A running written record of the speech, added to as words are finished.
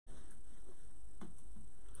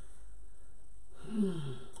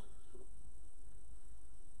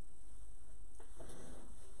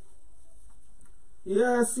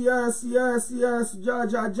Yes.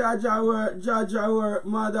 Jaja work,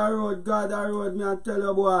 Mother road, God road, me I tell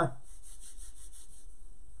you, boy.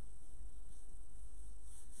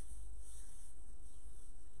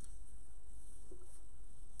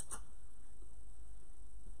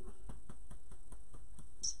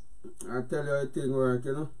 I tell you everything work,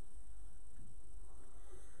 you know.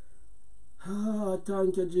 Ah,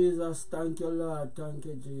 thank you, Jesus. Thank you, Lord. Thank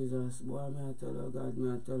you, Jesus. Boy, me I tell you, God, me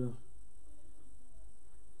I tell you.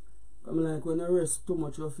 I'm like, when I rest too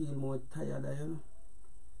much, I feel more tired, you know.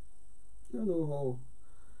 You know how.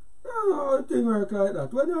 You know how things work like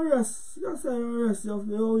that. When you rest, you say you rest, you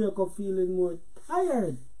wake up feeling more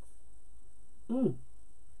tired. Me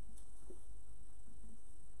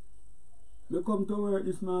come to work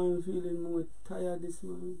this morning feeling more tired this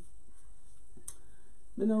morning.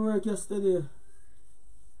 Me no work yesterday.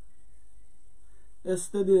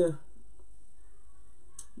 Yesterday,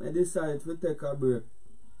 I decided to take a break.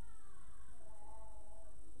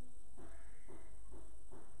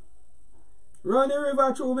 Run the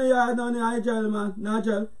river through me yard on the gel, man.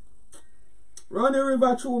 Nigel. Run the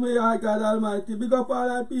river through me yard, God Almighty. Big up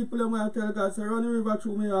all the people who I tell God, say, run the river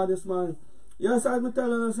through me yard this morning. Yes, as me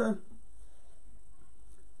telling you, say,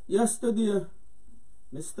 yesterday,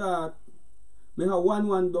 me start, me have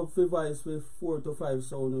one dub for voice with 4 to 5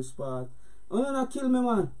 sound in spot. And then kill me,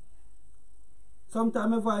 man.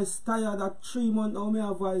 Sometimes my voice tired at 3 months now, me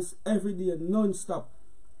have voice every day, non-stop.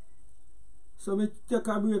 So me take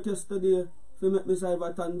a break yesterday to make me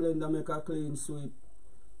Everton blend and make a clean sweep.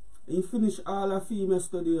 He finish all the film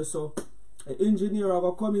yesterday, so the engineer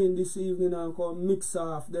will come in this evening and come mix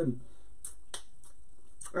off them.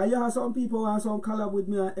 And you have some people who have some collab with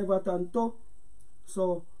me at Everton too.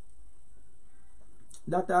 So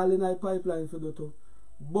that all in my pipeline for the too.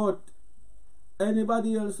 But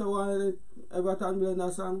anybody else who want Everton blend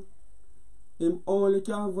a song, him only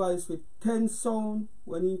can voice with 10 sound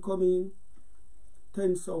when he come in.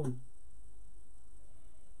 10 sound.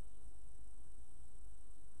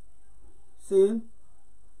 See?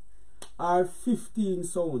 Or 15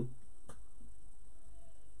 sound.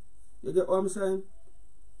 You get what I'm saying?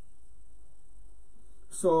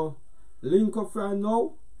 So link up from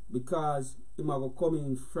now because he might come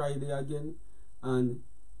in Friday again and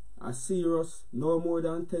a serious no more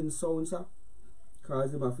than 10 sounds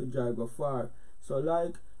because he might have to drive go far. So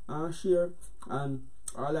like and share and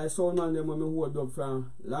all I sound man them when me hold up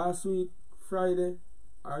from last week, Friday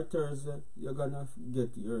or Thursday, you're gonna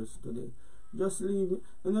get yours today. Just leave me.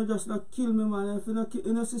 You know, just not kill me, man. If you not kill,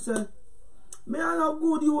 you know, she said, me are not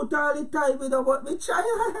good youth all the time, you know, but me try.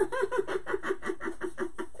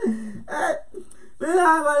 Hey, me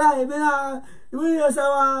not gonna lie, me just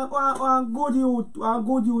one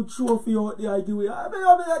good youth trophy out there give away. Me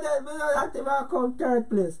not even come third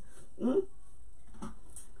place.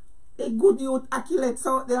 A good youth accolades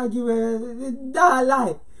out there give away. That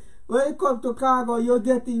lie. When it comes to Khago, you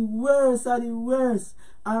get the worse and the worse.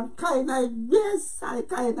 And kind of best, and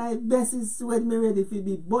kind of best is when me ready for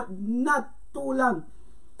be, but not too long.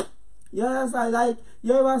 Yes, I like,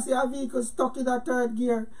 you ever see a vehicle stuck in a third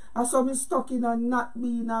gear, and some is stuck in a not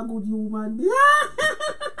being a good human being.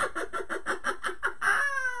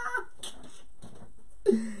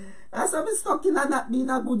 And some is stuck in a not being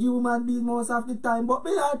a good human being most of the time, but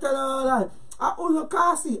me I tell you that. I wanna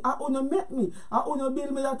Kasi, I wanna make me, I wanna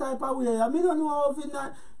build me that type of way. I mean, don't know how if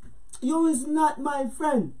not, you is not my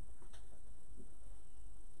friend.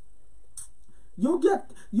 You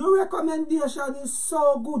get, your recommendation is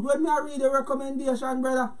so good. When I read the recommendation,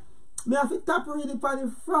 brother, me have to tap read it on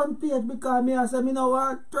the front page because me I say, me no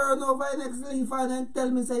want to turn over the next leaf and then tell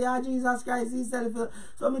me, say, yeah, Jesus Christ himself.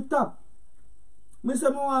 So me tap. Me say,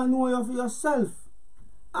 me want to know you for yourself.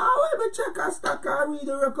 I will be check a stack and read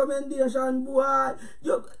the recommendation, boy.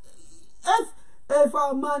 You, if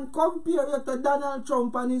a man compare you to Donald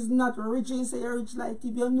Trump and he's not rich, and say you're rich like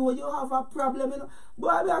him, you know you have a problem. You know. Boy,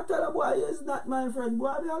 I tell you, boy, you is not my friend. Boy,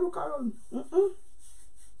 I look around.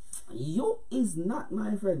 You is not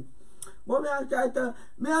my friend. But I try to,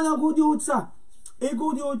 me are no good youth, sir. A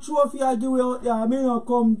good youth trophy I give out there. Me no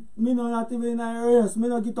come, me no not even in a race. Me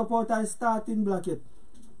no get up out of starting bracket.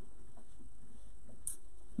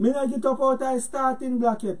 Me not get up out of starting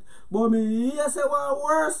bracket. But me here say one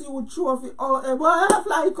worse you trophy out there. Boy,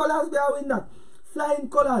 flying colours be a win that. Flying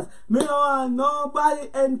colours. Me no want nobody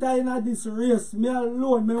enter in this race. Me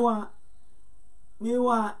alone. Me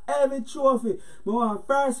want every trophy. Me want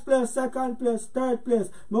first place, second place, third place.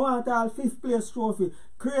 Me want all 5th place trophy.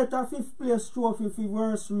 Create a 5th place trophy for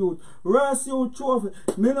worst youth. Worst youth trophy.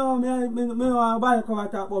 Me no want buy cover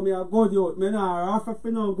talk about me a good youth. Me no offer for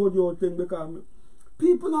no good youth thing because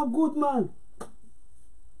people not good, man.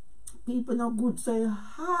 People not good, so it's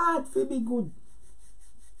hard to be good.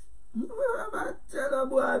 I tell you,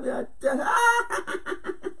 boy, I tell you.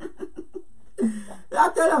 I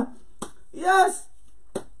tell you, yes.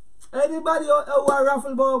 Anybody who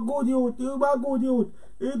raffle about good youth, you about good youth.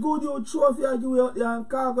 A good youth trophy I give out there, and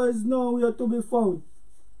Khago is nowhere to be found.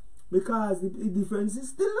 Because the difference is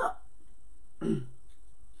still up.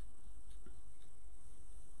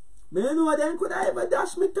 But you know, then could I ever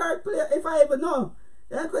dash me third place if I ever know?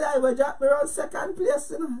 Then could I ever drop me around second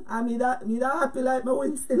place, you know? And me that happy like my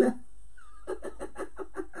win still.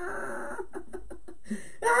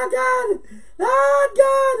 Oh God! Oh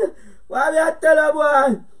God! Why me I tell you,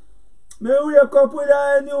 boy? Me wake up with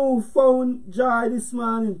a new found joy this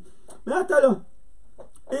morning. Me I tell you,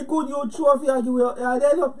 a good youth trophy I give you,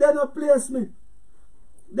 they no place me.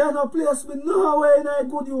 They no place me nowhere in a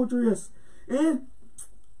good youth race. Eh?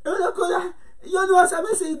 You know what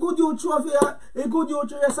I say? A good youth trophy, a good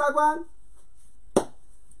youth race I go on.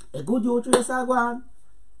 A good youth race I go on.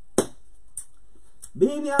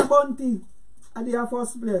 Beanie and Bunty at the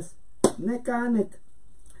first place. Neck and neck.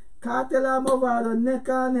 Cartel and Movado neck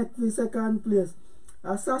and neck for second place.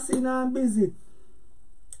 Assassin and Busy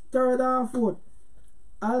third and fourth.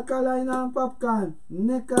 Alkaline and Popcorn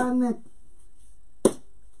neck and neck.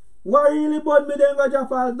 What really bought me then go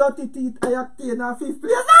drop all dirty teeth I octane in fifth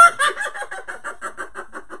place.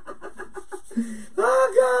 Oh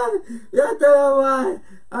God! You tell you why.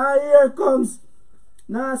 And here comes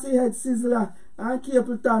Nancy Head Sizzler and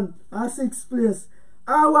Capleton at sixth place.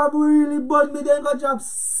 And what really bought me then go drop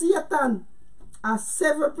Satan at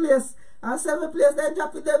seventh place. At seventh place they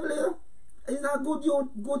drop the devil, you know. It's a good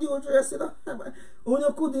youth race, you know.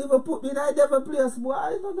 You could even put me in a devil place, boy.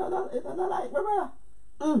 It's not like me, brother.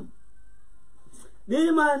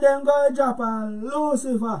 The man then go drop a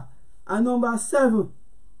Lucifer at number 7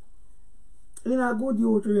 in a good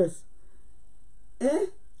youth race. Eh?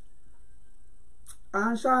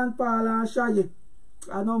 And Sean Paul and Shaggy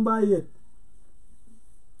at number 8.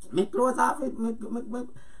 Me close off it,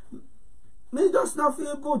 me just not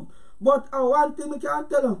feel good. But one thing I can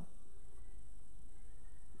tell you.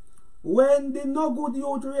 When the no good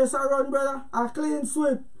youth race are run, brother, a clean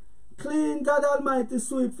sweep. Clean God Almighty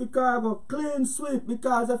sweep for Khago. Clean sweep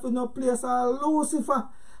because if you no place a Lucifer,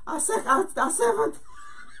 a 7th.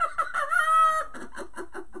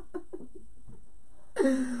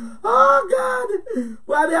 Oh God!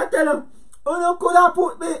 What did I tell you? You could have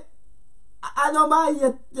put me a number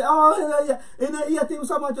 8. Oh, you know, 8 him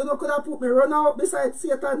so much, you could have put me run out beside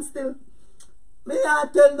Satan still. Me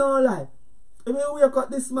not tell no lie. If you wake up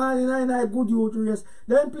this morning in a good youth race,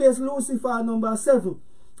 then place Lucifer number 7.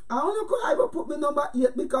 I only could ever put me number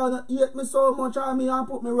 8 because he hate me so much and me and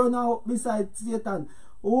put me run out beside Satan.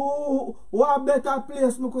 Oh, what better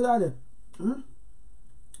place me could have done?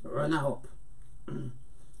 Run up.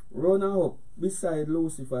 Run up beside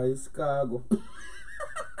Lucifer is Khago.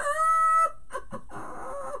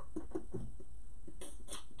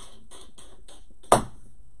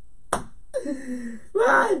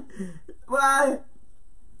 Why?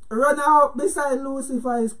 Run out beside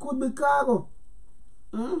Lucifer is could be Khago.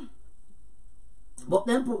 But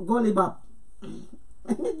then put Gully Bap.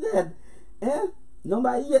 Dead. Eh?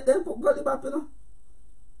 Number 8 then put Gully Bap, you know.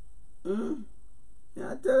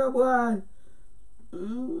 I tell you, boy.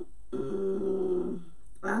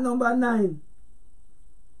 And number 9.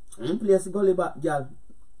 In place Gully Bap girl.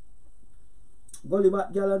 Gully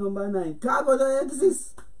Bap girl at number 9. Khago don't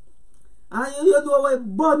exist. And you know what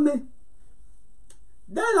burn me.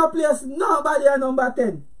 Then no place nobody at number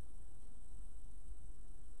 10.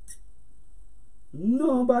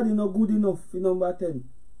 Nobody no good enough for number 10.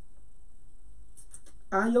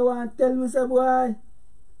 And you want to tell me, say, boy,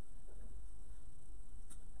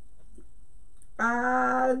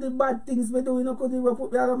 all the bad things me do, you know, could even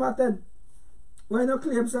put me at number 10. Why no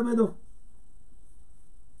claim some me do?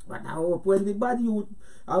 But I hope when the bad youth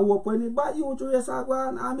race are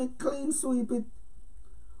going and me clean sweep it.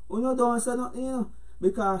 You know, don't say nothing, you know.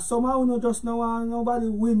 Because somehow you know just no want nobody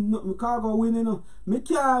win, Khago win, you know. Me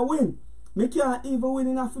can't win. Me can't even win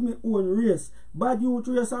enough for my own race. Bad youth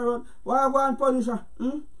race around. Why I go and punish her?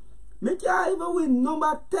 Me can't even win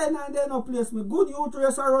number 10 and then no place me. Good youth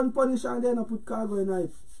race around punish and then I put Khago in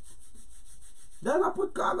it. Then I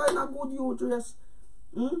put Khago in a good youth race.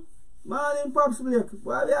 Morning, Pops Blake.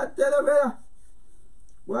 Why we are tell you, brother?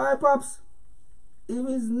 Why, Pops? He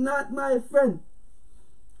is not my friend.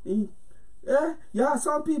 Yeah,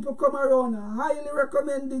 some people come around. I highly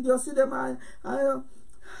recommended you see them. I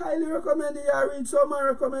highly recommend you read some my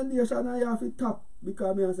recommendation and you have to top.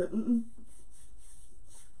 Because me I say,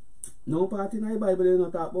 no part in the Bible you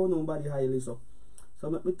not talk about nobody highly so. So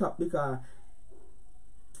make me top because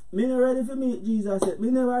me not ready for meet Jesus yet. Me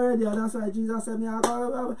never ready, and that's why Jesus said me I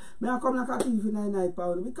come like a thief in the night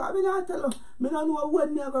pound. Because me not tell you, me don't know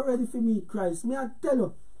when me I go ready for meet Christ. Me I tell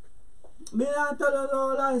you. Me not tell you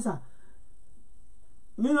no lies.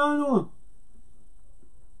 Me don't know.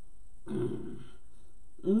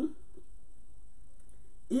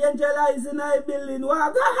 Angel eyes in my building.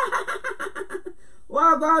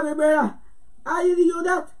 What God, me brother? How you do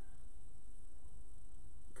that?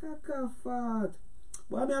 Caca-fart.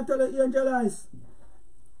 Why me I tell you angel eyes? I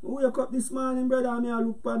wake up this morning, brother, and I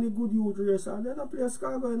look for the good youth race, and then I play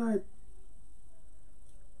Khago night.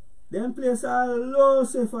 Then place a low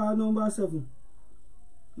Lucifer number 7.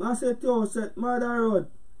 I say to set Mother Road.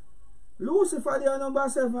 Lucifer there number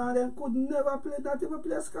 7, and then could never play that even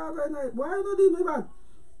play Khago night. Why you not do me bad?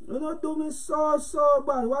 You not do me so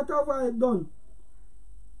bad. What have I done?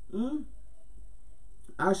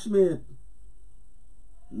 Ashmate.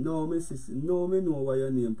 No, me sis, no, me know what your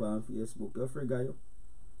name on Facebook. You forgot you.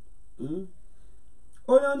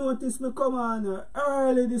 Oh, you notice me come on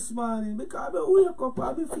early this morning because I wake up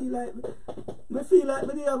and me feel like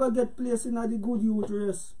me never get placed in the good youth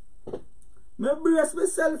race. Me brace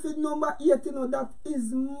myself in number 8, you know, that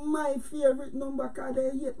is my favorite number because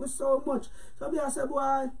they hate me so much. So I say,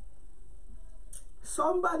 boy,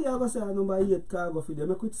 somebody ever say number 8 Khago for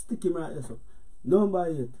them. I could stick him right there. So. Number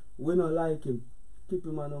 8, we don't like him. Keep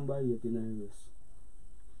him a number 8 in the race.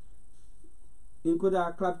 He could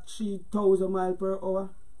have clapped 3,000 miles per hour.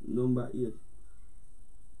 Number 8.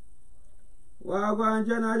 Wow, go on,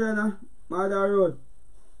 Jenna, Mother Road.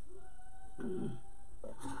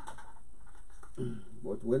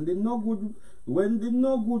 But when the no good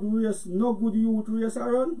race, no good youth race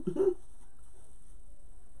around,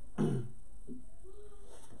 you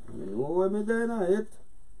know what me there now, it?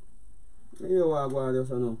 You walk on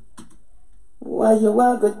just now. What you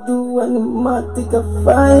want to do when the man take a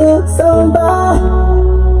fire? Somebody,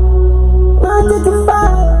 man take a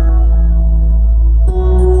fire.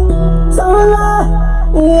 Somebody,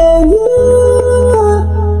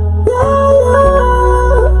 yeah.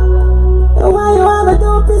 And what you want to do,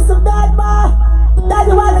 piece of bad boy? That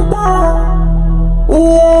you want to die?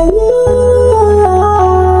 Yeah.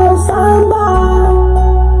 Somebody,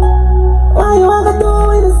 what you want to do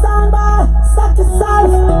with the somebody? Stop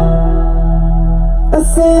yourself. I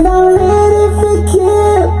said I'm ready to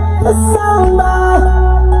kill a somebody.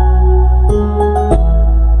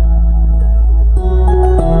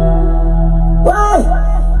 Why?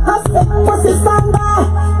 I said pussy somebody.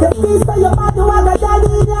 The piece of your body was a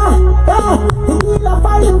daddy. Yeah, he need a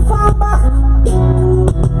fighting farm back.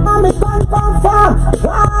 I'm a gun farm.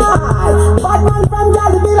 Why? Bad man from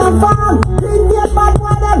Jazzy farm. Clean the bad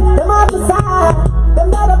one them off the side. Them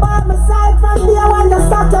not about my side from there when you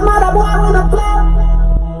start them other boy when I play.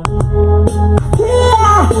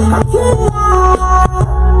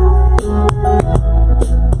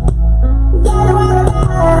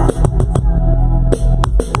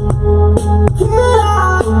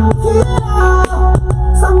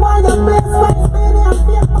 Someone that plays with me and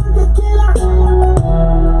feel on the killer.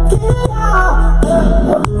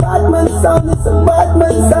 Batman sound is a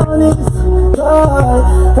Batman sound is.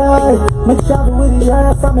 Me travel with the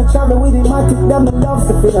earth and me travel with the matic. Them me love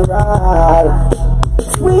to feel right.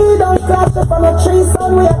 We don't crash up on a tree,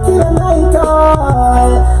 son, we are till a night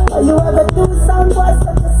all. Are you ever do some boy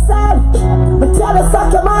such a sad? But tell us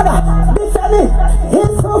such a mother, bitch and it,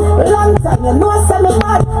 it's so long time, you know send me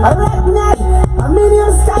mad, a redneck, a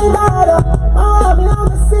medium sky dad. Oh, me now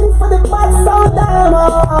me sing for the bad sound them,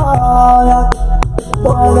 oh, yeah.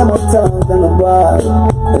 Boy, them a turn them a boy,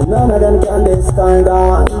 and none of them can they stand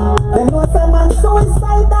on. They know some man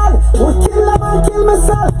suicidal, who kill them and kill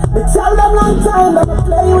myself. Me tell them long time that I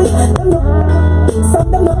play with them.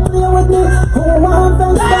 Some them not play with me. Who want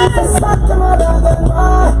them to stop them out of them?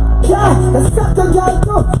 Yeah, they stop the girl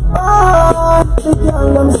too. The girl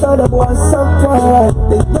them saw the boy suffer.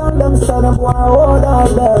 The girl them saw the boy hold on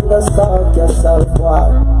there. Just talk yourself,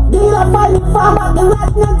 boy. Need a fighting farm at the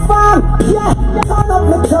redneck farm. Yeah, turn up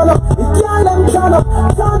the turn up. The girl them turn up.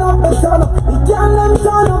 Turn up the turn up. The girl them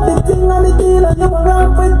turn up. The thing on the deal and you will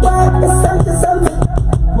run with boy. It's self.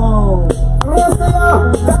 Oh, yes, they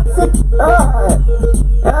are. That's it.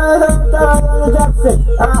 And I'm down on the Jackson.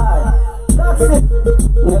 That's it.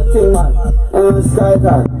 Nothing, man. Sky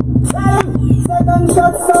time. Second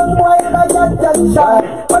shot, some boy, if I get that shot.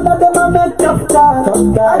 One of them I make tough shot.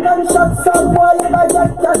 Second shot, some boy, if I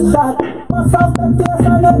get that shot. Pass off the face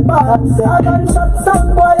on the back. Second shot, some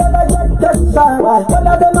boy, if I get that shot. One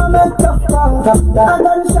of them I make tough shot.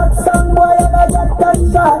 Second shot, some boy, if I get that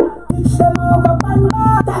shot. Them over and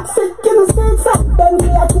that's it, give me sense. Then we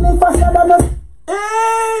are killing faster than us.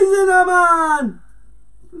 Easy no man.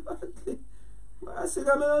 I see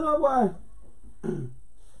them, I don't know why.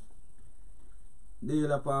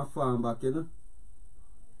 Deal up on farm back, you know.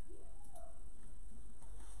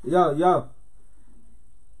 Yo.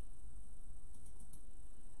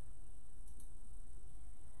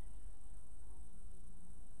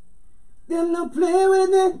 Them no play with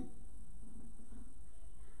me.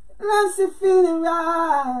 Love see feeling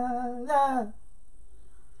right.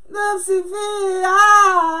 Love see feeling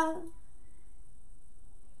right.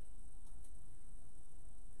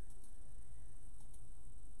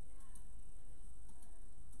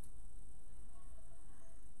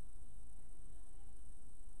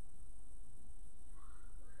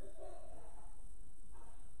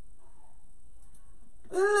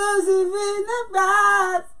 Love see feeling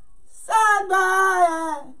right. Sad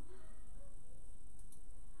boy.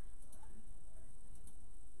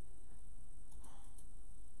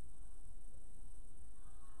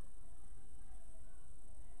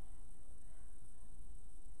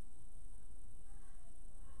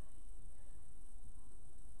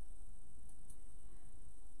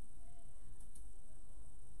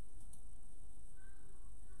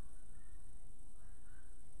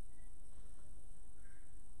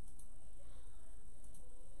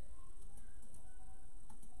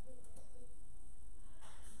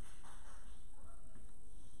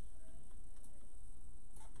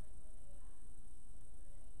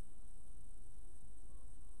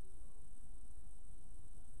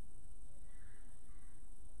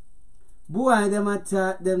 Boy, them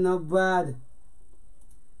attack them not bad.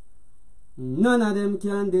 None of them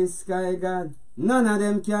can disguise God. None of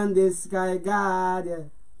them can disguise God. Yeah.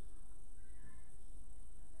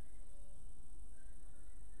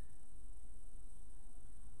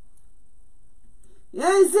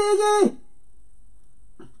 Yeah, Ziggy.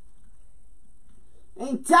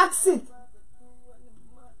 Ain't toxic.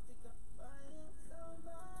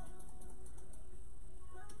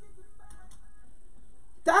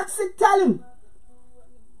 Toxic, tell him.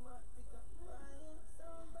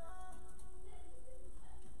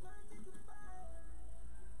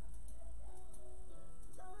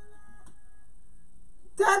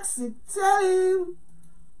 Toxic, tell him.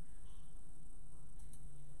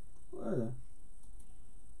 What?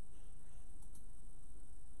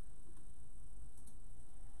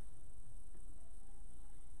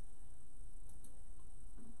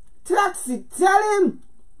 Toxic, tell him.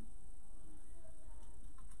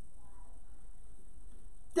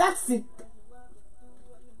 Toxic.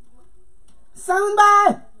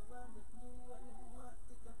 Soundbite.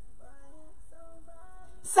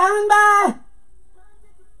 Soundbite.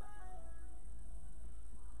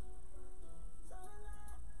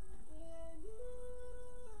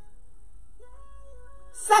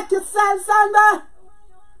 Suck yourself, soundbite.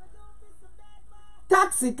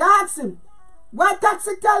 Toxic, ask him. What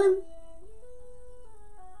Toxic tell him?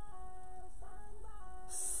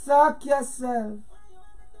 Suck yourself.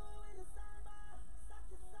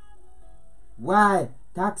 Why?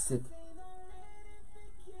 Toxic.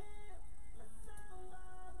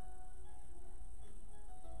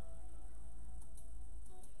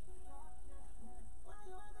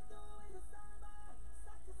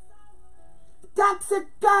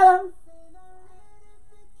 Toxic color.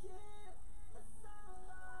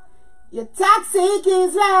 Your toxic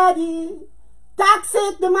is ready.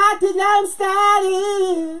 Toxic, the mighty I'm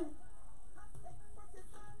steady.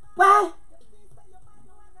 Why?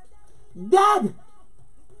 Dead.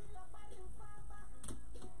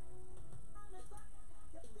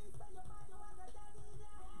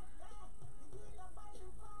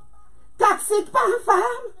 Toxic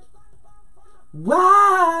farm.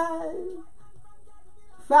 Why?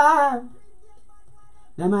 Farm.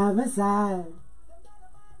 Them have a side.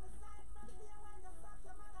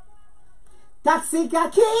 Toxic a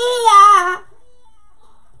killer.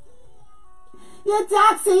 You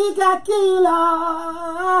toxic a killer.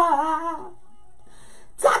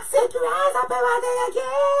 Toxic rise up and what a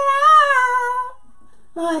killer.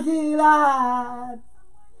 A killer.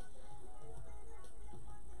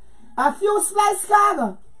 A few slice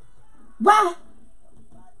Khago. What?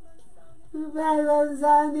 Balance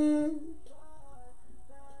on it.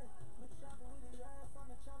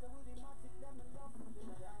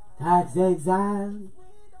 Toxic sound.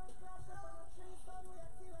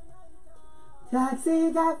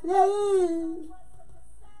 Toxic a flame.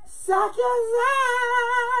 Suck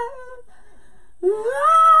yourself.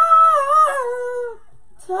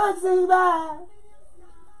 Toxic bad.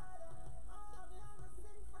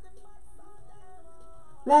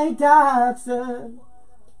 Like toxic.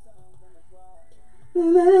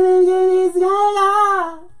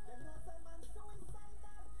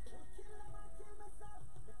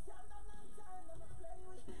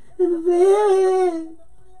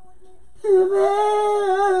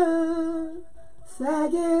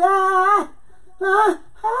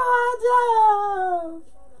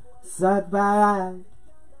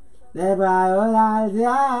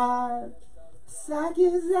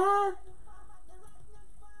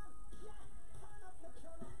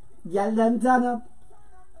 Y'all done turn up.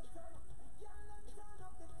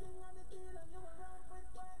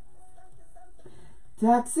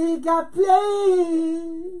 Taxi got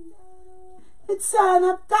played. It's turn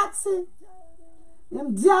up taxi.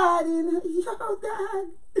 I'm dying. Yo, dad.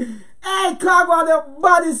 Hey, Khago, the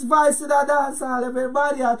baddest voice in the dance hall.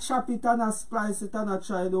 Everybody a chop it and a splice it and a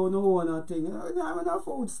try don't know one thing. I'm in a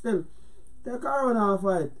food still. Take her on and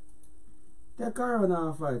fight. Take her on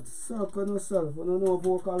and fight. Suck on yourself. You don't know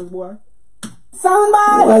vocals, boy.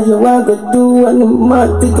 Soundbar! What you want to do when the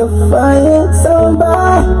man pick a fire?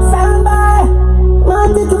 Soundbar! Soundbar!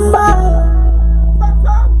 Man pick a fire!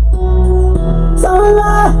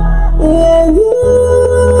 Soundbar! Yeah, you!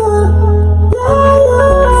 Yeah, you!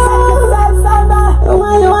 Soundbar!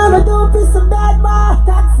 What you want to do? Piece of bad boy!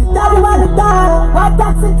 Taxi! Daddy want to die! What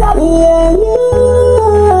taxi tell me? Yeah, you!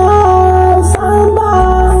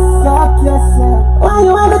 Soundbar! Suck yourself! What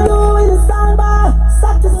you want to do with the soundbar?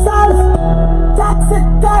 Suck yourself! Taxi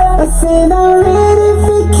girl, I said I'm ready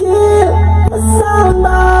for kill a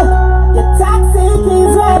soundbar. Your taxi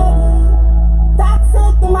is red. Taxi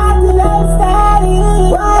to my lifestyle.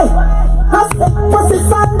 Why? I said pussy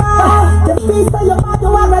soundbar. The piece of your body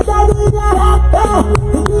want a daddy.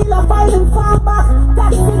 The dealer fighting farm back.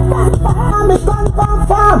 Taxi farm, me gun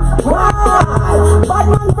farm. Why? Bad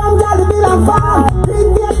man from Galliville and farm. Bring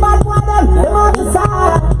the bad one them on the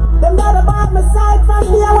side. Them got about my side from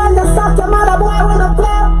here when they stop your mother boy when I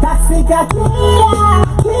play. Taxi got clear.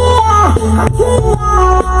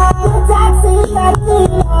 Taxi got clear.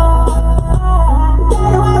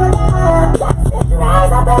 Taxi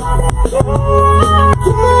rise up and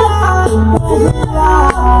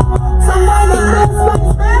somebody makes my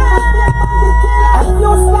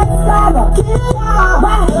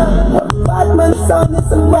Batman sound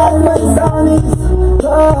is a Batman sound is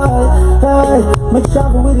me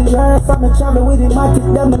travel with the earth, I'm travel with the magic,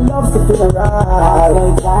 them loves to feel right.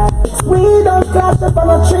 We don't clash up on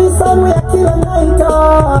a tree, son, we are kill a night.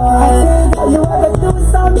 You ever do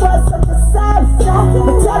some words such a sad?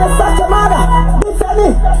 Me tell us such a mother, listen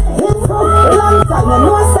me, it's from a long time, you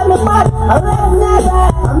know I send me mad, I red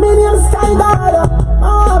never, a million sky dad.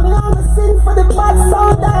 Oh, me on the sing for the bad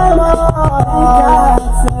sound, them.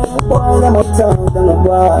 Boy, them uptown, them a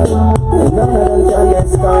boy. None of them can get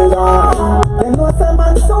stronger. Them know some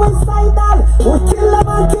man suicidal. We kill them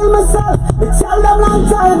and kill myself. We tell them long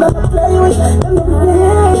time, them to play with. Them to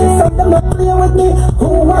play, some them to play with me. Who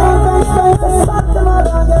want them friends to stop them out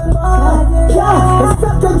again, boy. Yeah, they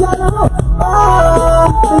stop the girl now. Oh,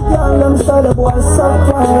 the girl them saw the boy so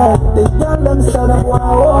quiet. The girl them saw the boy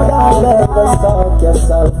hold on, let go suck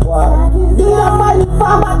yourself, boy. You don't fight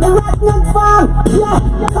farm at the Ratnet farm. Yeah,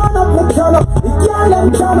 turn up, me turn up. The girl them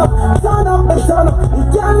turn up. Turn up, me turn up. The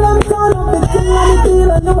girl them turn up. The king and the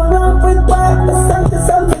dealer, you a run with boy. The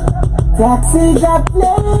something. Taxi got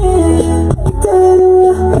played.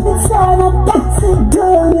 Turn up, taxi,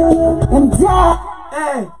 and die.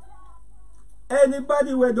 Hey.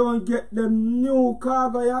 Anybody where don't get them new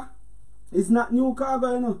Khago, yeah? It's not new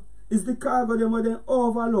Khago, you know. It's the Khago them where they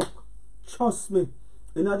overlook. Trust me.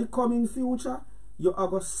 In the coming future, you are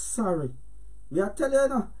go sorry. Me I tell you, you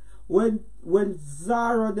know, when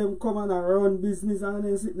Zara them come and run business and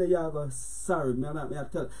then sit there, you are go sorry. Me I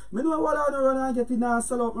tell you. Me know what I run and get in and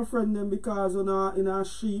sell out my friend them because in a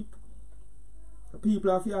sheep, the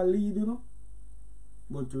people have to lead, you know.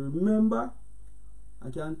 But remember, I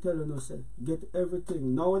can tell you no, say get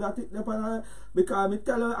everything. Now that it depends, because me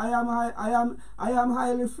tell you I am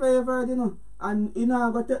highly favored, you know. And you know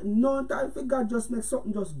I got take no time for God just make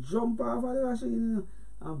something just jump off of the machine, you know,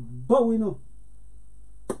 and bow, you know.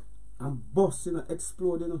 And bust, you know,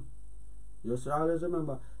 explode, you know. Just always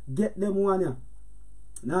remember, get them one, yeah.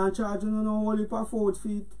 Now charge you no only for 4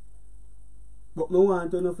 feet. But me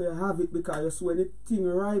want to know if you have it because when the thing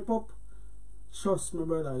ripe up, trust me,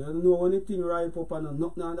 brother, you know when the thing ripe up and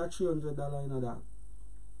nothing under $300 in that.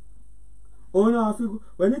 Oh no,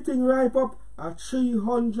 when the thing ripe up at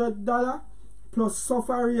 $300 plus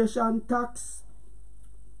sufferation tax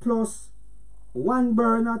plus 1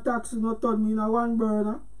 burner tax, you know, turn me in a 1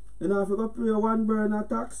 burner. You know, if you go pay 1 burner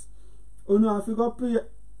tax, you know, if you go pay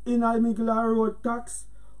in a Migla road tax,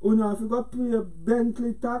 you know, if you go pay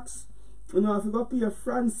Bentley tax, You know, if you go pay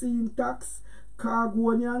Francine tax,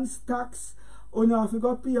 Khagonians tax, you know, if you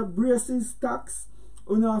go pay braces tax,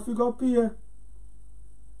 you know, if you go pay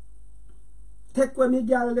take when me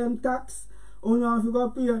gal them tax, you know, if you go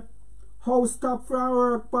pay house top for our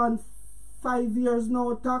work on 5 years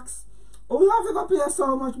now tax. We have to go pay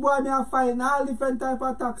so much, boy, me have find all different type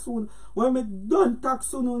of tax soon. When me done tax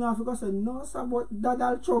soon, you have to go say, no, sir, but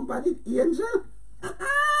Donald Trump and the angel.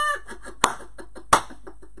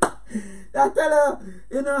 I tell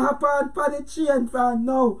you know, happen on the chain from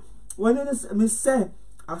now. When you know, me say,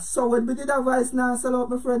 I saw when me did a voice now, sell out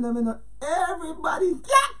my friend, you know, everybody, you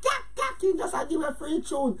just a give a free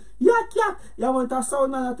tune. You want a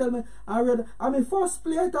sound man, I tell me, I read, and my first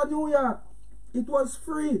play at New York, it was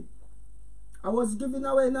free. I was giving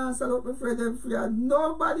away now, sell out my friend them free, and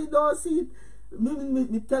nobody does see it.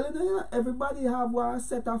 Me telling you, everybody have one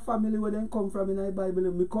set of family where they come from in the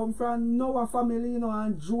Bible. Me come from Noah family, you know,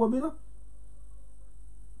 and Job, you know.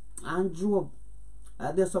 And Job.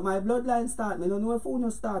 That's so my bloodline start. Me don't know if Funo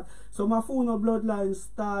start. So my Funo bloodline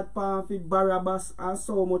start Pamphit, Barabbas, and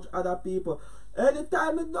so much other people.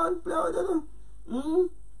 Anytime it don't play, you know.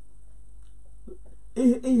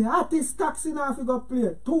 He hottest tax in half he go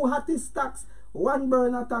play. 2 hottest tax. 1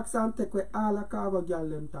 burner tax and take away all the Khago girl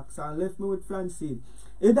them tax and left me with Francine.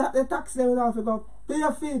 If that the tax them have to go pay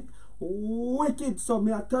feet. Wicked. So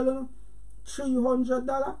me I tell you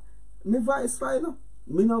 $300. Me vice fine.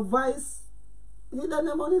 Me no vice. He done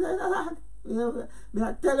the money like that. You know, me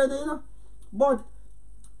I tell you, you know. But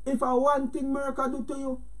if I one thing America do to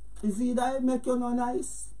you is either I make you no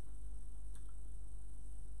nice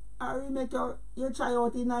or make you try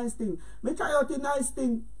out the nice thing. Me try out the nice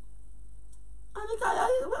thing. And me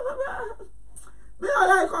don't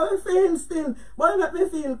like how I feel still. But it make me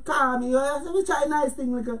feel calm. You know? So me try nice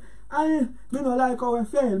thing like and me don't like how I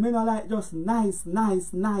feel. Me don't like just nice.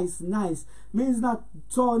 Me is not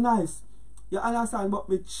so nice. You understand? But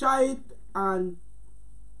me try it and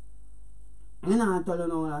me not tell you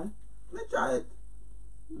no lie. Me try it.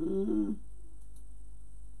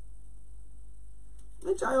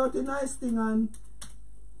 Me try out the nice thing and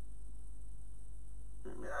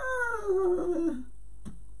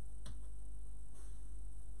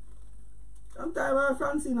sometimes my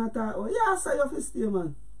Francine I thought, oh yeah, I saw your fist here,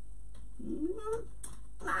 man.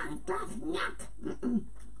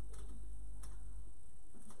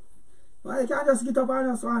 Well, you can't just get up on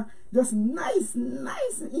us one. Just nice, man.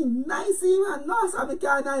 No, so me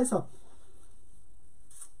can't nice up.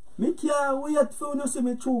 Me can't wait for you to see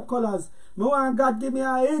me true colors. Me want God give me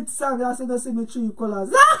a hit song and say to see me true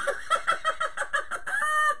colors.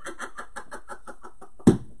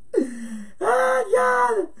 Oh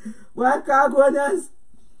God! Boy, Khagonians.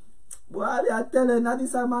 Boy, I tell you, not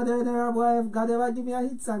this man there, boy. If God ever give me a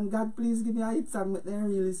hit song, God please give me a hit song. Make them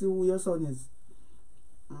really see who your son is.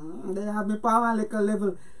 They have me power little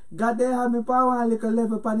level. God they have me power little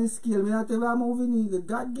level on the scale. Me not ever moving in.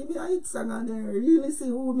 God give me a hit song and they really see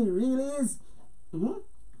who me really is. Me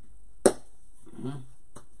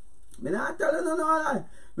not tell you no lie.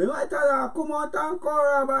 Me might tell you come out and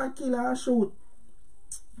corrupt and kill and shoot.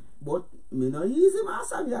 But me no easy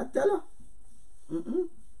master, me I tell you.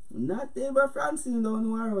 Not even Francine don't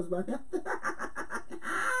know her husband.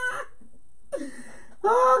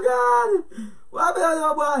 Oh God! What about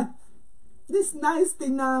you, boy? This nice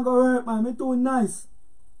thing now go work, man. Me too nice.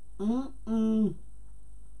 Boy,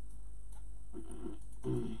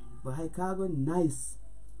 Khago nice.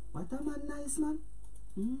 What am I nice, man?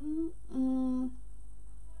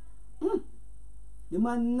 The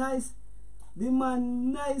man nice. The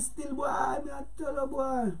man nice still, boy. Me I tell you,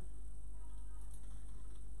 boy.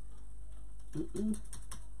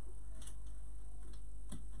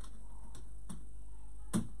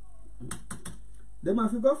 Them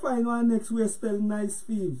have to go find one next way spell nice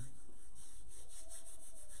thing.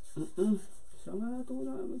 Someone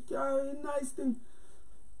to carry nice thing.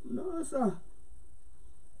 No, sir.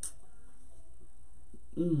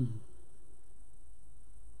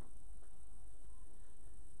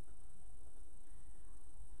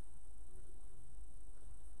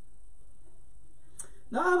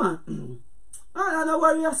 Nah, man. Don't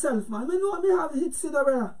worry yourself, man. Me know me have hits in the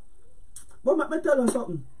brother. But let me tell you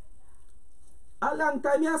something. A long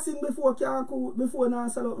time I sing before can't cool before now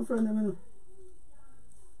sell out my friend them, you know.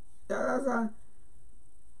 Yeah,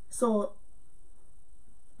 so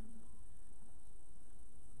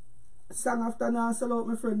song after now sell out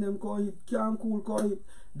my friend them call it can't cool call it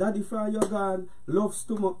Daddy for your gun, love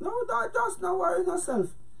stomach. No, that just not worry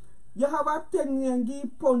yourself. You have a 10 and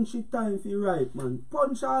give punch it time for right, man.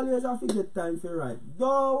 Punch always have to get time for right.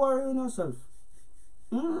 Don't worry yourself.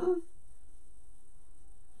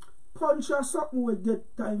 punch or something will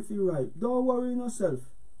get time for right. Don't worry yourself.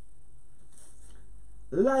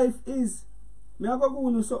 Life is, me I go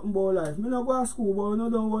know something about life. Me not go to school, but you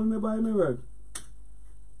don't hold me by my word.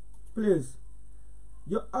 Please.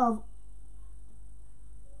 You have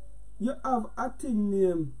a thing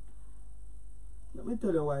name. Let me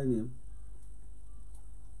tell you why name.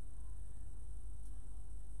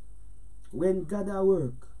 When God at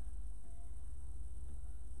work.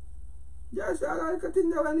 Yes, I like a thing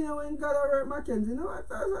that when God at work, Mackenzie. You know what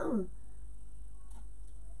that's about?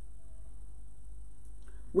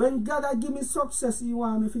 When God a give me success, He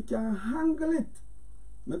want me if He can handle it.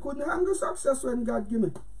 I couldn't handle success when God give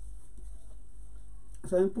me.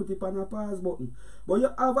 So I put it on a pause button. But you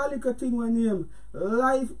have a little thing when you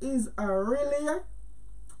life is a relay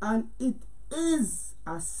and it is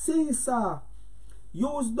a seesaw.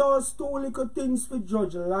 Use those two little things to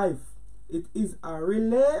judge life. It is a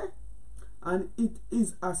relay and it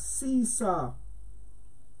is a seesaw.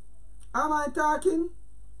 Am I talking?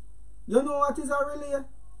 You know what is a relay?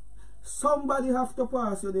 Somebody have to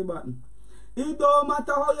pass you the button. It don't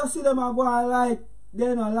matter how you see them a go like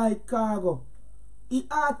they don't like Khago. It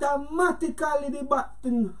automatically the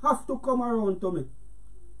button have to come around to me.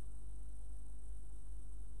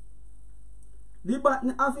 The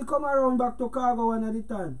button have to come around back to Khago one at a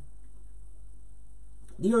time.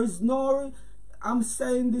 There is no, I'm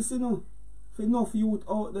saying this, you know, for enough youth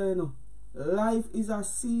out there, you know. Life is a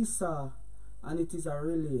seesaw and it is a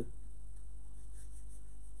relay.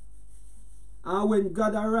 And when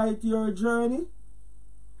God write your journey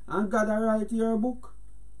and God write your book,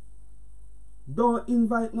 don't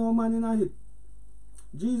invite no man in it.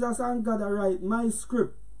 Jesus and God write my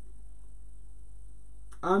script.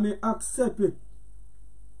 I may accept it.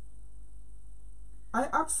 I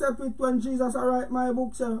accept it when Jesus write my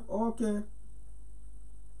book, say, okay.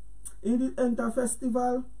 He did enter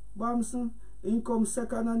festival, Bamson, he come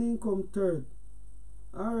second and he come third.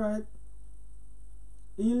 Alright.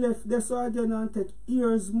 He left this again and take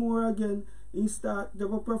years more again. He start to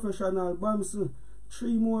go professional, Bamson.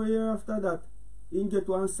 3 more years after that, he get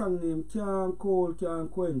one song named Can't Cold,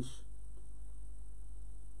 Can't Quench.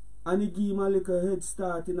 And he give him a little head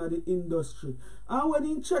start in the industry. And when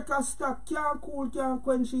he check a stock, Can't Cool, Can't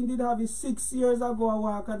Quench, he did have it 6 years ago, I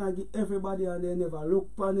walk and I give everybody and they never look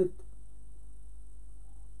on it.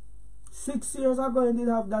 6 years ago, he did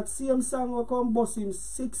have that same song we come bust him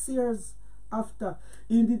 6 years after.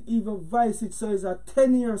 He did even vice it, so it's a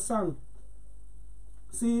 10-year song.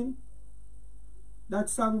 See? That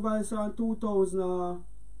song vice on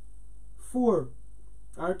 2004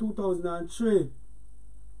 or 2003.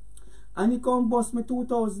 And he come bust me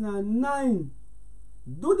 2009.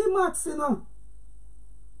 Do the maths, you know.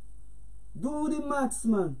 Do the maths,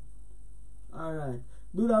 man. Alright.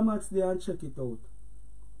 Do the maths there and check it out.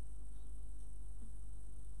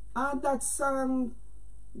 And that song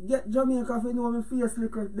get Jamaica if you know my face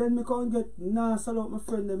liquor. Then me come get Nassau out my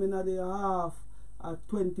friend them in the half at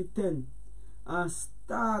 2010. And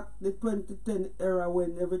start the 2010 era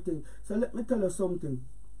when everything. So let me tell you something.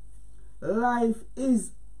 Life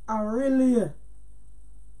is a relay.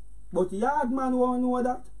 But yard man won't know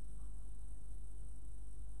that.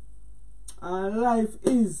 And life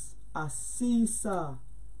is a seesaw.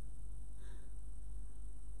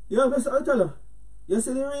 You know what I tell you? You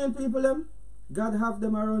see the real people them? God have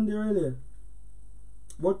them around the relay.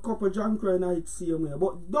 But couple junker and I see them here.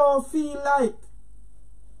 But don't feel like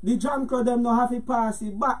the junker them no have to pass. The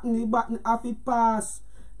button have to pass.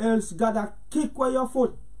 Else God a kick with your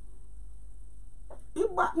foot. The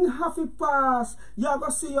button have to pass. You go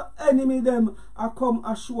see your enemy them a come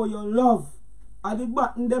a show your love. And the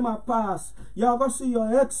button them a pass. You go see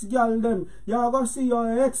your ex-girl them. You go see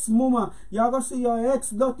your ex-mama. You go see your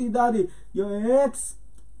ex-dirty daddy. Your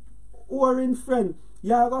ex-orange friend.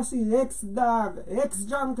 You go see ex-dog,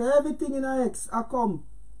 ex-junker, everything in a ex a come.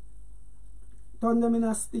 Turn them in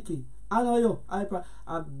a sticky. I know you. I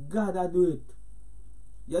gotta do it.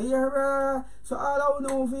 You hear? So all I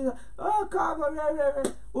know is, oh, Khago,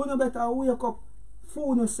 you better wake up,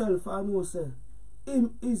 fool yourself and know say,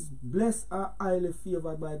 him is blessed and highly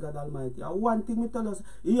favored by God Almighty. And one thing me tell us,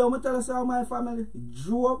 you hear me tell us how my family,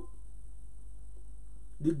 Job,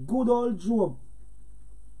 the good old Job,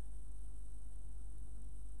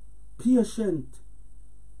 patient.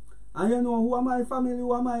 And you know who are my family,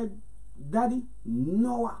 who are my daddy?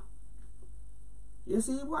 Noah. You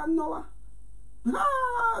see one Noah?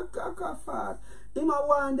 Ah, kakafat. Him a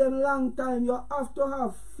warn them long time. You have to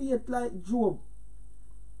have faith like Job.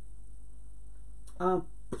 And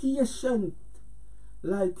patient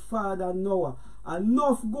like Father Noah.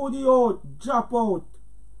 Enough good out, drop out.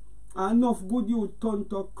 enough good youth turn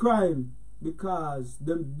to crime because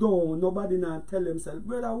them don't, nobody not tell themselves,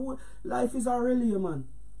 brother, life is a relay, man.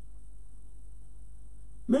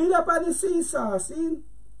 Me up on the seesaw, see?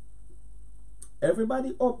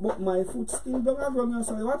 Everybody up, but my foot still don't have run.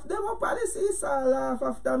 So watch them up on the seesaw, laugh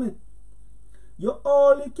after me. You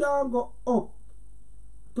only can go up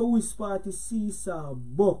to which part the seesaw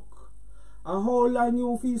buck. And how long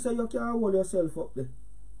you feel so you can hold yourself up there?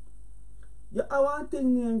 You have one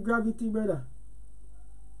thing named gravity, brother.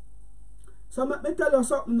 So let me tell you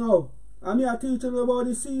something now. I'm here teaching you about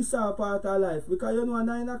the seesaw part of life. Because you know at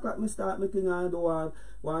 9 o'clock I start my thing and do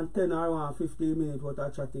one 10 or 15 minutes what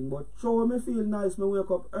I'm chatting. But sure me feel nice, me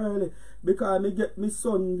wake up early. Because me get my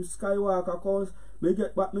son Skywalker cause me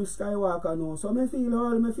get back my Skywalker now. So me feel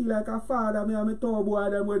early, me feel like a father, me and my toe boy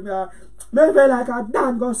them with me. Me feel like a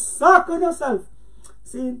dad, go suck on yourself.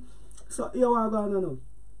 See? So here we are going now.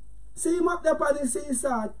 See him up there on the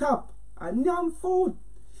seesaw top and yam food.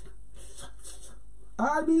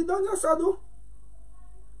 I'll be done just do.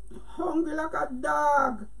 Hungry like a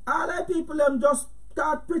dog. All the people them just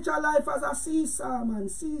start preach a life as a seesaw, man.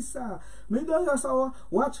 Seesaw. Me don't just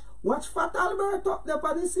watch Fat Albert up there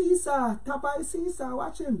on the seesaw. Top of the seesaw,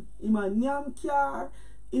 watch him. Him a nyam car,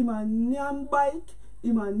 him a nyam bike,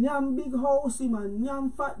 him a nyam big house, him a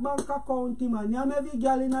nyam fat bank account, him a nyam every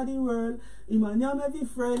girl in the world, him a nyam every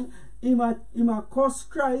friend, him a cuss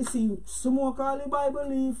Christ, him smoke all the Bible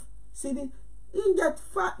leaf. See the he get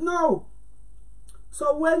fat now.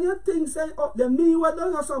 So when you think say up there, me what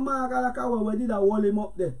does some mark like a way did I hold him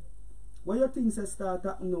up there? When you think say start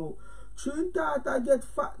up now? Trin Tata get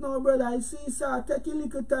fat now, brother. I see sir take a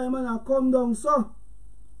little time and I come down, so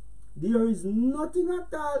there is nothing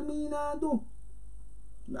at all me now do.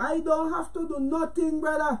 I don't have to do nothing,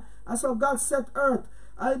 brother. As so God set earth.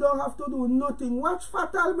 I don't have to do nothing. Watch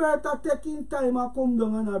Fat Alberta taking time and come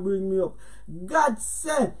down and I bring me up. God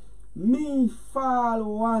said, me fall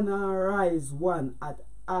one and rise one at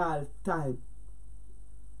all time.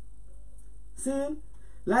 See?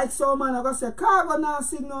 Like some man I go say, Khago not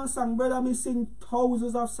sing no song, brother. Me sing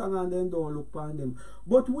thousands of songs and then don't look on them.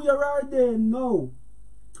 But where are they now?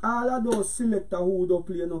 All of those selectors who don't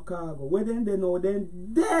play no Khago. Where then they know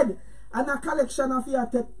then dead. And a collection of you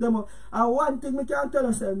take them up. And one thing me can tell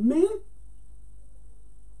you, say, me,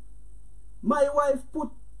 my wife put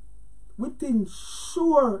within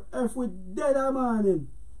sure if we dead a morning.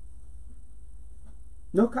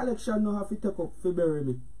 No collection no have to take up to bury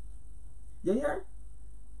me. You hear?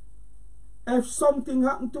 If something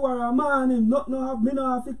happen to her a morning, me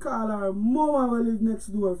no have to call her mama will live next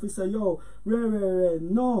door if say, yo,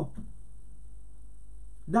 no.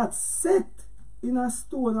 That's set in a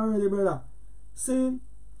stone already, brother. See?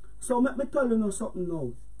 So let me tell you know something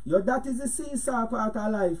now. That is the seesaw part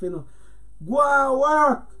of life, you know. Go and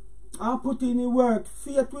work and put in the work.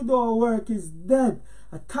 Faith without work is dead.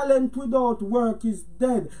 A talent without work is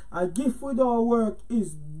dead. A gift without work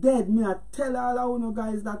is dead. Me I tell all of you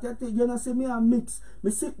guys that you think, you know, see me a mix. Me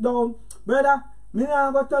sit down, brother, me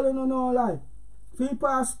not go tell you no lie. For the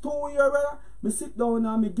past 2 years, brother, me sit down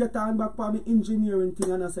and me get on back for me engineering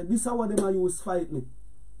thing and I say, this is what them I use fight me.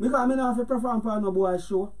 Because me not have to perform for no boy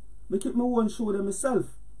show. Me keep my own show them myself.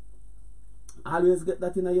 Always get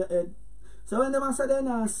that in your head. So when them say they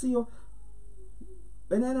not see you,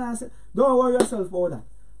 when they not say, don't worry yourself about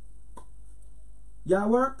that. Your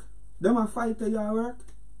work, them a fight to your work.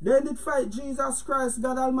 They did fight Jesus Christ,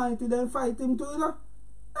 God Almighty, then fight him too, you know.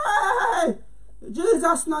 Hey!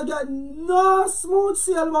 Jesus not get no smooth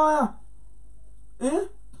sail, boy. Eh?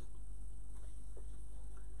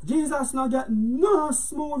 Jesus not get no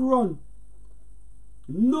smooth run.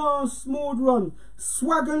 No smooth run.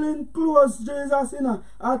 Swaggling close, Jesus, you know.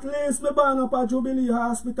 At least me born up at Jubilee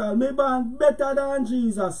Hospital. Me born better than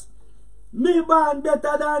Jesus. Me born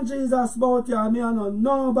better than Jesus, but yeah, me and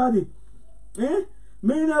nobody. Eh?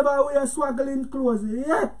 Me never wear swaggling clothes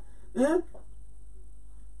yet. Eh?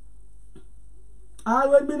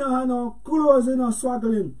 All when me no have no clothes in a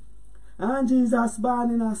swaggling. And Jesus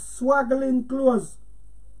born in a swaggling clothes.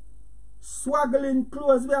 Swaggling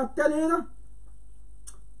clothes, we are telling you, know?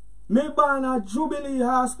 Me born at Jubilee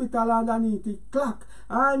Hospital underneath the clock.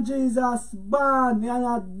 And Jesus born in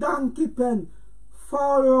a donkey pen.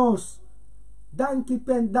 4 rows. Donkey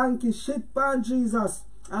pen, donkey shit pan Jesus.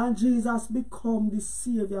 And Jesus become the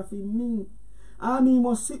savior for me. And me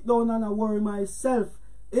must sit down and worry myself.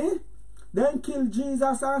 Eh? Then kill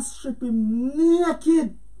Jesus and strip him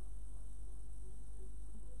naked.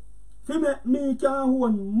 For make me can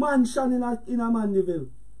own mansion in a Mandeville.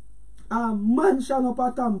 A mansion up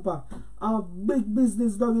at Tampa. and big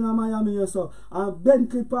business down in Miami here, so. And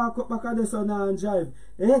Bentley park up back at this on and drive.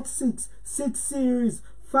 X6, 6 series,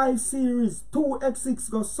 5 series, 2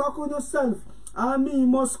 X6, go suck on yourself. And me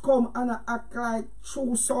must come and act like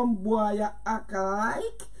true some boy you act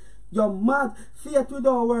like. You're mad. Faith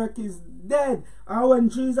without work is dead. And when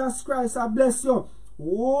Jesus Christ I bless you,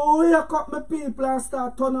 wake up my people and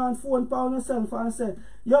start turn on phone for yourself and say,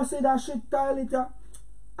 you see that shit toilet here?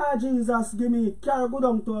 Ah, Jesus give me carry go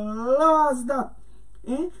down to last that.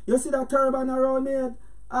 You see that turban around me head?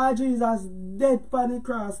 Ah, Jesus dead pan the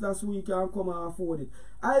cross this week and come and afford it.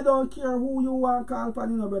 I don't care who you want to call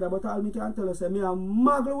pan, brother, but all me can tell you, say, me a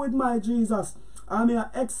muggle with my Jesus. And me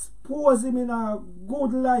a expose him in a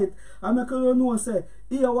good light. And make you know, say,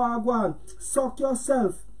 here we go on, suck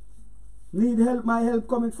yourself. Need help, my help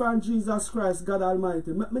coming from Jesus Christ, God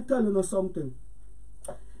Almighty. Let me tell you something.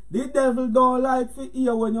 The devil don't like to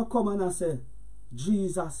hear when you come and I say,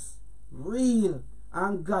 Jesus, real,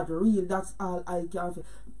 and God, real. That's all I can feel.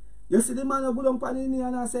 You see the man who go down pan in here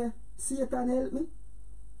and I say, Satan help me.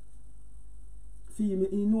 Feel me,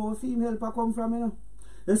 you know feel help come from, you know.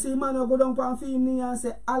 You see man who go down pan film me and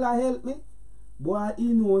say, Allah help me. Boy,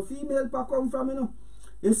 you know female help come from, you know.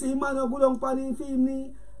 You see man who go down pan film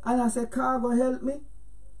me and I say, Khago help me.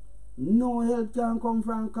 No help can come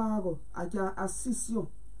from Khago. I can assist you.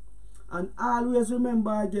 And always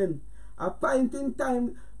remember again, a point in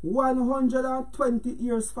time, 120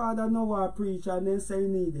 years father Noah preach and then say he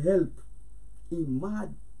need help. He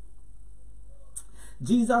mad.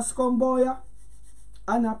 Jesus come boy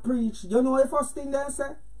and I preach. You know the first thing they say?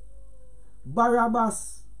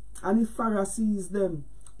 Barabbas and the Pharisees them.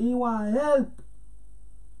 He want help.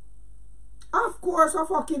 Of course I'm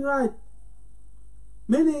fucking right.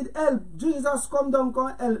 Me need help. Jesus come down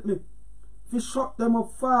and help me. If you shut them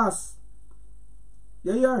up fast.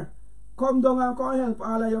 You hear? Come down and come help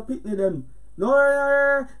all of your pitney them.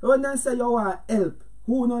 No, when they say you want help,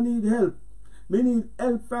 who no need help? Me need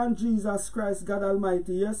help from Jesus Christ, God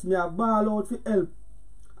Almighty. Yes, me a ball out for help.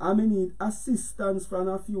 And me need assistance from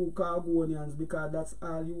a few Khagonians because that's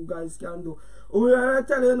all you guys can do. Oh, I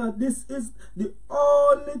tell you now, this is the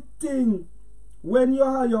only thing when you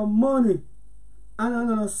have your money and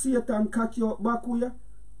another Satan catch you up back with you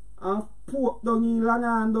and poke down in long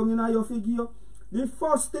and down in your figure. The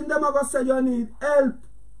first thing them are going to say you need help.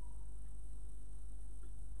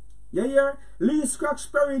 You hear? Lee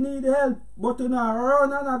Scratch Perry need help. But you know,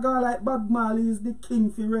 run and a guy like Bob Marley is the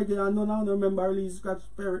king for reggae and none of them remember Lee Scratch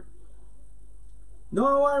Perry.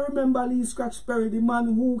 No one remember Lee Scratch Perry, the man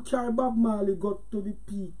who carried Bob Marley got to the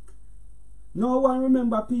peak. No one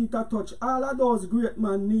remember Peter Touch. All of those great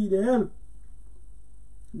men need help.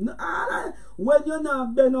 When you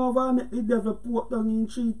not bend over and make the devil poke down in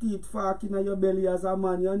 3 teeth fork in your belly as a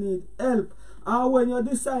man, you need help. And when you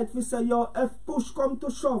decide to say, yo, if push come to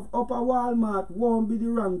shove, up a Walmart won't be the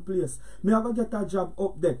wrong place. Me have to get a job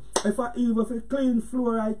up there. If I even clean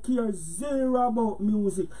floor, I care zero about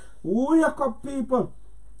music. Wake up, people.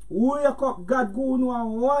 Wake up. God go on a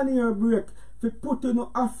 1 year break. For putting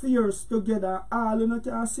affairs together, all you know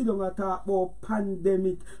can sit down and talk about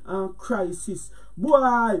pandemic and crisis.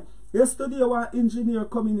 Boy, yesterday one engineer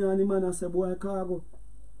coming in and the man and say, boy, Khago,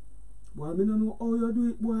 boy, I don't know how you do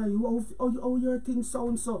it, boy, how your thing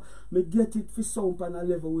sound so. Me get it for sound on a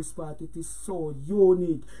level with spot, it is so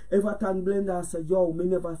unique. Everton Blender say, yo, me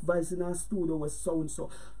never voice in a studio with sound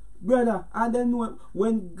so. Brother, and then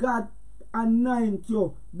when God anoint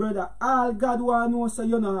you, brother, all God want to know so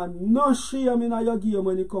you know no shame in your game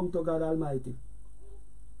when you come to God Almighty.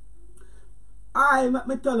 Let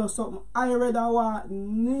me tell you something. I rather walk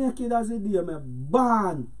naked as a day, me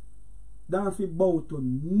born, than fi bow to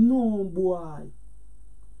no boy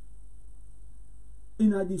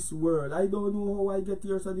in this world. I don't know how I get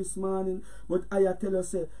here so this morning, but I tell you,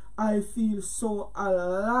 say, I feel so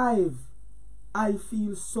alive. I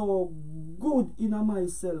feel so good in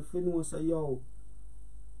myself, you know, say, yo,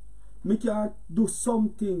 me can do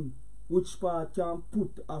something which part can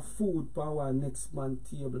put a food on our next man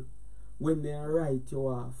table when they write you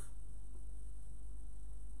off.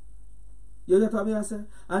 You get what I say?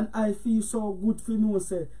 And I feel so good for you know,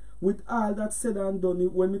 say, with all that said and done,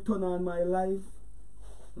 when me turn on my life,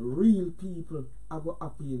 real people I go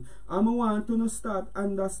happy. And I want to start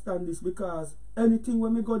understand this because anything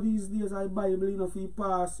when me go these days, I Bible, you know, if you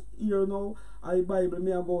pass here now, I Bible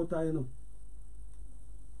me about I you know.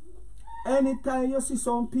 Anytime you see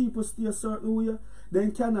some people stay a certain way,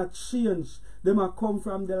 they cannot change. They might come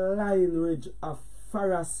from the lineage of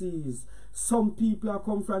Pharisees. Some people are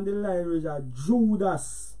come from the lineage of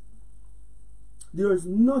Judas. There is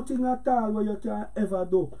nothing at all what you can ever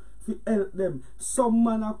do to help them. Some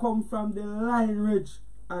man a come from the Line Ridge,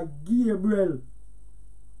 a Gabriel.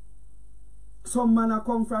 Some man a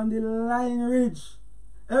come from the Line Ridge.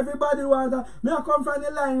 Everybody want that. Me a come from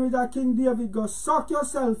the Line Ridge, a King David go suck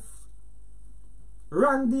yourself.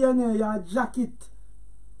 Wrong DNA, your jacket.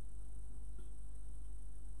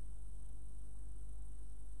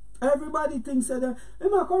 Everybody thinks that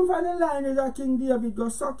him a come from the Line Ridge of King David, go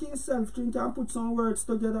suck himself, drink and put some words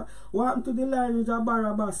together. What happened to the Line Ridge of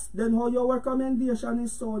Barabbas? Then how your recommendation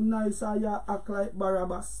is so nice and you act like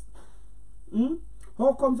Barabbas?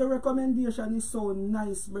 How come the recommendation is so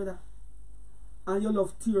nice, brother? And you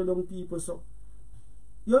love tear down people so?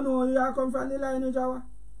 You know you come from the Line Ridge of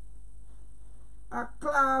a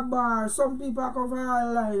claw bar. Some people come from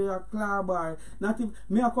a Line Ridge, a claw bar. Not if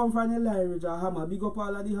me a come from the Line Ridge, a hammer. Big up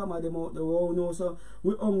all of the hammer them out there. We know so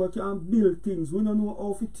we hunger can build things. We don't know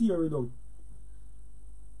how to tear it down.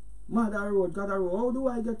 Mother road, God a road. How do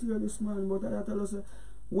I get here this morning? But I tell us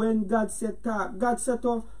when God said talk, God said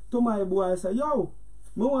to my boy, I say, yo,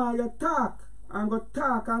 me want you talk and go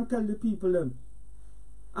talk and tell the people them.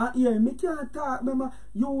 And yeah, me can't talk. Remember,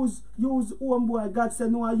 use one boy. God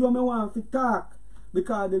said, no, you me want to talk.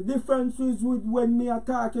 Because the difference is with when me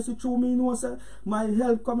attack, you see, through me, you know, say, my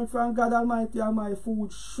help coming from God Almighty and my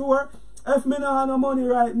food. Sure, if me not have no money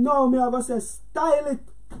right now, me I go say, style it.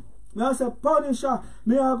 Me I say, Punisher.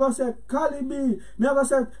 Me I go say, Calibi. Me I go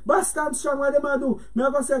say, Boston Strong, what them a do? Me I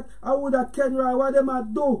go say, I would have Kenroy, what them a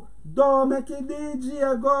do? Don't make it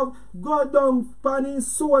DJ go down pan his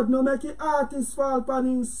sword. No make it artist fall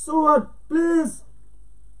pan his sword. Please.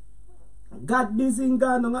 God busy in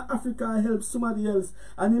Ghana, Africa help somebody else.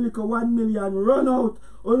 And you look at 1 million run out.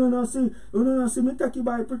 You don't see me take you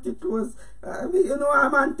by pretty close. You know a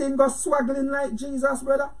man thing go swaggling like Jesus,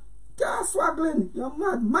 brother. Can't swaggling. You're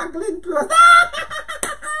mad. Maggling close.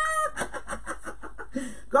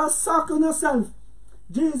 Go suck on yourself.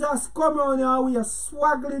 Jesus come around here and we are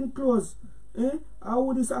swaggling clothes. How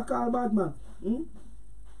would this a call bad man?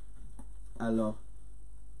 Hello.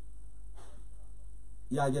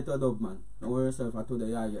 Yeah, get a dog, man. Don't worry yourself. I told you,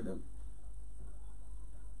 yeah, get them.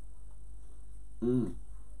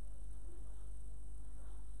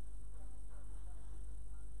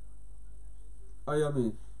 How you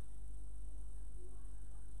mean?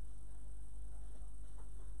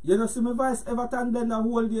 You know, see my voice Everton blend the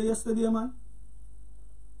whole day yesterday, man.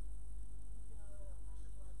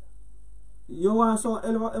 You want some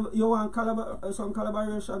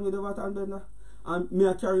collaboration with Everton blender? And me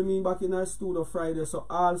a carry me back in our studio Friday, so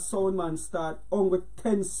all sound man start with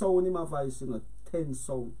 10 sound in my voice, you know, 10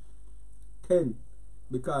 sound. 10.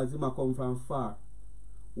 Because he might come from far.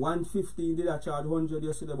 150 did I charge 100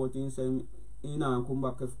 yesterday, but he said he now come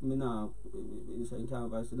back if me now he said he can't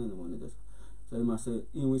voice the money just. So he must say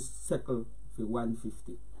he will settle for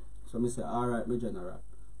 150. So me say alright me general.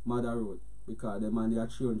 Mother Road. Because the man they are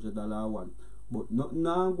 $300 one. But nothing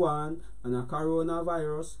now go on and a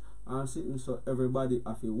coronavirus and sitting so everybody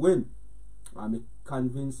have to win. And me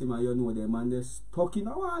convince him and you know the man they stuck in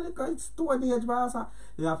a wall because it's 20 age bars.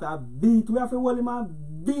 You have to beat, we have to hold him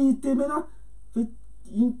and beat him, you know. If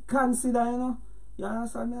you consider, you know. You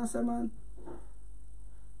understand me I say, man?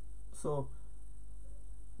 So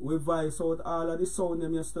we voice out all of the sound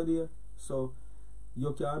them yesterday. So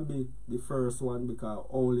you can be the first one because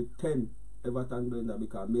only 10 Everton blender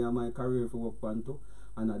because me and my career for work on too.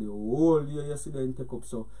 And the whole day yesterday and take up,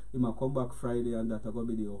 so he might come back Friday and that will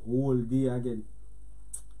be the whole day again.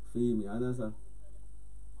 Feel me, understand?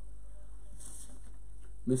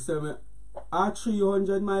 Me say me at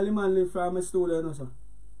 300 miles man live from my studio, you know, sir.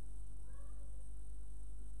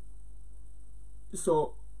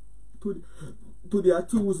 So today a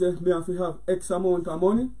Tuesday, me have to have X amount of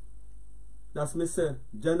money. That's me say,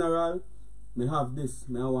 general, me have this,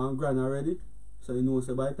 me have $1,000 already. So you know,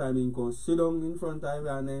 so by the time he can sit down in front of you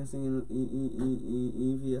and then sing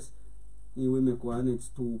in VS, he will make one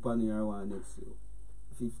next 2 penny or one next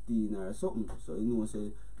 15 or something. So you know,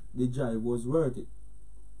 so the drive was worth it.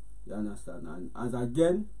 You understand? And as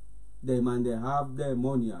again, them and they have their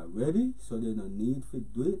money already, so they don't need to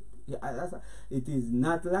do it. Yeah, it is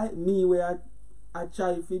not like me where I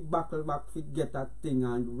try to buckle back to get that thing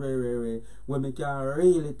and when we can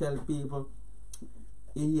really tell people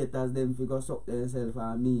haters them figure suck themselves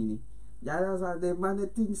and meaning. Yeah, that's how them and the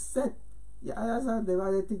thing set. Yeah, that's how them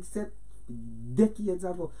and the thing set decades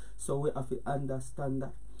ago. So we have to understand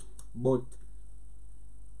that. But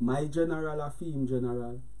my general a him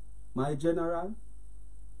general. My general,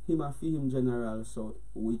 him a him general. So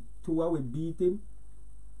we beat him.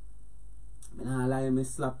 And I lie me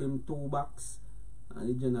slap him 2 backs. And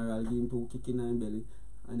the general give him 2 kick in the belly.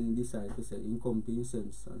 and then decide to say, he come to his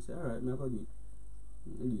sense and say, alright, I'm going to do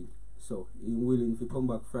it. So, he willing to come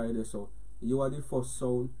back Friday, so you are the first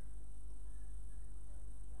sound.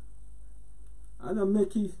 And I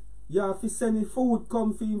make it, you have to send the food,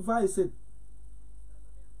 come to invite it.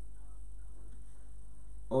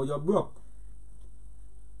 Or you're broke.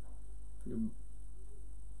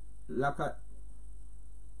 Like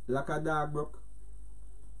a dog broke.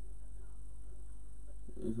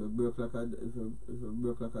 If you broke like a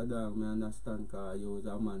dog, I understand, because you was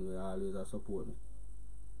a man who always support me.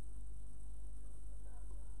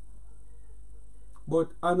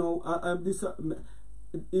 But I know I'm this.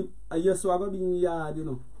 Yes, so I gotta be in yard, you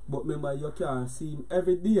know. But remember, you can't see him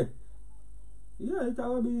every day. Yeah, it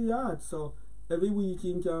will be hard. So every week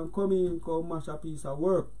he can come in, come mash a piece of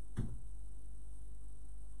work.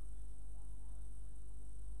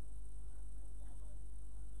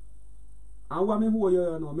 And what me hold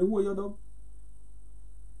you now? Me hold you down.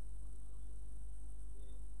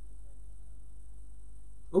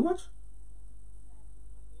 How much?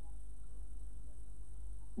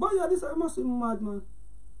 But yeah, this I must be mad, man.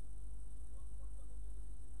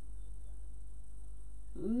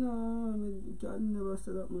 No, I can never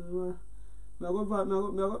say that, man.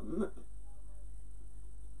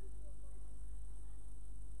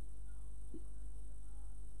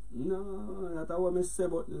 No, that's what I say,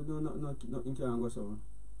 but nothing can go so.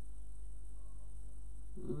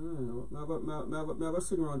 I got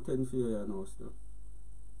sitting around 10 for you now still.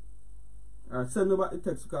 Alright, send me back the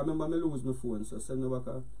text because I remember I lose my phone, so send me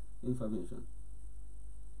back information.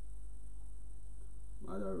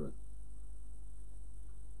 Alright.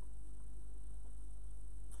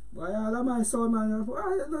 Why all of my son, man?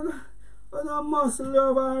 I don't muscle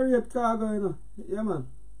love and rape Khago, you know. Yeah, man.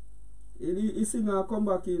 He singer come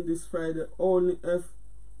back in this Friday only if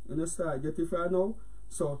you start get it right now.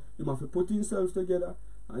 So he must put himself together,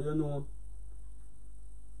 and you know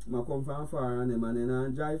I come from far and them, and then I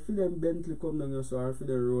drive for them Bentley come down here, so or for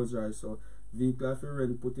the Rolls Royce, so vehicle for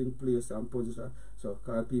rent put in place and position. So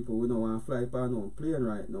cause people we don't want to fly pan on plane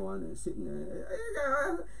right now and then sitting there.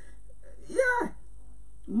 Yeah,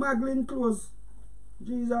 muggling clothes.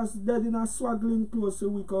 Jesus dead in a swaggling clothes, so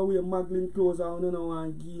we can wear muggling clothes and you know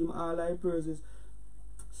and give him all our praises.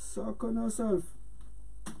 Suck on yourself.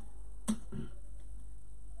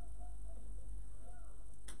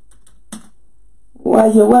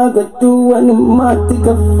 What you want to do when the matic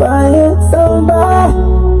of fire somebody?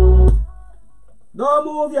 Don't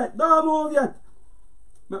move yet, don't move yet.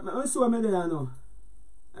 Let me see what I do now.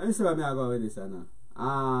 Let me see what I go with this now.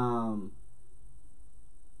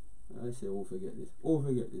 I say, oh, forget this. Oh,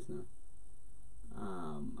 forget this now.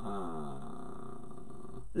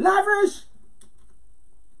 Lavish!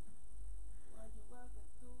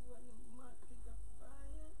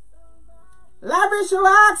 Lavish, you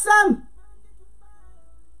ask him!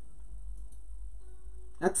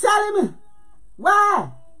 Now tell him!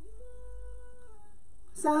 Why?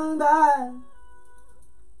 Somebody.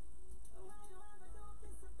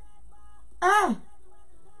 Hey!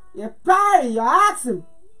 You party, you ask him!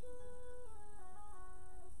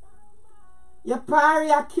 You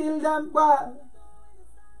party, I kill them, boy.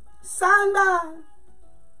 Sandra,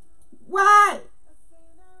 why?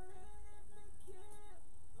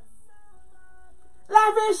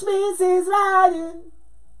 Lavish means is ready.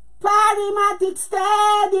 Partymatic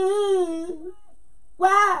steady.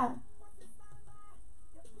 Why?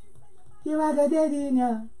 You are the dead in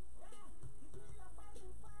ya.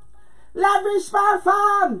 Lavish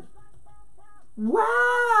perform.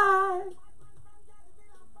 Why?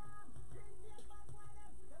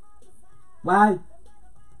 Why?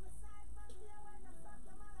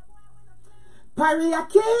 Parry a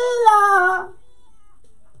killer.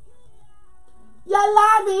 Your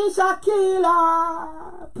lavish a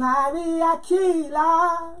killer. Parry a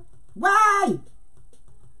killer. Why?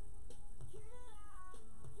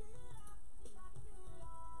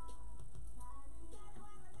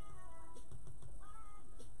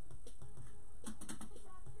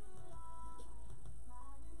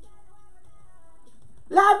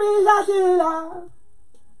 Lavish a killer.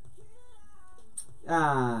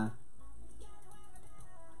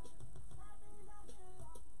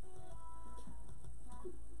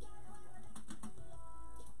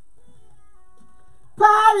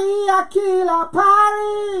 Parry a killer,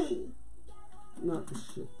 parry. Not the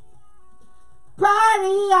shit.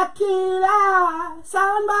 Parry a killer,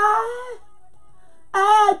 soundboy.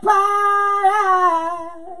 Hey,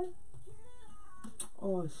 parry.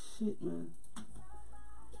 Oh shit, man.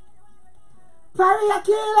 Parry a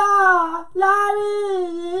killer,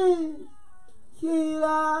 Larry.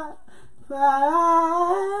 Killer,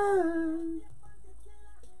 parry.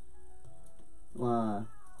 Wow.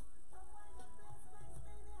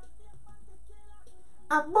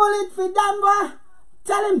 A bullet for them, boy.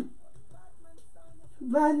 Tell him.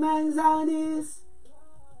 Bad man's on this.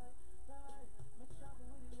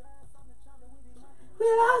 We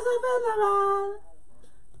lost a veteran.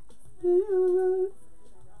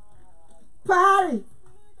 Party.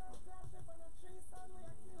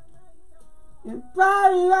 In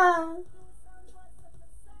Party,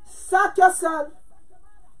 suck yourself.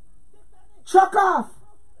 Chuck off.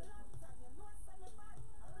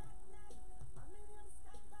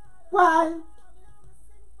 Why?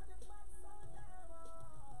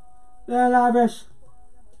 You're lavish.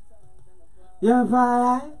 You're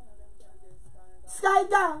Party. Sky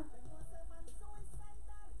down.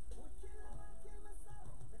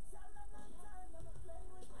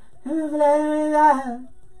 And play with that.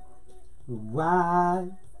 Why?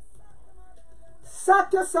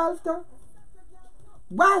 Suck yourself though.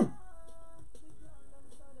 Why?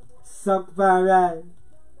 Suck for right.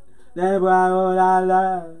 Never all I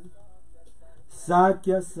love. Suck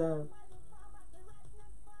yourself.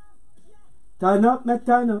 Turn up, me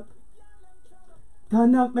turn up.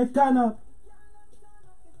 Turn up, me turn up.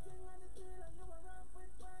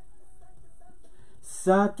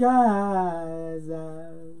 Suck your eyes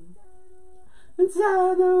out.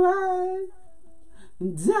 Turn away.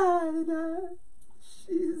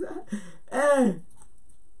 Jesus. Hey.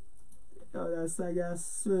 Yo, that song is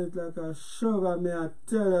sweet like a sugar, me I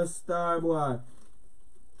tell you, star boy.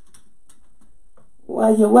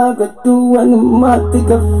 What you want to do when the mouth take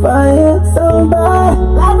a fire? So bad.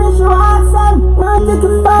 Let me show awesome. Mouth take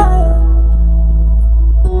a fire.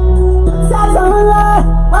 Tell them why.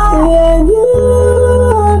 And you.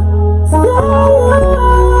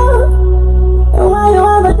 And why you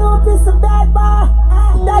want to do a piece of bad boy?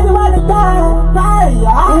 That you want to die.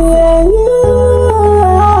 And you.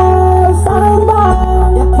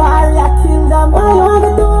 Somebody. Your party, I kill them. What you want to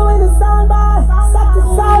do with the soundbar? Suck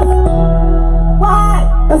yourself. Why?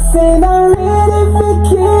 I said I really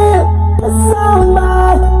forget a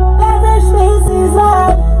soundbar. Every space is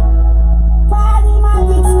right. Party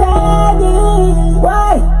magic steady.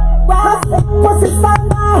 Why? I said pussy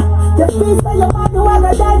standard. The piece of your body was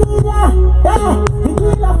a daddy. Yeah. The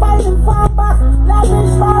dealer fighting for back.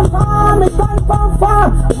 Lavish for farm. It's done for farm.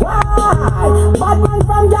 Why? Bad man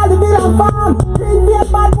from Galliville farm. Drink beer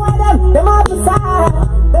bad boy them on the side.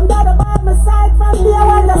 Them got a bad my side from there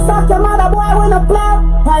when they suck your mother boy when I play.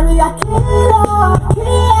 Harry a killer,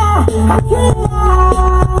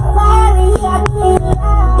 Harry a killer.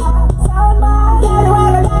 Sound man, get away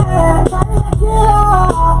with that.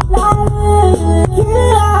 Harry a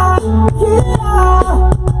killer.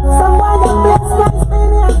 Someone that bless my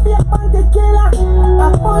spinning and be up on the killer. I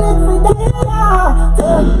put it for the killer.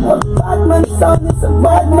 Bad man sound is a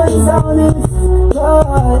bad man sound is.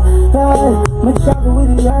 Me travel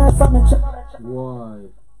with the ass, I'm a Why?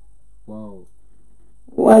 Wow.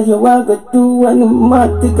 What you want to do when the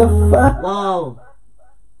mouth take a fire? Wow.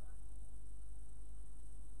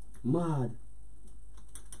 Mad.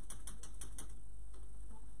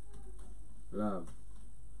 Love.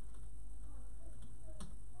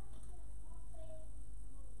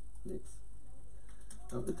 Next.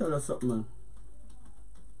 Let me tell you something, man.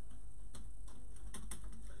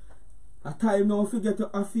 A time now if you get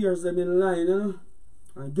your affairs them in line, you know,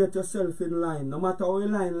 and get yourself in line. No matter how you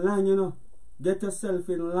line, you know, get yourself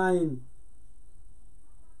in line.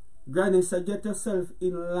 Granny said, get yourself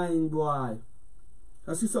in line, boy.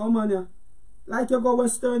 I see some money. Like you go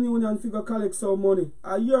Western Union and figure collect some money.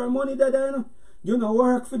 And your money there, you know. You know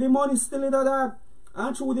work for the money still in that.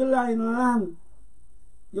 And through the line long.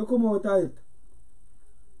 You come out of it.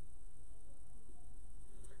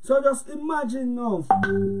 So just imagine now.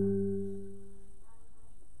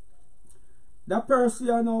 That person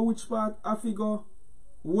you know which part I figure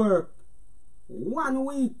work 1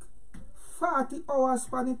 week 40 hours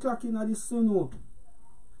for the clock in the sun.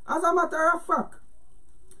 As a matter of fact,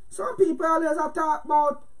 some people always talk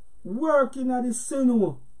about working at the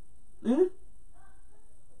sun. Eh?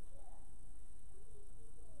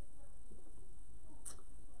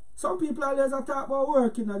 Some people always talk about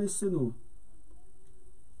working at the sun.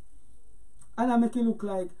 And I make it look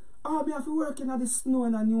like, oh, me have to work in the snow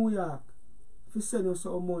in New York to send you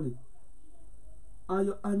some money. And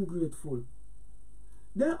you're ungrateful.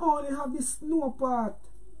 They only have the snow part,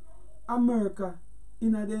 America,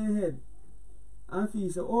 in their head. And if you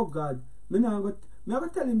say, oh God, me have to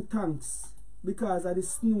tell him thanks because of the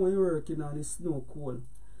snow you working on the snow cold.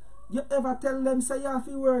 You ever tell them say you have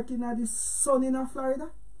to work in the sun in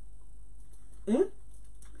Florida? Eh?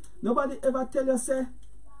 Nobody ever tell you say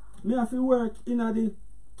me have to work in the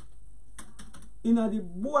in the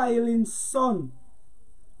boiling sun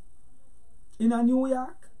in a New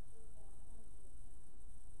York.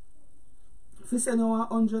 If you say no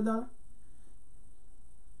 $100,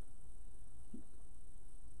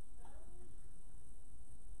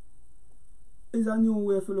 is a new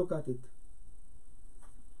way to look at it.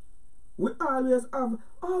 We always have,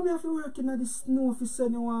 oh, me have to work in the snow if you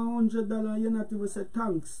send you $100, you not even say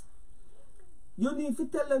thanks. You need to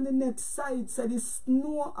tell them the next side, say the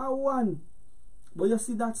snow are one. But you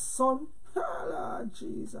see that sun? Oh, Lord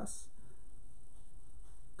Jesus.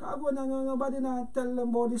 Khago, nobody not tell them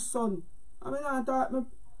about the sun. I mean, I thought me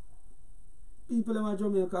people in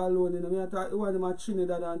Jamaica alone, you know, I thought one of them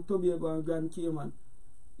Trinidad and Tobago and Grand Cayman.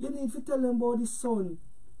 You need to tell them about the sun.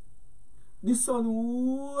 The sun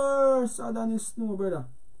worse than the snow, brother.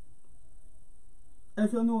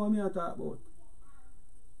 If you know what I talk about.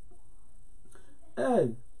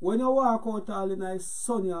 Hey, when you walk out all in the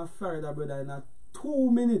sunny and Florida, brother, in a 2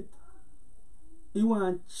 minutes, you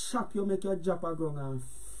want to chop you, make your drop a ground and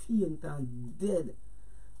faint and dead.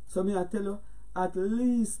 So me I tell you, at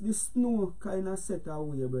least the snow kind of set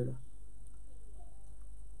away, brother.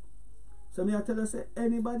 So me I tell you, say,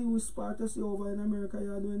 anybody who spot us over in America,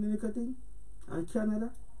 you are doing any thing, and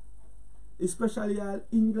Canada, especially all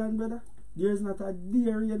England, brother. There is not a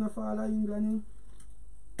deer rain of all of England.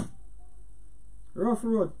 Rough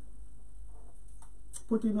road.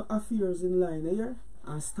 Put in your affairs in line here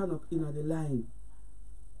and stand up in the line.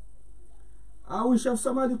 I wish if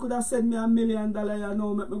somebody could have sent me $1 million, you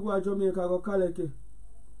know, make me go to Jamaica go collect it.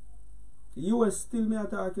 US still me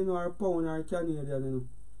talking or pound or Canadian, you know.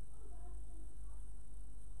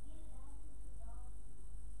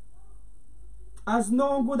 As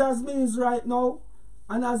no good as me is right now,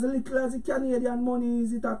 and as little as the Canadian money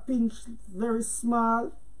is, it a pinch very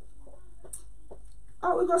small.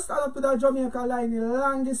 And we go stand up in a Jamaica line, the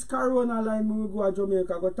longest Corona line we go to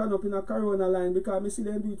Jamaica, go turn up in a Corona line because I see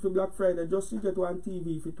them do it for Black Friday just to get one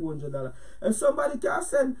TV for $200. If somebody can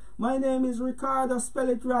send, my name is Ricardo, spell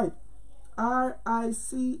it right.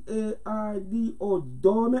 R-I-C-A-R-D-O.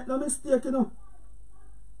 Don't make no mistake, you know.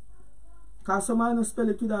 Because somebody no spell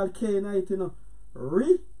it with all K in it, you know.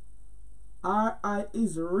 R-I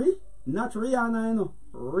is Ri, not Rihanna, you know.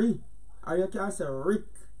 Ri. Or you can say Rick.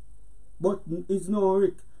 But it's no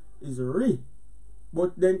Rick, it's Ri.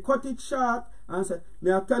 But then cut it short and say,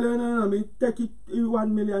 me I tell you, no, me take it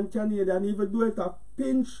 1 million Canadian, even do it a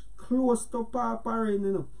pinch close to Papa Rain,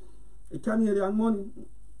 you know. The Canadian money,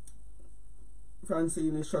 fancy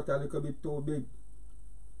in the shot a little bit too big.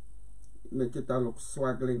 Make it a look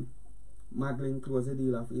swaggling. Magling close the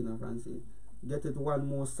deal of you know, fancy. Get it one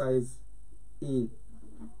more size in.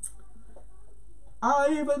 I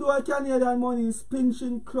even though a Canadian money is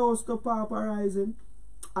pinching close to pauperizing,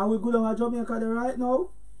 and we go down to Jamaica there right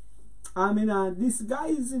now. I mean, these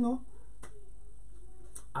guys, you know,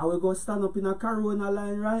 I will go stand up in a Corona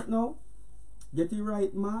line right now, get the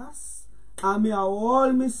right mass, and me a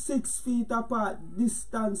hold me 6 feet apart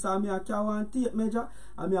distance, and me a carry one tape measure,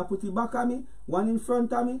 and me a put it back of me, one in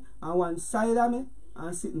front of me, and one side of me,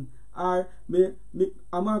 and sitting. Or me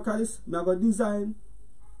a mark this, me a go design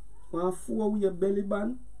one 4-way belly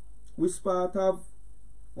band which part of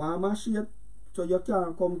one machine so you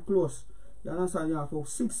can't come close. You understand? You have to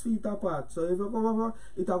 6 feet apart. So if you come over,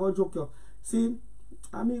 it will joke you. See,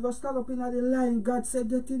 I mean, go stand up in the line. God said,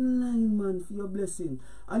 get in line, man, for your blessing.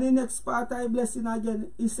 And the next part of blessing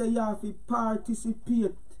again, he said you have to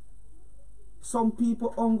participate. Some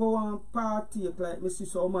people don't go and partake, like me see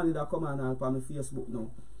some money that come on help on my Facebook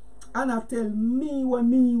now. And I tell me what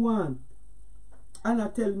me want. And I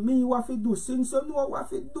tell me what to do. Since you know what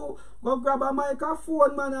to do, go grab a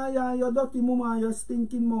microphone, man, and your dirty mama and your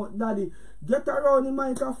stinking mouth, daddy. Get around the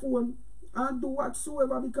microphone and do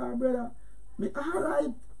whatsoever because, brother, me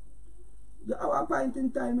alright. Our point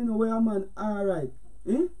in time, you know, where a man alright.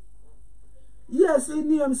 Eh? Yes, his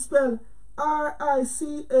name spell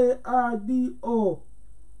R-I-C-A-R-D-O.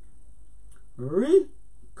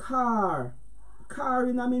 Car. Car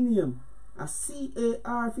in my name. A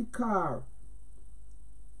C-A-R for car.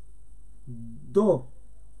 Do.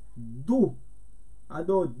 I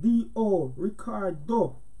do D-O.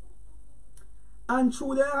 Ricardo. And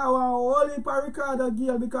through there I want only for Ricardo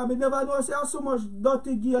girl because I never know see how so much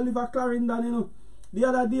dirty girl live at Clarendon, you know. The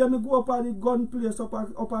other day I go up at the gun place up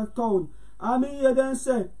at town. And me hear them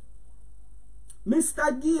say,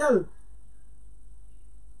 Mr. Gill,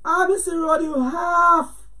 I see road you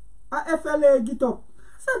half a FLA get up.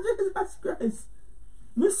 I said, Jesus Christ.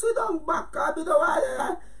 Me sit down back, I be the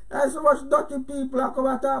one. There's so much dirty people that come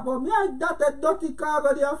and talk about me. I that a dirty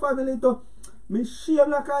Khago their family too. Me shame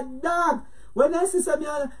like a dog. When I see me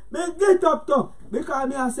get up to,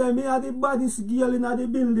 because I say me are the baddest girl in the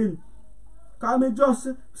building. Because me just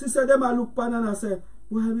see them a look pan and I say,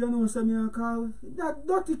 well, you know, say me a Khago. That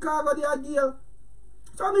dirty Khago there girl.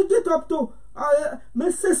 So me get up to, my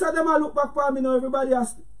sister them a look back for me now. Everybody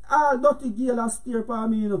has, all dirty girl a stare for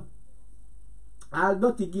me, you know. All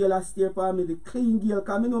dirty girl a stare for me. The clean girl,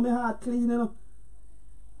 because me know my heart clean, you know.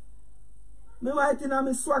 Me white in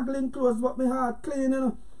my swaggling clothes, but my heart clean, you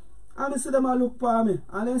know. And I see them a look for me.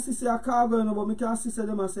 And then see a Khago, you know, but me can't see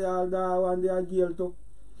them and say all that one they a girl too.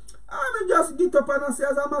 And me just get up and I say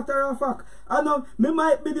as a matter of fact, I know me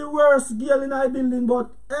might be the worst girl in the building,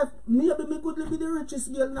 but if maybe me could be the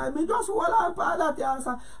richest girl in the building, me just hold on for that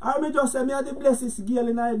answer. And me just say me are the blessed girl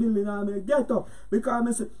in the building and me get up. Because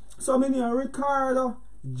me say, so me name Ricardo,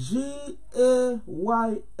 Gayle.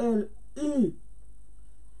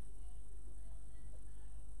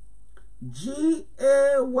 Gayle,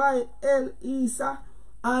 sir.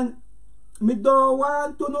 And me don't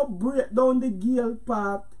want to no break down the Gayle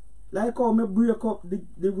part like how me break up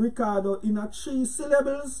the Ricardo in a 3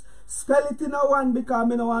 syllables, spell it in a 1 because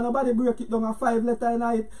me no want nobody break it down a 5 letter in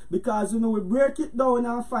it, because you know we break it down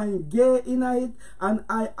and find gay in it, and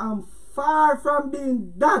I am far from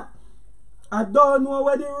being that. I don't know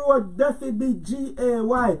where the road definitely be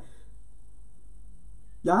G-A-Y.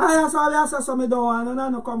 Yeah, so me don't want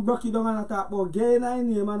no come broke it down and talk about gay in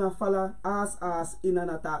name and a follow ass in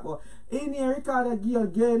and talk about. In here, Ricardo Gayle,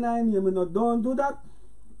 gay in name, you know, don't do that.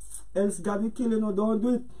 Else God will kill you, no, don't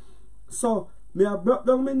do it. So, me have broke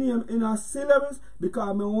down my name in a syllables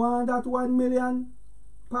because me want that 1 million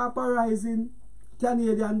paparazing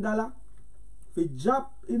Canadian dollar. If it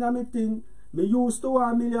drop in a me thing, me used to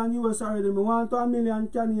 1 million US already. Me want 1 million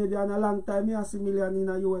Canadian a long time. Me have $1 million in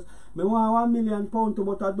a US. Me want 1 million pound too,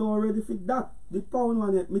 but I don't ready for that. The pound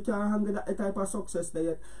one yet. Me can't handle that type of success there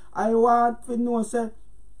yet. I want to know, say,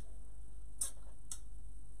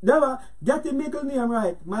 never get the middle name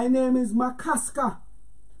right. My name is Makaska.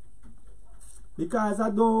 Because I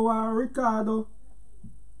don't want Ricardo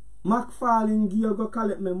McFarlane Gayle go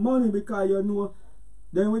collect me money because you know,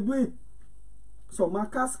 then we do it. So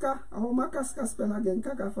Makaska, how Makaska spell again?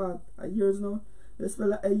 Kakafat. Years now. They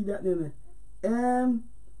spell A that name.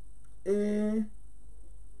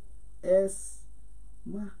 M-A-S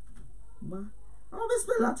how we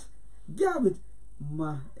spell that? Garbage.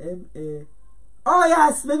 M-A. Oh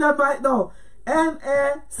yes, remember it now.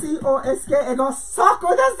 M-A-C-O-S-K. Go suck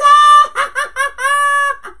on yourself.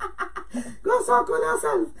 Go suck on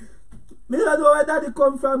yourself. Me don't know where that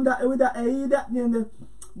come from that with that A that name.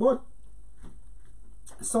 But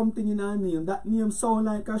something in our name. That name sound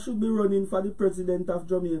like I should be running for the president of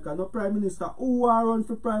Jamaica, not prime minister. Who are run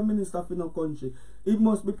for prime minister in our country? It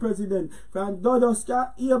must be president. From Dodos can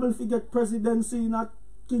able to get presidency in a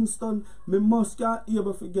Kingston, me must can't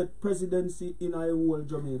able to get presidency in a whole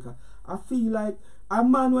Jamaica. I feel like a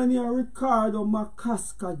man when you're Ricardo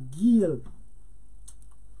Makaska Gayle,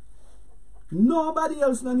 nobody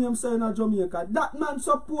else than him saying in Jamaica. That man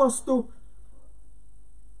supposed to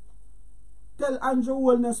tell Andrew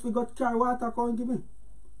Wellness we got car water can't give me.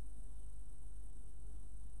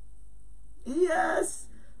 Yes.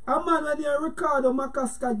 A man when you're Ricardo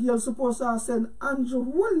Makaska Gayle supposed to send Andrew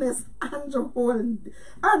Wellness, Andrew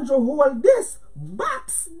hold this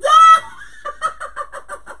box down.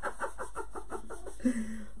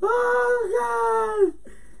 Oh God.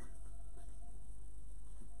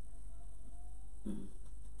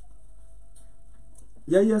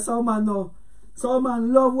 Yeah, so man no. So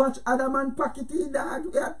man love watch other man pocket in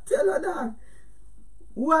dog. We are tell her dog.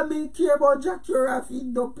 What me care about Jack Cura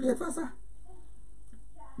feed the plate for sir?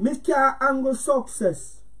 Me can't angle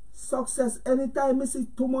success. Success anytime me see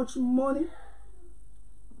too much money.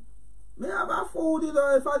 Me have a fool, you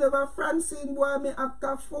know, if I have a Francine boy, me act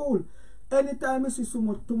a fool. Anytime I see too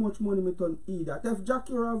much money, me turn eat that. If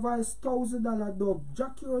Jackie advice $1,000 dub,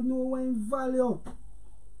 Jackie know what in value.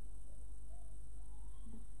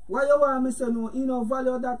 Why you want me say no? You know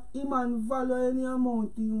value that he man value any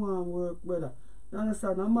amount he want work, brother. You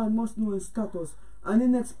understand? A man must know his status. And the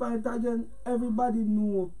next point again, everybody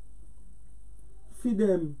know for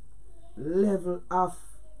them level of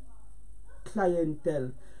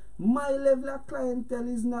clientele. My level of clientele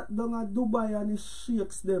is not down at Dubai and it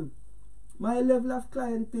shakes them. My level of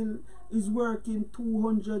clientele is working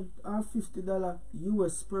 $250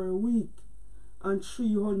 US per week and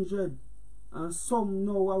 300, and some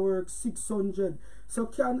now I work 600. So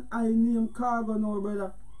can I name Khago now,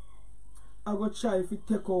 brother? I go try if it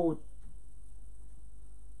take out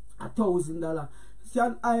 $1,000.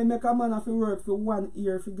 Can I make a man have to work for 1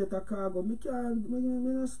 year if you get a Khago? Me can't, me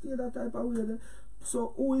not stay that type of way.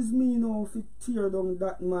 So who is me now if it tear down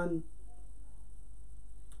that man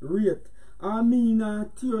rate? I mean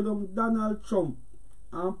tear down Donald Trump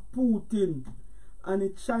and Putin and the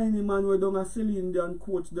Chinese man who done a Celine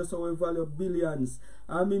coach that's how we value billions.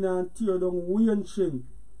 I mean tear down Wayne Chin.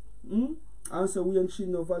 And say Wayne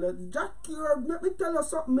Chin no value. Jackie, let me tell you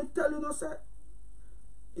something, me tell you no say.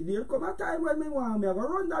 There come a time when me want me I go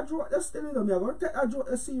run that joke that's still, you know, me I go take that joke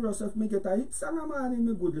serious if me get a hit song a man in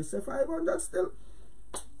me goodly say 500 still.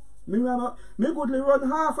 Me goodly run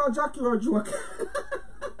half a Jackie or joke.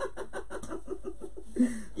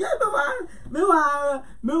 Yeah, me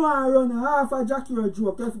want run half a Jackie or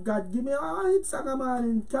joke. If God give me a hit song a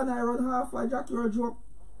man, can I run half a Jackie or joke?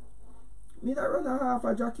 Me not run a half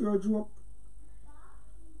a Jackie or joke.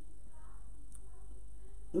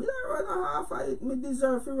 Me not run a half of it. Me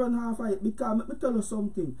deserve to run half of it because let me tell you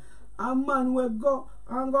something. A man will go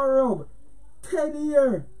and go rub 10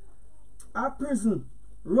 years at prison,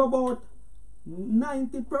 rub out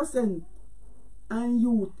 90% and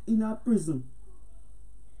youth in a prison.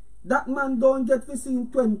 That man don't get to see in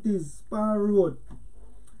 20s per road.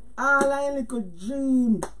 All I little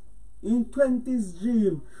dream in 20s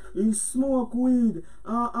dream. He smoke weed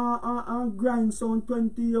and grind some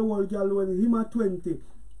 20-year-old girl when him at 20.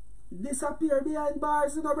 Disappear behind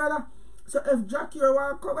bars, you know, brother. So if Jackie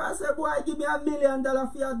want to come and say, boy, give me $1 million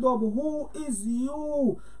for your dub, who is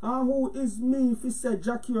you and who is me if he say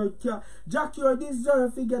Jackie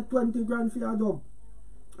deserve to get 20 grand for your dub?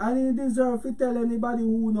 And he deserve to tell anybody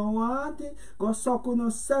who no want it, go suck on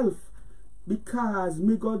yourself. Because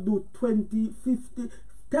me go do 20, 50,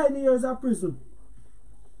 10 years of prison.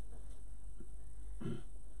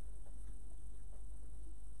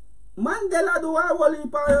 Mandela do a whole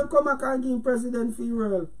heap and come back and give president for the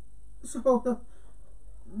world. So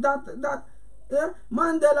yeah,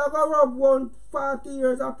 Mandela go rub 40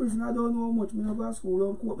 years of prison. I don't know how much. Me no go to school,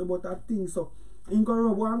 don't quote me about that thing. So he go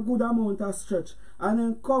rub one good amount of stretch and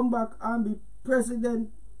then come back and be president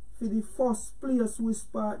for the first place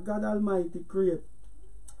whisper God Almighty create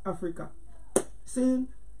Africa. See?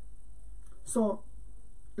 So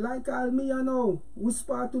like all me you know,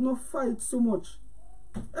 whisper to no fight so much.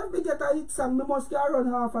 If we get a hit song, we must get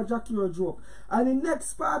run half a Jackie or joke. And the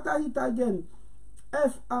next part of it again,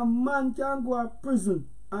 if a man can go to prison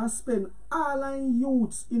and spend all our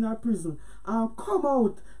youths in a prison and come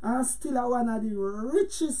out and still a one of the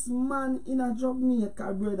richest man in a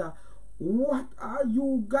Jamaica, brother, what are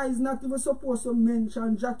you guys not even supposed to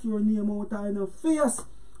mention Jackie or name out in the face?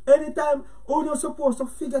 Anytime you're not supposed to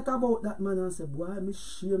forget about that man and say, boy, I'm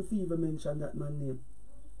ashamed to even mention that man's name.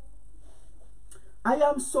 I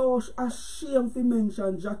am so ashamed to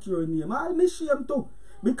mention Jackie or name. I'm ashamed too.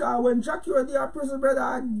 Because when Jackie or they are prison, brother,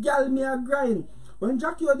 a gal me a grind. When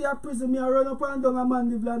Jackie or they are prison, me a run up and down a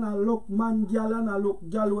man live and I look man gal and I look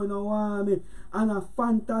gal when I want me. And I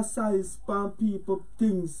fantasize for people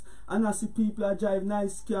things. And I see people a drive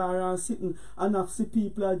nice car and sitting. And I see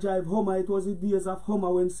people a drive Hummer. It was the days of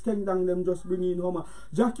Hummer when Skengdang them just bring in Hummer.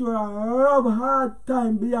 Jackie or a rub hard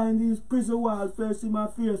time behind these prison walls, facing my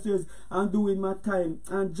faces and doing my time.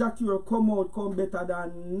 And Jackie or come out come better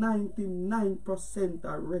than 99%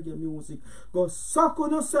 of reggae music. Go suck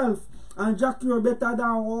on yourself. And Jackie or better than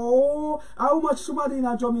how much somebody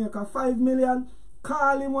in Jamaica? 5 million?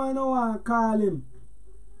 Call him when you want call him.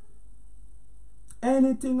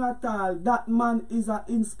 Anything at all, that man is an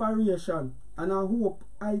inspiration. And I hope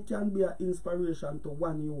I can be an inspiration to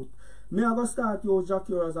one youth. Me I go start use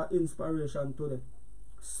Jackie as an inspiration today.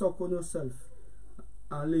 Suck on yourself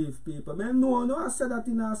and leave people. Me no I said that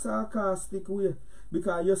in a sarcastic way.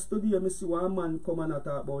 Because yesterday I see one man come and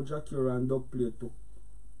talk about Jackie and dub play too.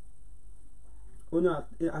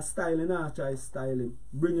 A styling, I try styling.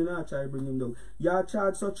 Bringing, I try bring him down. You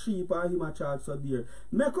charge so cheap and him a charge so dear.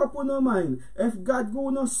 Make up on no mind. If God go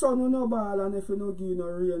no sun no ball and if you no give no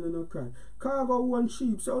rain no cry. Khago one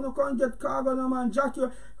cheap. So you can't get Khago no man. Jackie,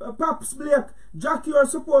 Paps Blake. Jackie are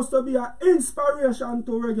supposed to be an inspiration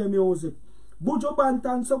to reggae music. Buju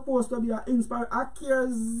Banton supposed to be an inspiration. I care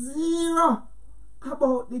zero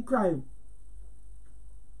about the crime.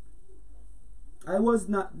 I was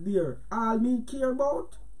not there. All me care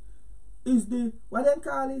about is the, what they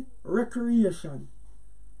call it, recreation.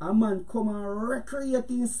 A man come and recreate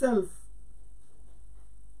himself.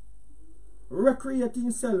 Recreate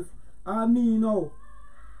himself. And me now.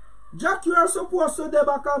 Jack, you are supposed to be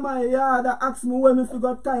back on my yard and ask me when I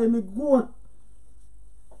got time me goat.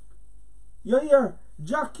 You hear?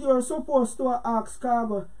 Jack, you are supposed to ask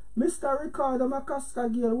Khago, Mr. Ricardo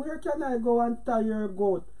Macaska Gale, where can I go and tie your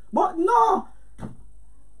goat? But no!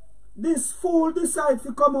 This fool decide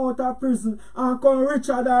to come out of prison and come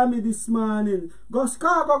richer than me this morning. Go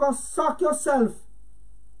Khago, go suck yourself.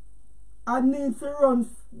 I need to run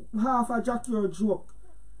half a jack your joke.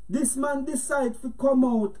 This man decide to come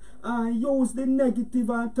out and use the negative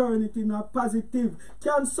and turn it in a positive.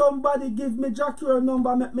 Can somebody give me Jack your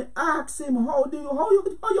number? Make me ask him how you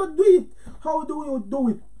do it? How do you do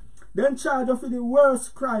it? Then charge you for the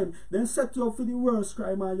worst crime. Then set you up for the worst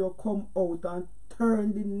crime and you come out and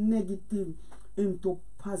turn the negative into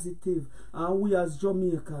positive. And we as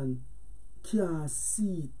Jamaican can't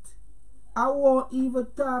see it. I won't even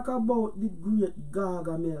talk about the great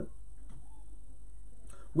Gargamel.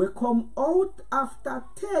 We come out after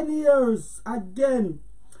 10 years again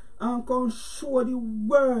and can show the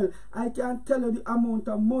world. I can tell you the amount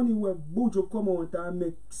of money where Buju come out and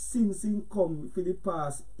make since income for the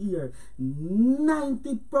past year.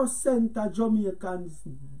 90% of Jamaicans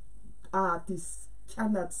artists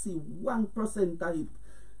cannot see 1% of it.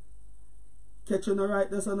 Catching the right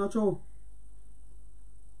this or not true?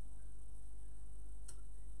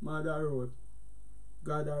 Mother road.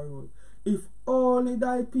 God road. If only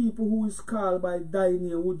thy people who is called by thy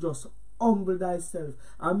name would just humble thyself.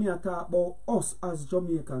 And me talk about us as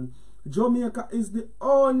Jamaican. Jamaica is the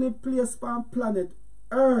only place on planet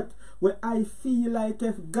Earth where I feel like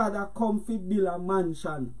if God had come to build a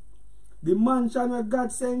mansion. The mansion where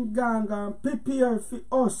God sent gang and prepare for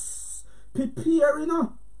us. Prepare, you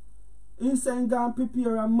know. He sent gang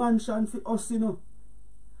prepare a mansion for us, you know.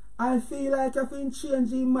 I feel like if he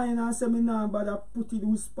change his mind and say me nah bother put it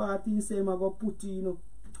with party, he say I go put it, you know.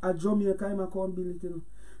 At Jamaica I can't build it, you know.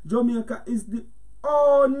 Jamaica is the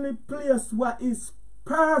only place where is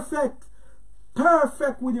perfect.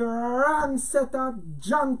 Perfect with the wrong set of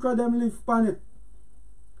junk them live on it.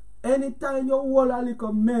 Anytime you hold a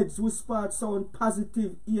little meds with part sound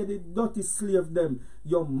positive, hear the dirty slave them,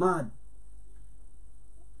 you're mad.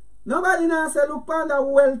 Nobody now say look on the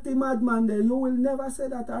wealthy madman there. You will never say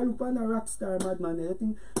that. I look on the rock star madman there. I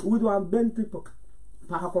think we do a Bentley park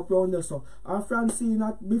up around there. So and Francine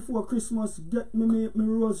that before Christmas get me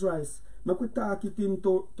rose rice. I could talk it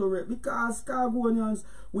into to because Khagonians,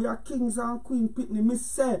 we are kings and queen pitney. Me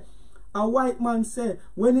say a white man say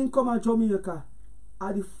when he come to Jamaica,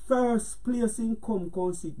 at the first place he come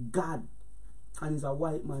see God. And he's a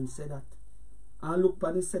white man say that. And look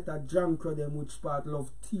for the set of junk them which part love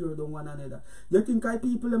tear down one another. You think I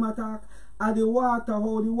people them attack? At the water,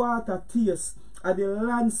 how the water tastes, at the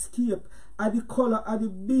landscape, at the color, at the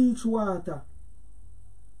beach water.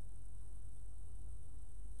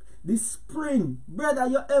 The spring, brother,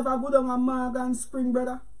 you ever go down a Morgan Spring,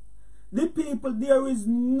 brother? The people, there is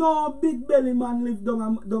no big belly man live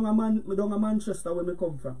down a Manchester where me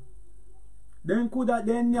come from. Then coulda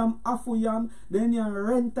then yam afu yam, then yam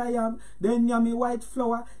renta yam, then yam white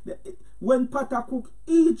flour. When pata cook,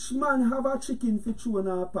 each man have a chicken for chew in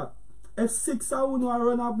a pot. If 6 of you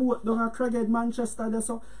run a boat down a Craighead, Manchester, there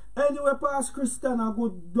so anywhere past Christian a go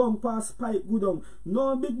down, past Pike go down.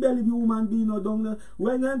 No big belly human being no down there.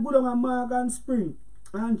 When you go down a Morgan Spring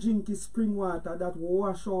and drink the spring water that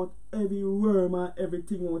wash out every worm and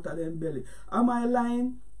everything out of them belly. Am I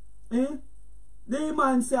lying? Eh? The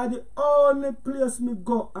man say the only place me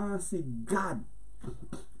go and see God.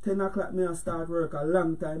 10 o'clock me start work a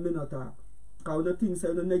long time me not talk. Cause the thing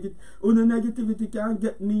say the negativity can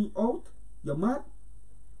get me out. You mad?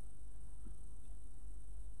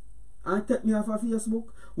 And take me off of Facebook.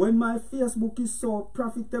 When my Facebook is so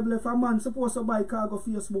profitable, if a man supposed to buy Khago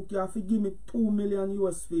Facebook, you have to give me 2 million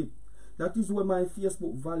USD. That is where my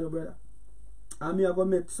Facebook value, brother. And me are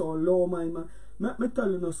going to make so low mind, man. Let me tell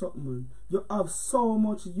you something, man. You have so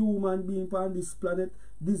much human being on this planet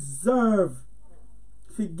deserve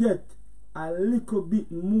to get a little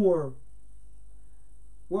bit more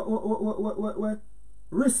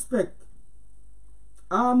respect.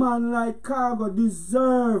 A man like Khago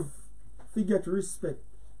deserve to get respect.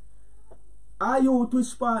 I you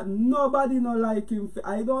twitch part, nobody no like him.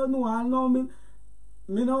 I don't know, I know me.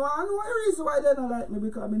 Me no I know a reason why they don't like me,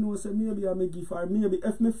 because me know say maybe I may give, or maybe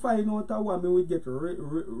if me find out a one, me will get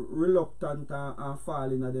reluctant and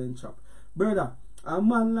fall in a den trap. Brother, a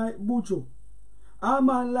man like Buju, a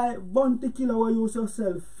man like Bounty Killer where you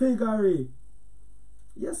yourself, Figure.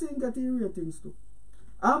 Yes, you get the ratings too.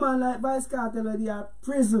 A man like Vice Cartel where they are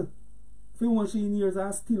prison for 1 years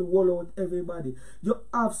and still wall out everybody. You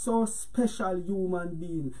have so special human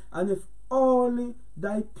being, and if only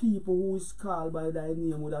thy people who is called by thy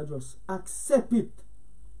name would have just accept it.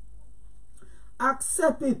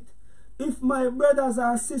 Accept it. If my brothers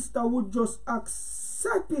and sisters would just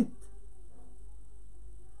accept it.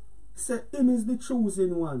 Say him is the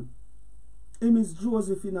chosen one. him is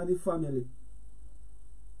Joseph in the family.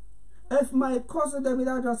 If my cousin them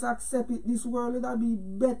would just accept it, this world would be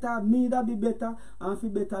better, me that be better, and fi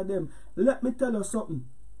better them. Let me tell you something.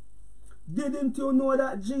 Didn't you know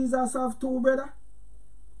that Jesus have two brothers?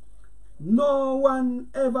 No one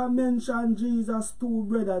ever mentioned Jesus' two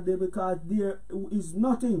brothers there because there is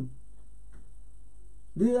nothing.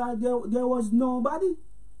 There was nobody.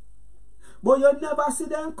 But you never see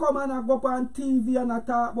them come and go up on TV and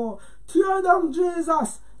talk about tear down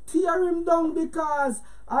Jesus, tear him down because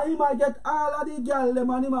I might get all of the girls them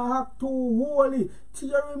and him act too holy.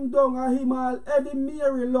 Tear him down and him all, every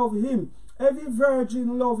Mary love him, every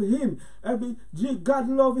virgin love him, every God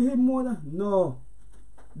love him more than no.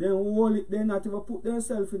 They holy, they not even put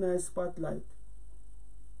themselves in a spotlight.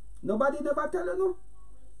 Nobody never tell you no.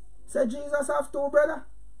 Say Jesus have two brothers.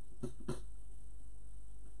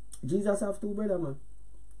 Jesus have two brothers, man.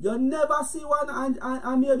 You never see one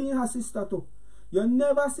and maybe her sister too. You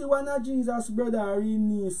never see one of Jesus' brother or his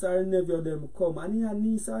niece or nephew them come. And his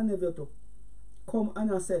niece or nephew too. Come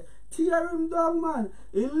and I say, tear him down, man.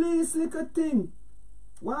 At least little thing.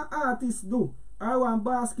 One artist do. Or one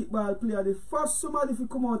basketball player. The first somebody if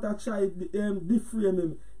come out and try deframe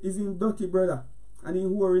him is in dirty brother. And he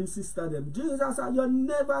wearing sister them. Jesus, you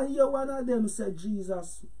never hear one of them say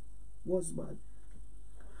Jesus was bad.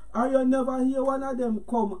 Or you never hear one of them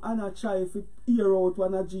come and a try to hear out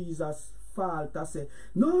one of Jesus' fault and say,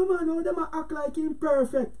 no man, no them act like him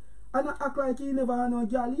perfect. And act like he never had no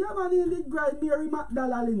girl. Yeah man, he did grind Mary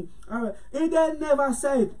Magdalene. Alright. He then never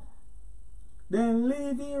said. Then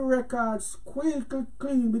leave his records quickly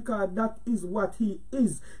clean because that is what he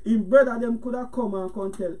is. His brother them could have come and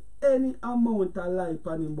can tell any amount of lie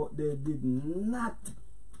on him, but they did not.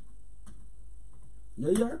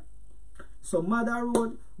 You hear? So Mother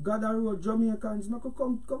Road, God Road, Jamaicans, no could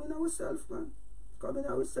come in ourselves, man. Come in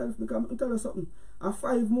ourselves. Because I tell you something. And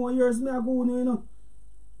 5 more years me I go, you know.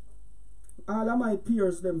 All of my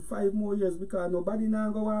peers, them 5 more years because nobody now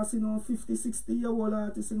go and see no 50, 60-year-old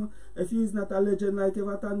artist, you know. If you is not a legend like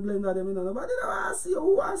Everton Blender, them, you know, nobody now want to see you.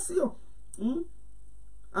 Who want to see you?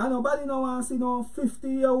 And nobody now want to see no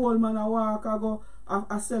 50-year-old man a walk and go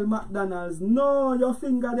a sell McDonald's. No, your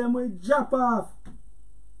finger them will drop off.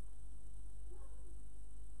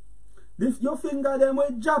 Your finger them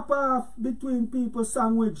will drop off between people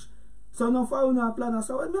sandwich. So no for no plan.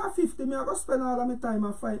 So when me have 50, me I go spend all of my time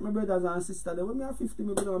and fight my brothers and sisters. When me have 50,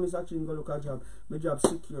 me go Mr. Chin go look a job. My job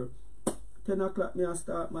secure. 10 o'clock me I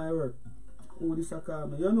start my work. Who this a call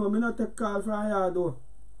me? You know me not take call from yard though.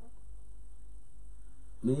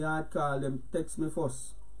 Me yard call them text me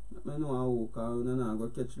first. Let me know how cause you know go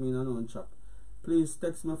catch me in a non chop. Please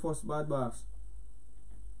text me first, bad boss.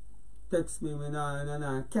 Text me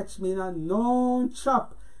catch me in a non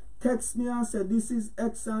chop. Text me and say this is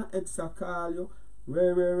X and X a call you.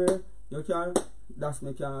 Where you can that's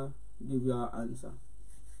me can give you an answer.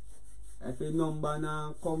 If a number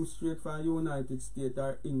now come straight from United States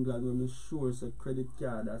or England when me sure it's a credit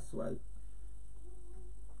card, that's why.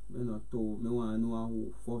 Me not told me want to know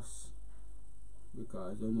who first.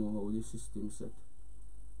 Because you know how the system set.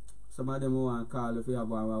 Some of them want to call if you have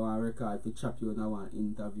one record to chop you in one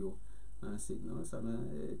interview. And say, no, so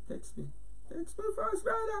text me. Text me first,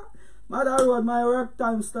 brother. Mother Road, my work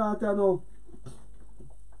time start now.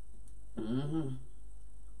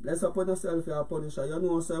 Let's upon yourself your punisher. You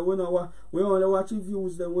know, so we only watch the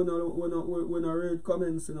views, then we no read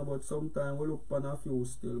comments, you know, but sometimes we look on a few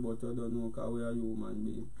still, but I don't know because we are human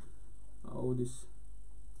being. How this?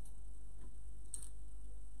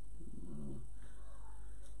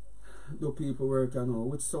 Do people work, you know?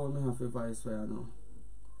 Which sound me have a voice for you know?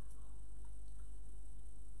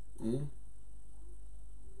 Eh?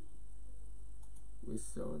 We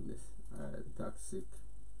sound this. Alright, toxic.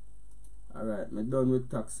 Alright, me done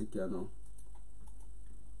with toxic, you know.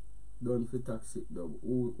 Done for toxic though.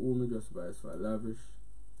 Who me just buy for lavish?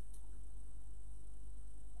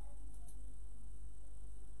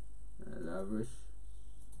 Lavish.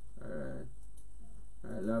 Alright.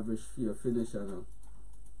 Alright, lavish for your finisher now.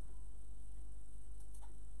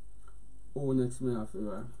 Who next me have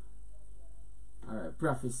to alright,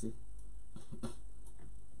 prophecy.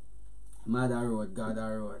 Mother Road, God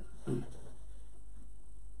Road.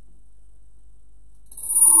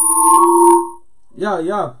 Yeah.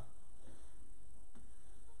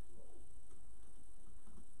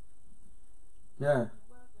 Yeah.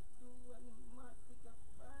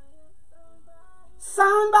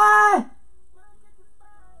 Soundbite!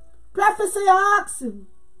 Prophecy ask him.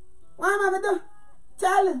 What am I going to do?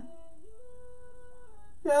 Tell him.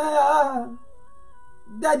 Yeah.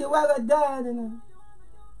 Daddy, why got died, you know?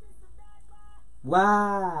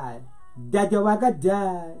 Why? Daddy waga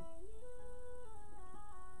die.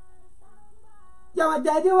 Yo,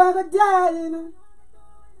 daddy waga die, you know.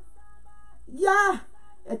 Yeah,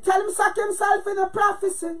 you tell him suck himself in a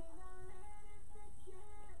prophecy.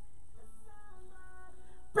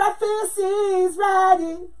 Prophecy is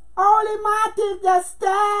ready. Only Matic just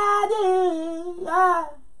steady. Yeah.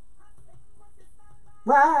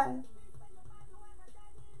 Why?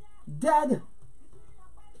 Dead.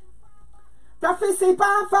 Prophecy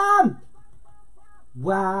perform.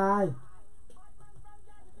 Why?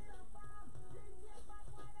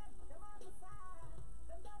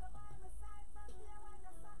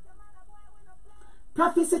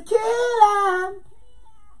 Prophecy kill him.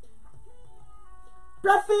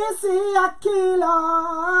 Prophecy a killer.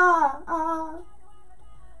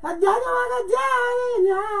 I don't wanna die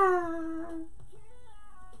now.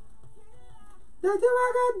 Don't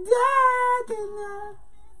wanna die now.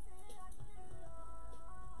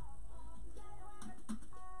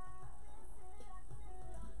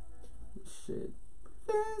 Shit.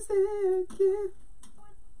 Prophecy a killer.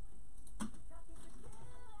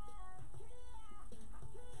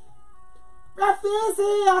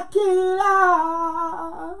 Prophecy a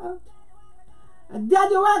killer.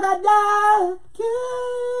 Daddy waga die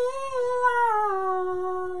killer.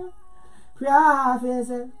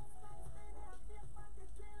 Prophecy.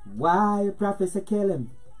 Why prophecy kill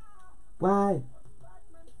him? Why?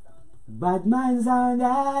 Bad minds on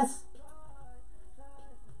us.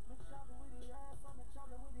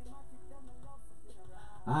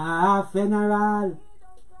 Funeral.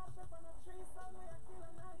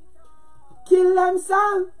 Kill them,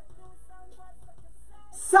 son.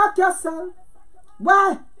 Suck yourself.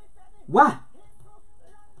 Why? Why?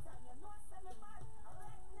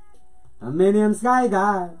 My name's Sky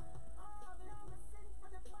God.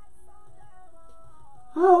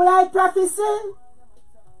 Oh, like prophecy.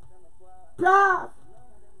 Prof.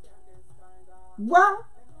 What?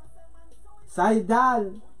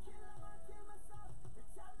 Saidal.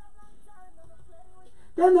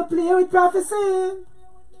 Then you play with prophecy.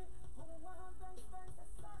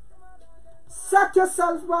 Suck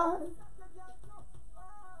yourself, boy.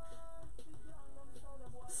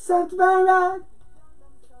 Saint Mary,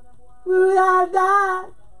 we all die.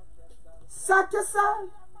 Suck yourself.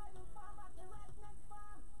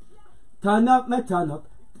 Turn up, me turn up.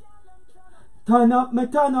 Turn up, me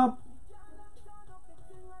turn up.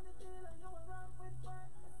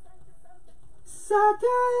 Suck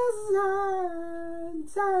yourself.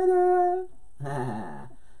 Turn up.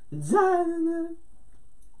 Turn up.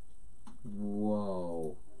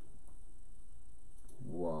 Whoa.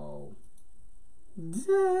 Whoa.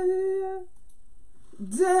 Daddy.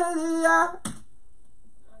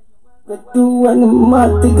 Go do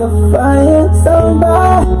animatic a fire. Sound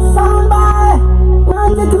by.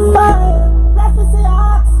 Magic a fire. Prophecy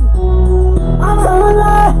oxy. I'm a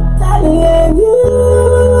telling you.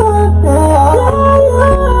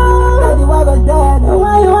 Daddy wanna die.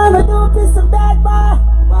 Why you wanna do a piece of bad boy?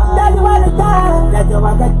 Daddy wanna die. Daddy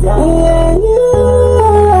wanna die. Yeah, you.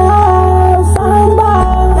 Sound by.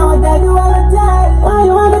 Now daddy wanna die. Why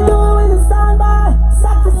you wanna do it with a sound by?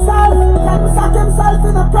 Suck yourself. Suck himself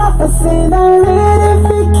in a prophecy. Not ready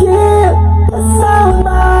for kill. A sound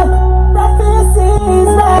by. Prophecy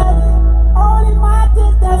is ready. Only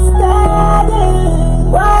Martin that's steady.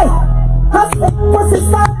 Why? Hustling pussy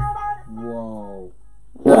stop. Whoa.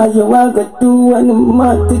 Why you wanna do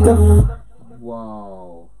animatic a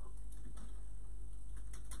Wow.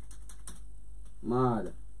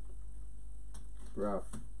 Mad. Rough.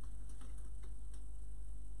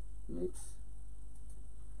 Mix.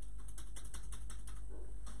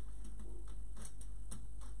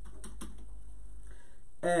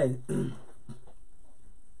 Hey.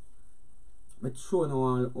 But show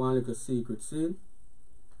now one little secret, see?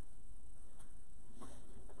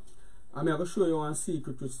 I'm going to show you one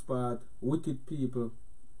secret to spot wicked people.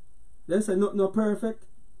 They say not no perfect,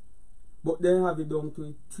 but they have it down to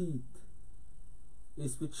a teeth.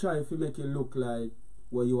 It's to try to make it look like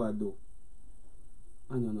what you are do.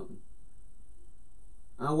 I know nothing.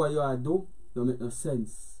 And what you are do don't make no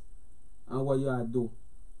sense. And what you are do,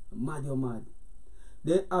 mad you mad.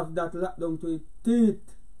 They have that locked down to a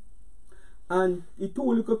teeth. And it two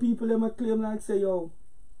little people they might claim like say yo,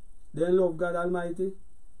 they love God Almighty.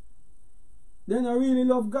 They don't really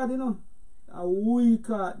love God, you know. A weak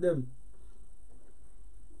at them.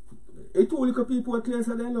 It two little people who claim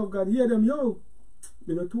say they love God. Hear them, yo.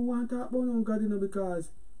 Me no too want to talk about no God, you know,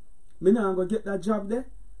 because me not gonna get that job there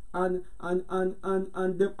and them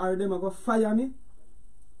are them gonna fire me.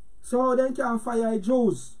 So they can fire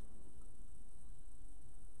Jews.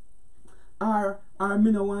 Or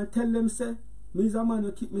me no want tell them say, me is a man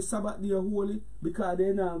who keep me Sabbath day holy because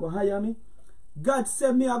they not go hire me. God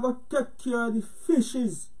said me I go take care of the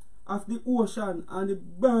fishes of the ocean and the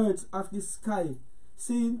birds of the sky.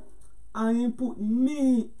 See? And he put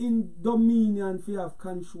me in dominion for have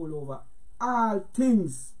control over all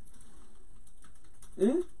things.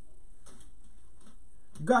 Eh?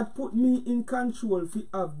 God put me in control for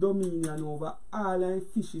have dominion over all the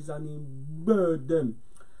fishes and the bird them.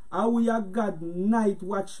 And we are God night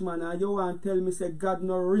watchman and you want to tell me say God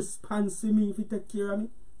no response to me if he take care of me?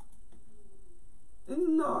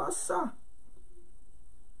 No, sir.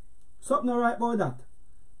 Something right about that.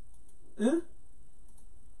 Eh?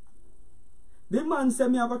 The man say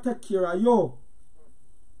me I go take care of you.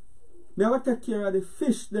 Me I go take care of the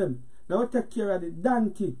fish them. Me I go take care of the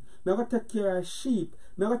donkey. Me I go take care of sheep.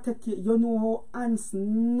 Me I go take care. You know how ants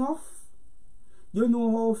enough? You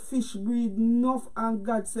know how fish breed enough and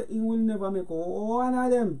God say he will never make one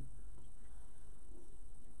of them.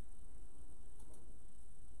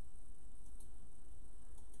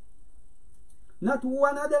 Not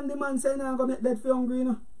one of them the man say I'm going to make dead for hungry, you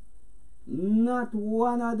know. Not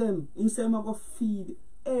one of them. He said I'm going to feed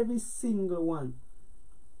every single one.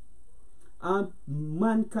 And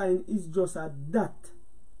mankind is just a dot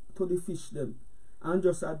to the fish them. And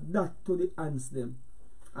just a dot to the ants them.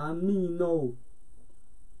 And me now,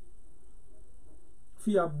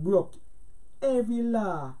 fear broke every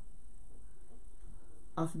law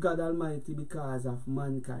of God Almighty because of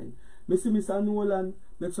mankind. Me see Mr. Nolan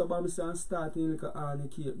make sure Mr. starting like a honey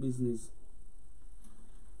cake business.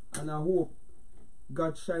 And I hope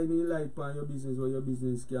God shine me light on your business where your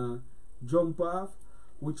business can jump off,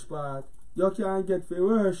 which part you can get for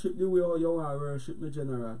worship the way how you want to worship the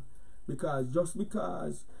general. Because just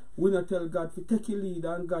because we not tell God to take a lead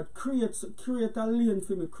and God create a lane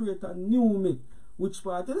for me, create a new me. Which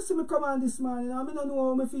part? You see me come on this morning and I don't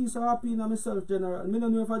know how I feel so happy in myself general. I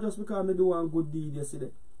don't know if I just because I do one good deed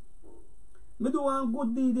yesterday. I do one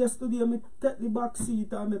good deed yesterday, I take the back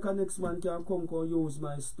seat and make a next man can come use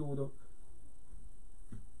my studio.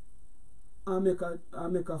 And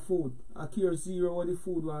make a food. I care zero what the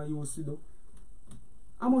food I use to do.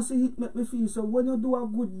 I must say it make me feel so when you do a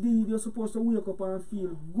good deed, you're supposed to wake up and feel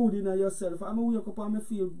good in yourself. I wake up and I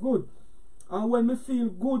feel good. And when I feel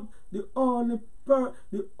good, the only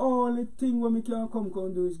thing when I can come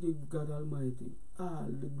and do is give God Almighty all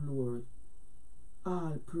the glory,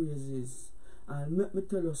 all praises. And let me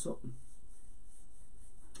tell you something.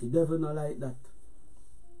 The devil not like that.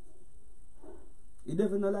 The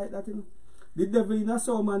devil not like that, you know. The devil in a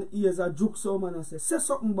some man ears a juke some man and say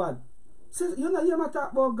something bad. Say, you know, you might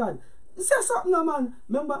talk about God. Say something, no, man.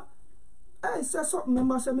 Remember, hey, say something.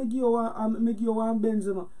 Remember, say me give you one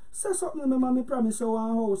Benzema. Say something, remember, me promise you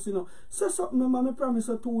one house, you know. Say something, remember, me promise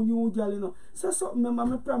you 2 new girl, you know. Say something,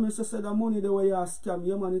 remember, me promise you say the money the way you scam,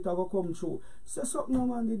 your man, it will come through. Say something, no,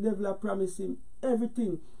 man, the devil will promise him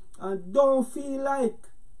everything. And don't feel like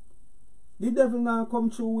the devil now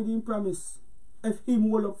come through with him promise. If him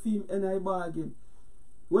hold up for him and I bargain.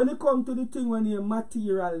 When it come to the thing when you're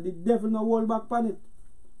material, the devil no hold back on it.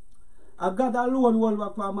 A God alone hold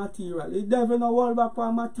back on material. The devil no hold back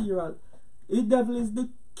on material. The devil is the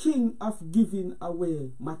king of giving away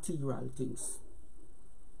material things.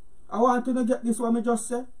 I want to get this one I just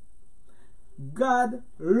say. God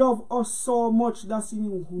love us so much that he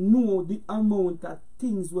know the amount of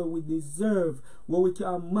things where we deserve, where we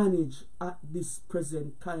can manage at this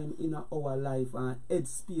present time in our life and head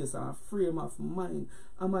space and frame of mind.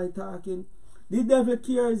 Am I talking? The devil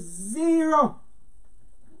cares zero.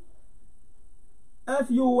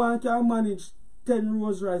 If you want to manage 10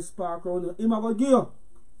 Rose Rice Park around him, I go give you.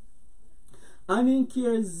 And he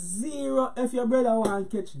cares zero if your brother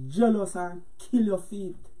want to catch jealous and kill your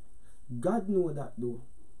feet. God know that though.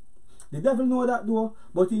 The devil know that though,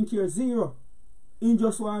 but he cares zero. He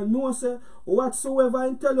just want to know say whatsoever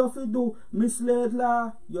he tell you to do, mislead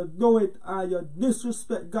law, you do it and you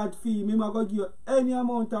disrespect God for him. He might go give you any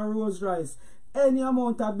amount of Rose Rice, any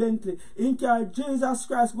amount of Bentley. He carry Jesus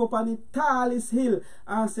Christ go up on the tallest hill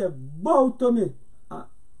and say, bow to me.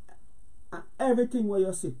 And everything where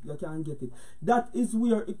you see, you can get it. That is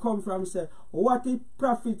where it comes from. Say, what it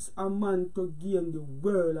profits a man to gain the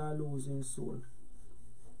world and lose his soul.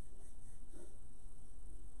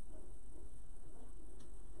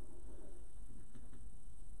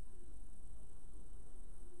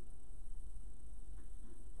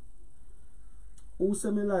 Who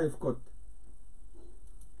say me life cut?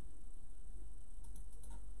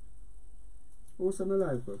 Who say me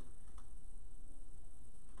life cut?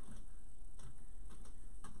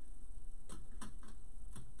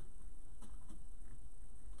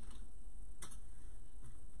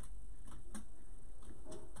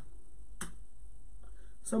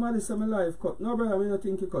 Somebody say my life cut. No, brother, I don't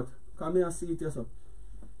think you cut. Because I see it yourself.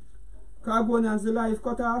 Khagonians, the life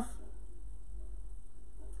cut off.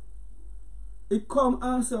 It come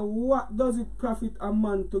and say, what does it profit a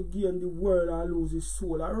man to gain the world and lose his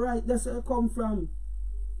soul? Alright, that's where it come from.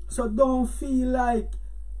 So don't feel like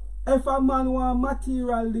if a man want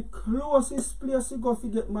material, the closest place to go to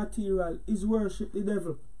get material is worship the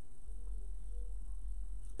devil.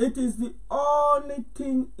 It is the only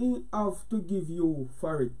thing he have to give you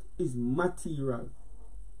for it is material.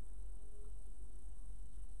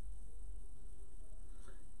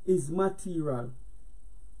 Is material.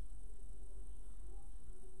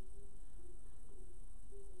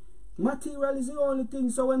 Material is the only thing.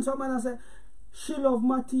 So when someone say she love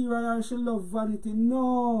material or she love vanity,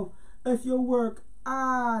 no. If you work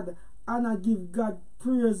hard and I give God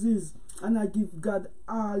praises and I give God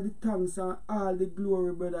all the thanks and all the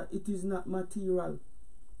glory, brother, it is not material.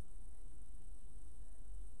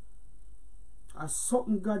 As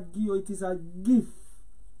something God give you, it is a gift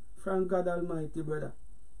from God Almighty, brother.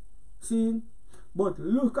 See? But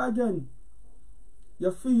look again.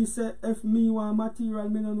 You feel say if me want material,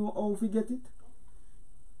 me don't know how to get it.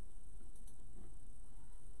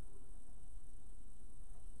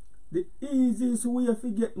 The easiest way to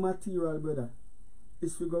get material, brother,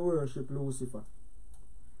 is to go worship Lucifer.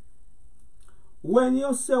 When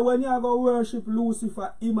you say when you go worship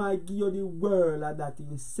Lucifer, he might give you the world that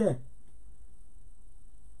he say.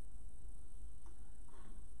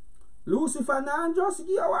 Lucifer now just give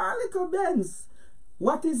you a little Benz.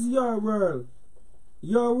 What is your world?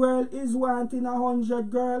 Your world is wanting 100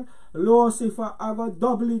 girl. Lucifer I go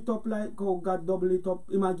double it up like how God double it up.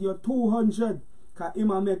 He might give you 200. Because he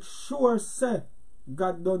might make sure say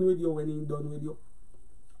God done with you when he done with you.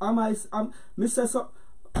 Me say so.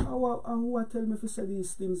 Who I tell me to say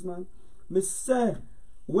these things, man? Me say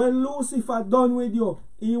when Lucifer done with you,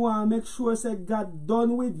 he want to make sure say God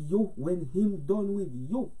done with you when him done with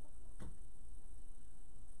you.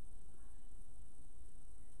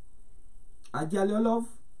 A girl you love.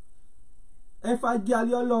 If a girl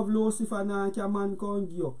you love, Lucifer now can man come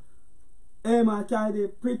give you. Emma carry the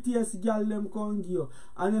prettiest girl them come give you.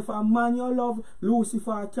 And if a man you love,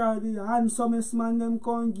 Lucifer carry the handsomest man them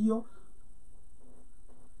come give you.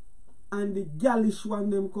 And the girlish one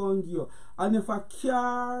them come give you. And if a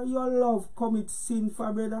car you love commit sin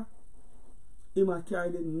for, brother, he might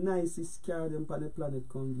carry the nicest car them on the planet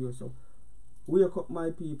come give you. So wake up, my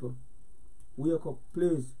people. Wake up,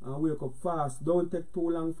 please, and wake up fast. Don't take too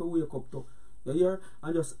long to wake up to. You hear?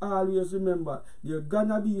 And just always remember, you're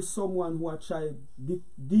gonna be someone who will try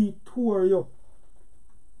detour you.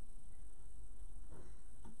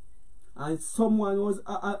 And someone was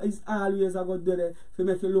is always going to do that to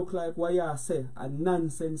make you look like what you say, a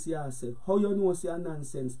nonsense you say. How you know it's a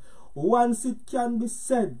nonsense? Once it can be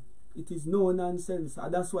said, it is no nonsense.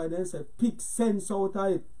 And that's why they say pick sense out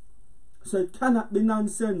of it. So it cannot be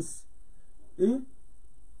nonsense. Eh?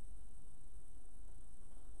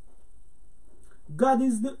 God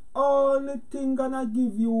is the only thing gonna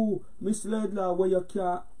give you, Miss Ledler, where you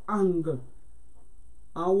can angle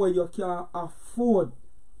and where you can afford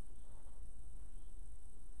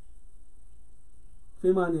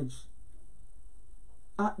to manage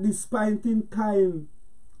at this point in time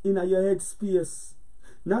in your head space.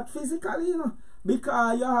 Not physically, you know.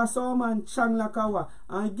 Because you have some man chang like a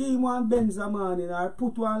and give him one Benz a morning or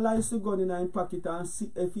put one license gun in his pocket and see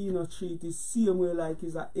if he not treat it same way like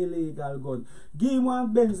it's an illegal gun. Give him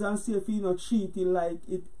one Benz and see if he not treat it like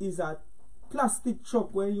it is a plastic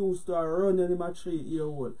truck when you used to run in him a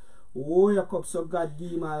 3-year-old. Wake up so God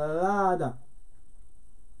give him a ladder.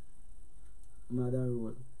 Mother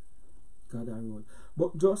road. God a road.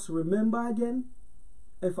 But just remember again,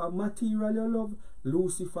 if a material you love,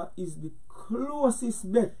 Lucifer is the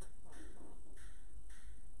closest bet.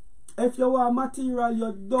 If you want material,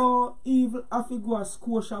 you don't even have to go to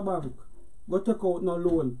Scotia Bank. Go take out no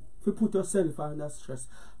loan to put yourself under stress.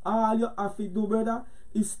 All you have to do, brother,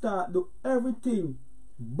 is start do everything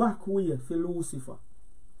back way for Lucifer.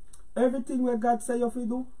 Everything where God say you have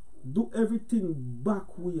to do everything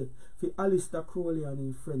back way for Alistair Crowley and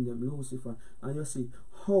his friend them, Lucifer. And you see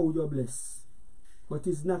how you're blessed. But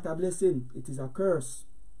it's not a blessing, it is a curse.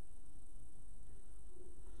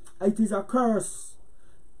 It is a curse.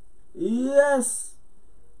 Yes.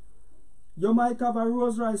 You might have a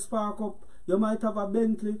Rolls Royce park up, you might have a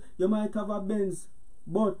Bentley, you might have a Benz.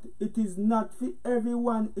 But it is not for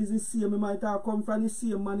everyone is the same. You might have come from the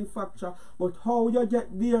same manufacturer. But how you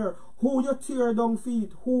get there, who you tear down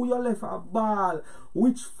feet, who you left a ball,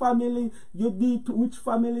 which family you did, which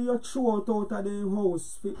family you throw out of the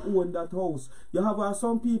house to own that house. You have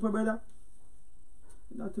some people, brother,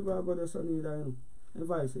 Not even I got the son either, you know.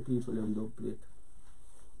 Advise the people them don't play it.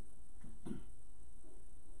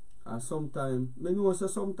 And sometimes, I know so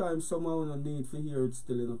sometimes someone don't need to hear it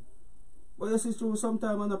still, you know. But yes, it's true,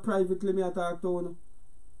 sometimes on a privately me I talk to you, know.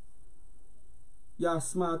 You're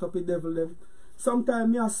smart up the devil them.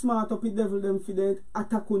 Sometimes you're smart up the devil them for they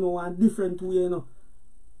attack you know in a different way, you know.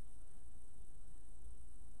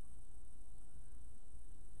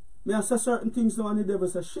 Me I say certain things now and the devil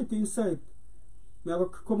say shit inside. Me I go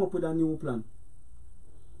come up with a new plan.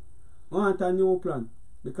 I want a new plan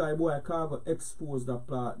because boy Khago expose that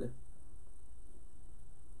part there.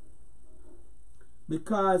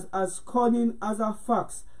 Because as cunning as a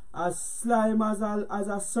fox, as slime as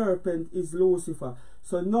a serpent is Lucifer.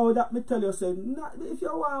 So now that me tell you, say, if you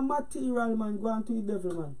want material man, go on to the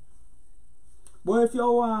devil man. But if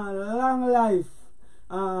you want long life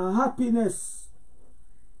and happiness,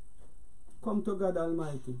 come to God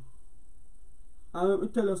Almighty. And let me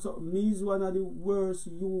tell you something, me is one of the worst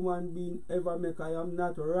human being ever make. I am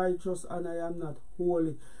not righteous and I am not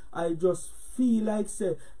holy. I just feel like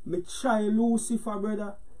say, me try Lucifer,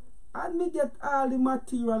 brother, and me get all the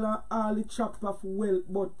material and all the chop of wealth,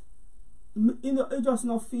 but you know, it just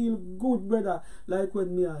not feel good, brother, like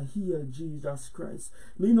when me I heal Jesus Christ.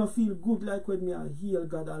 Me not feel good like when me I heal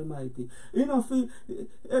God Almighty. You know, feel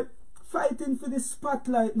fighting for the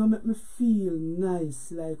spotlight no make me feel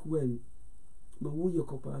nice like when me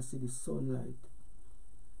wake up and see the sunlight.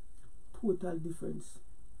 Total difference.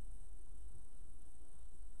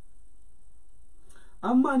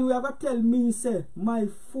 A man will ever tell me, say, my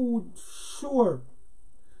food sure,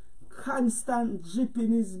 constant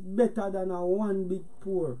dripping is better than a one big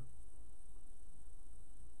pour.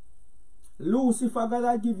 Lucifer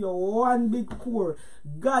gotta give you one big pour.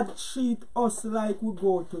 God treat us like we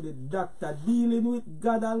go to the doctor. Dealing with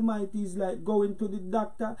God Almighty is like going to the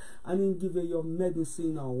doctor and He give you your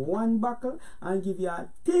medicine in one bottle and give you a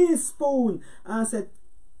teaspoon and say,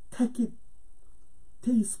 take it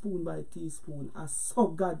teaspoon by teaspoon. And so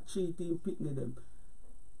God treating pitney them.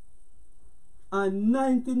 And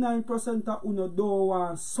 99% of you don't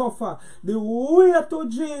want to suffer. The way to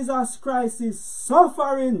Jesus Christ is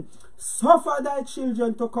suffering. Suffer thy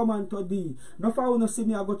children to come unto thee. No for you see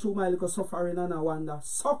me I go through my little suffering and I wonder.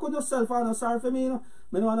 Suck on yourself and no sorry for me, you know.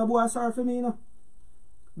 I don't want to boy sorry for me, you know.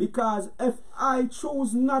 Because if I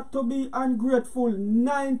choose not to be ungrateful,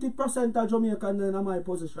 90% of Jamaicans in my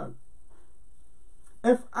position.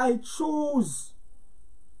 If I choose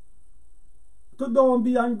to don't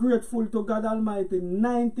be ungrateful to God Almighty,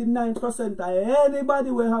 99% of anybody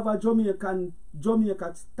will have a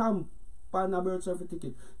Jamaica stamp on a birth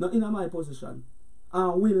certificate. Not in my position.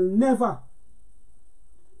 And will never.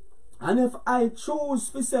 And if I choose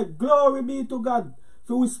to say glory be to God,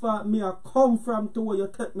 to whisper me I come from to where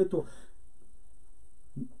you take me to,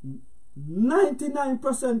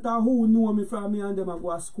 99% of who know me from me and them I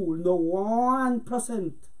go to school, no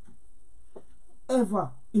 1%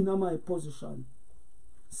 ever in my position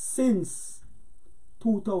since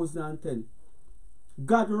 2010.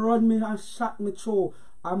 God run me and shot me through.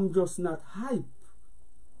 I'm just not hype.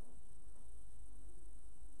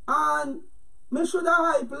 And me should have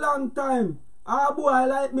hype long time. Ah boy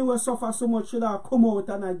like me will suffer so much should have come out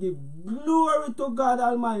and I give glory to God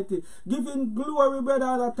Almighty. Giving glory, brother,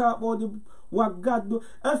 and I talk about what God do.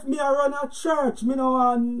 If me I run a church, me no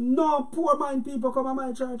want no poor mind people come to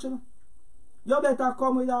my church, you know. You better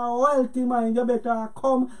come with a wealthy mind. You better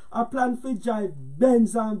come and plan for drive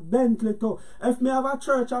Benz and Bentley too. If me have a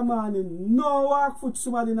church a morning, no walk foot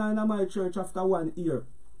somebody in my church after 1 year.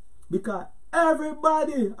 Because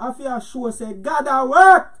everybody after a show say, God a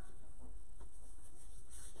work.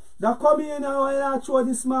 That come in and I show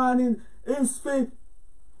this morning is fit.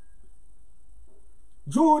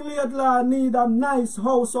 June Laidlaw need a nice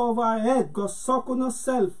house over her head. Go suck on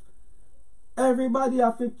yourself. Everybody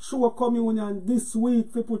have to show communion this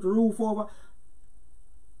week to put roof over.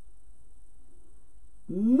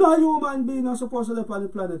 No human being is supposed to live on the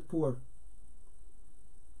planet poor.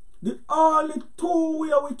 The only two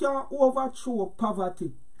ways we can overthrow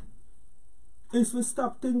poverty is we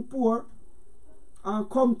stop being poor and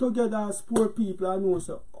come together as poor people and know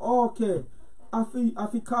so, okay, I feel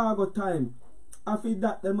Khago time, I feel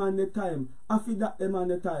that them on the time, I feel that them on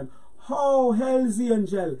the time. How Hell's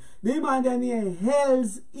Angel? The man then here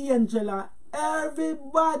Hell's Angel and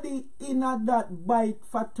everybody in that bike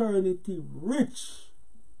fraternity rich.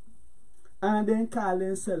 And then call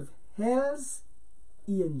themselves Hell's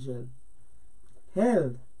Angel.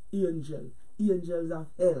 Hell Angel. Angels of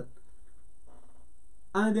Hell.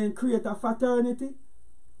 And then create a fraternity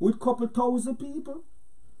with couple thousand people.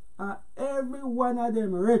 And every one of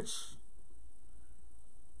them rich.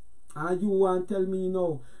 And you want to tell me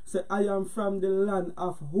now, say I am from the land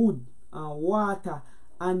of wood and water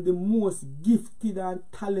and the most gifted and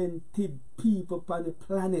talented people on the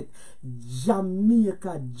planet.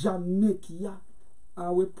 Jamaica.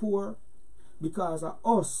 And we poor because of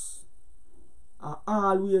us. I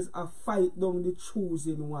always a fight down the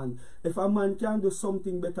choosing one. If a man can do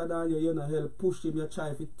something better than you, you know, help push him, you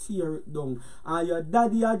try to tear it down. And your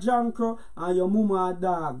daddy a jankro and your mama a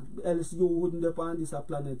dog, else you wouldn't be on this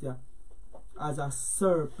planet here. As a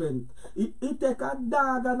serpent. It take a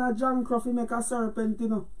dog and a jankro to make a serpent, you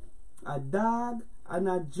know. A dog and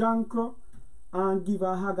a jankro and give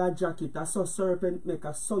a haga jacket. That's so serpent make.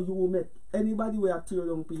 That's so you make anybody where tear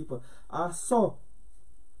down people. That's so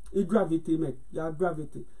it gravity make. Your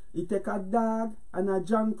gravity. It take a dog and a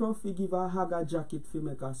jankro to give a haga jacket to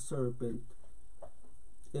make a serpent.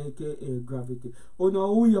 AKA gravity. Oh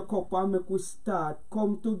no, we wake up and make we start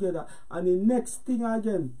come together. And the next thing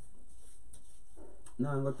again. Now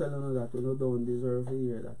I'm gonna tell you that you don't deserve to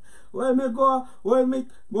hear that. When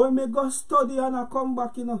me go study and I come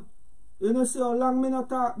back, you know see how long me not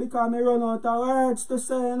talk because me run out of words to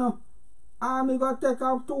say, you know. And me go take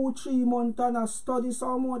up 2-3 months and I study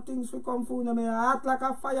some more things to come through. Me hot like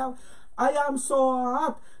a fire. I am so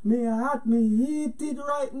hot. Me heated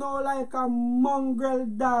right now like a mongrel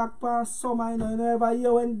dog for summer. You know, never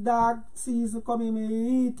hear when dog season coming. Me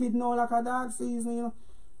heated now like a dog season, you know.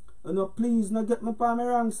 You know, please not get me on my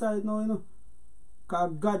wrong side now, you know.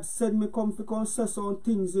 Because God said me come to confess on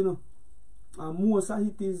things, you know. And most of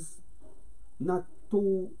it is not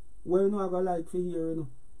too well, you know, I go like to hear, you know.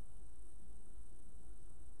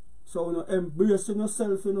 So, you know, embracing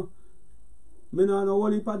yourself, you know. Me know no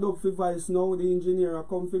whole heap of dub for voice now. The engineer I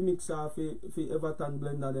come for mix for Everton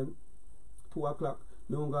blender them. 2 o'clock.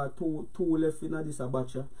 Me only got two left in this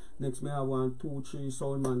batch. Next me have 1, 2, 3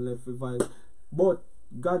 sound man left for voice. But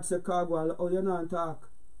God said, Khago, oh, you not talk.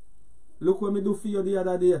 Look what me do for you the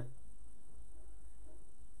other day.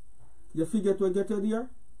 You forget what get you there?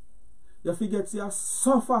 You forget you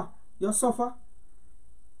suffer. You suffer.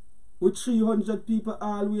 With 300 people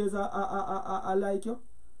always like you.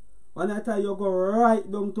 When I tell you go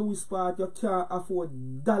right down to which part you can't afford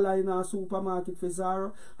 $1 in a supermarket for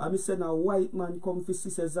Zara. And me send a white man come for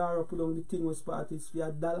Sister Zara put on the thing which part is for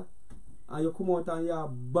 $1. And you come out and you have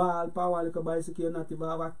ball power like a bicycle, you not even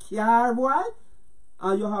have a car, boy.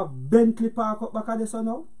 And you have Bentley park up back at this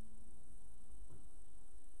now.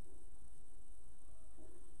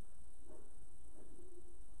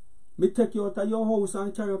 Me take you out of your house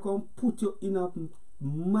and carry you come put you in a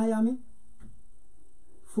Miami,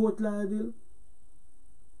 Fort Lauderdale.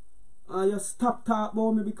 And you stop talk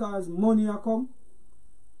about me because money a come.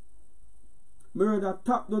 Me rather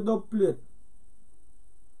tap the dub plate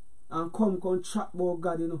and come chat about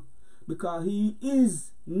God, you know. Because He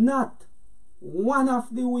is not one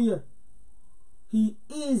of the way. He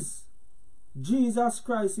is. Jesus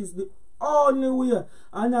Christ is the only way.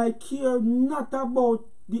 And I care not about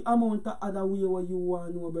the amount of other way where you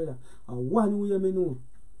want to know, brother. And one way me know.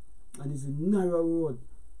 And it's a narrow road.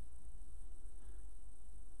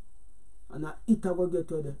 And it will get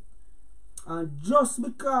you there. And just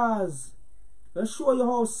because I show you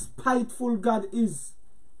how spiteful God is.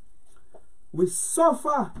 We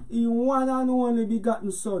suffer in one and only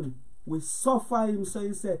begotten Son. We suffer Him, so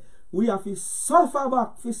He said, we have to suffer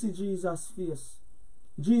back to see Jesus' face.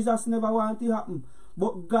 Jesus never wanted it happen.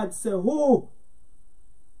 But God said, oh,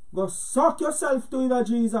 go suck yourself to it,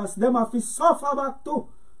 Jesus. Them have to suffer back too.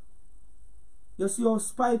 You see how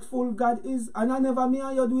spiteful God is? And I never me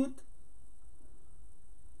and you do it.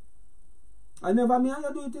 I never me and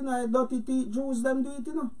you do it, you know. Dirty Jews them do it,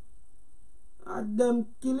 you know. And them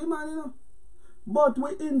kill him, man, you know. But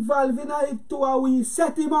we involve in it too, and we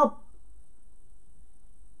set him up.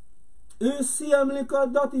 You see them little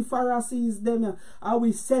dirty Pharisees them here, and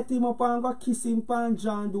we set him up and go kiss him and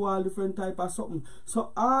John do all different type of something.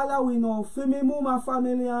 So all that we know, for me mama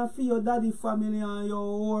family and for your daddy family and your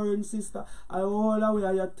own sister, and all that we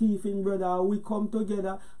are your thieving brother, we come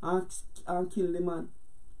together and kill the man.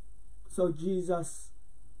 So Jesus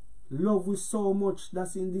love we so much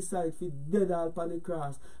that's in this side for dead all upon the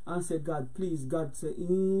cross and say, God, please, God say,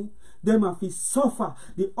 them have to suffer.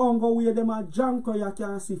 The hunger where them are drunk or you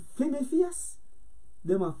can see me face,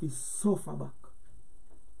 them have to suffer back.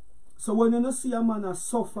 So when you don't see a man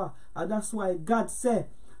suffer, and that's why God say,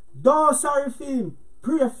 don't sorry for him,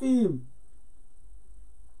 pray for him.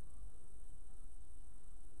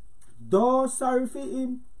 Don't sorry for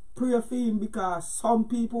him, pray for him, because some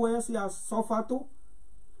people where you see suffer too.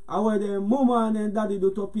 And where their mama and their daddy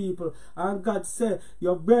do to people. And God said,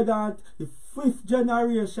 your brother, the 5th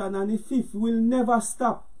generation and the 5th will never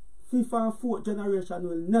stop fifth and fourth generation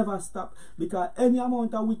will never stop. Because any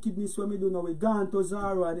amount of wickedness when we do now, we gone to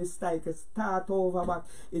zero and it's like a start over back.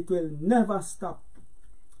 It will never stop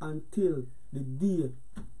until the day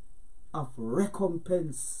of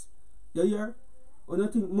recompense. You hear? Or you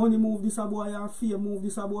think money move this a boy and fear move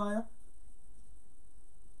this a boy?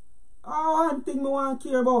 One thing I want to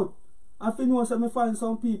care about. I feel know me find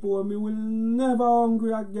some people where me will never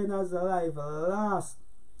hungry again as a life last.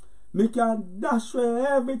 Me can dash away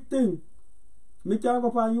everything. Me can go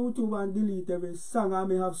up on YouTube and delete every song and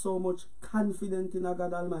me have so much confidence in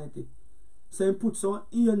God Almighty. So he put some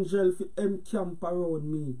angel for them camp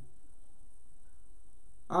around me.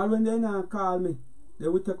 And when they now call me, they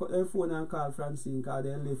will take out their phone and call Francine because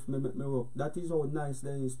they left me, make me work. That is how nice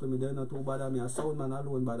they is to me. They're not too bother me. A sound man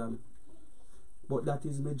alone bother me. But that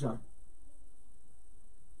is my job.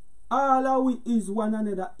 All of we is one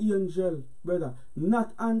another angel, brother.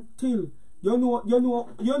 Not until you know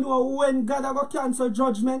when God will cancel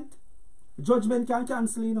judgment. Judgment can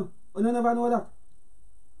cancel, you know. You never know that.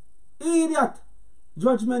 Idiot.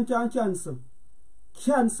 Judgment can cancel.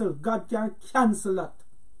 Cancel. God can cancel that.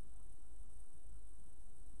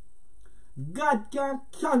 God can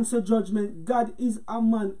cancel judgment. God is a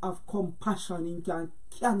man of compassion. He can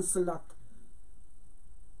cancel that.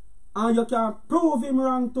 And you can prove him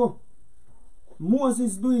wrong too.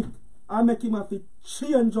 Moses do it and make him have to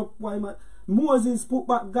change up why Moses put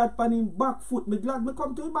back God on him back foot. Me glad me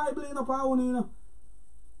come to the Bible in you know.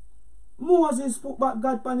 Moses put back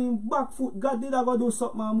God on him back foot. God did go do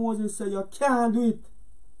something and Moses said you can't do it.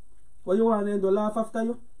 What you want them to laugh after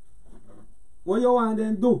you? What you want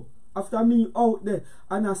them to do after me out there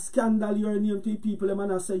and a scandal your name to people them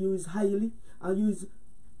and I say you is highly and you is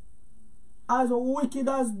as wicked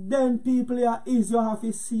as them people here is, you have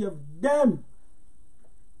to save them.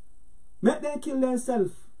 Make them kill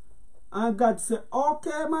themselves. And God said,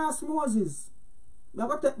 okay, Master Moses, I'm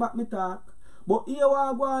going to take back my talk. But here we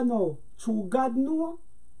are going now. True God know.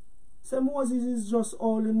 Say Moses is just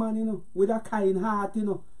only man, you know, with a kind heart, you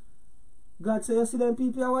know. God said, you see them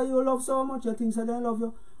people why you love so much, you think so they love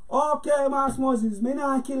you. Okay, Master Moses, me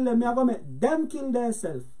not kill them, I'm going to make them kill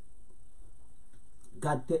themselves.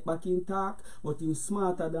 God take back in talk, but he's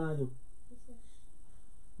smarter than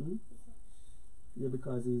you. Yeah,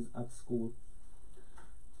 because he's at school.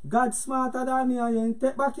 God smarter than you and he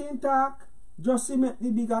take back in talk, just to make the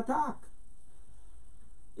bigger talk.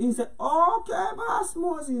 He said, okay, Master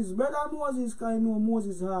Moses, brother Moses, because I know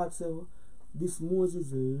Moses' heart, so this Moses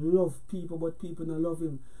love people, but people don't love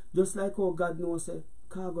him. Just like how God knows, say,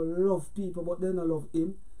 Khago love people, but they don't love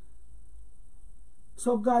him.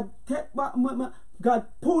 So God take back, God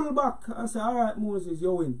pull back and say, alright Moses,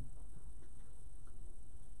 you win.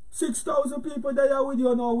 6,000 people there with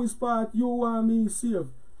you now, which part you want me save.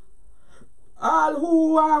 All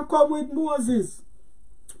who want come with Moses,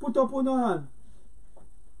 put up on your hand.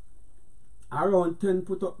 Around 10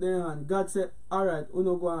 put up their hand. God said, alright, you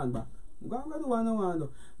no go on back. Go and do what you want to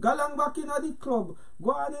do. Go along back in the club.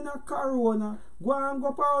 Go on in a corona. Go and go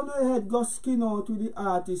up on your head. Go skin out with the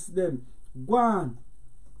artists them. Go on.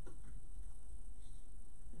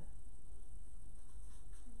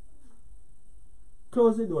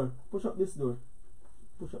 Close the door. Push up this door.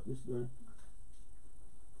 Push up this door.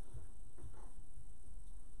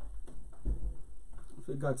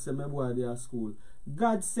 For God say my boy they are school.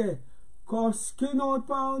 God say, go skin out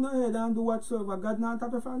pound your head and do whatsoever. God not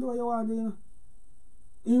tap your friend do what you want to do, you know.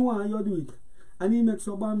 He want you do it. And he makes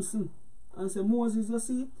your bouncing. And say, Moses, you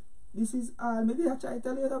see it? This is all. Me did try to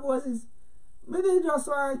tell you the Moses. Me did just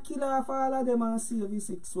want to kill off all of them and save the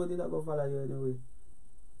 6 so they don't go follow you anyway.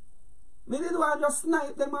 Me did want to just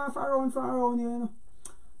snipe them off around from around here, you know.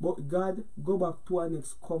 But God go back to our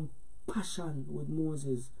next compassion with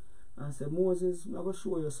Moses and say, Moses, I'm going to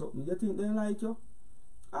show you something. You think they like you?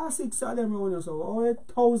 6 of them around you, so all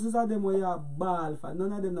thousands of them where you are ball for.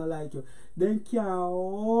 None of them don't like you. They can't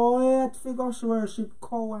wait for go worship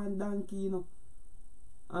cow and donkey, you know.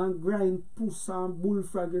 And grind puss and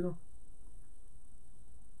bullfrog, you know.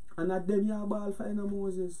 And at them you are ball for, you know,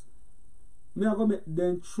 Moses. Me are going to make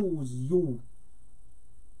them choose you.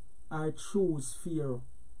 I choose fear.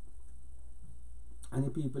 And the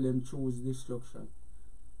people them choose destruction.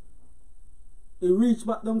 He reach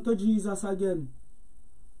back down to Jesus again.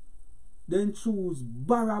 Then choose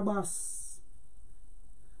Barabbas.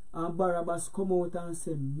 And Barabbas come out and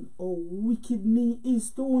say, oh wicked me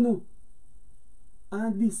is to Uno.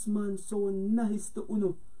 And this man so nice to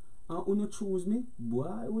Uno. And Uno choose me.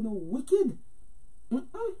 Boy, Uno wicked.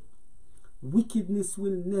 Wickedness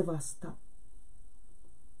will never stop.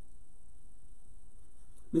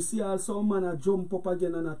 Me see also man a jump up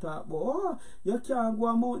again and a talk about, oh, you can't go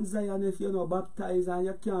a Mount Zion if you're not baptized, and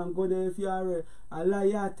you can't go there if you are a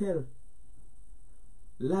liar tell.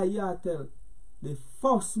 Liar tell. The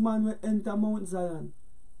first man who enter Mount Zion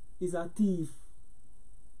is a thief.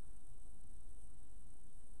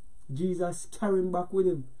 Jesus carry him back with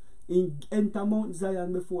him. He enter Mount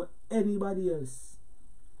Zion before anybody else.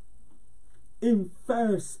 Him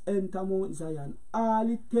first enter Mount Zion. All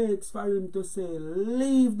it takes for him to say,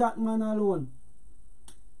 leave that man alone.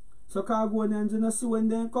 So Khagonians, you know, see when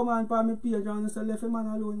they come on for me page and say, leave a man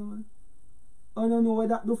alone, man. I don't know what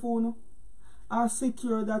that do for, no? I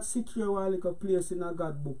secure that secure one like a place in a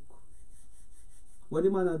God book. What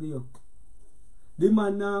the man a do? The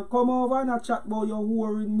man come over and a chat about your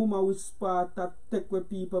whoring mama with spot that take with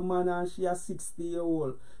people, man, and she a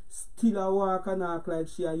 60-year-old. Still a walk and act like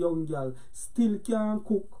she a young girl. Still can't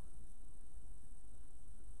cook.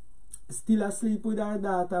 Still asleep with her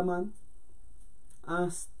daughter, man.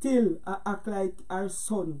 And still act like her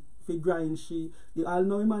son fi grind she. You all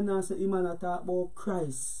know him and say him and talk about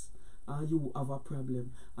Christ. And you have a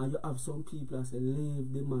problem. And you have some people that say,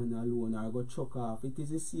 leave the man alone or go chuck off. It is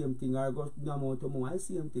the same thing. Or go no to more.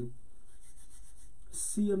 Same thing.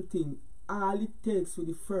 Same thing. All it takes for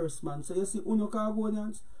the first man. So you see, uno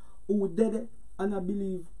Khagonians who dead and I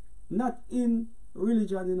believe not in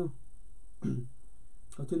religion, you know.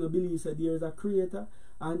 But you know, believe that there is a creator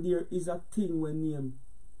and there is a thing when named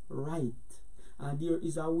right. And there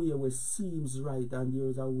is a way where seems right and there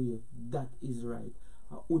is a way that is right.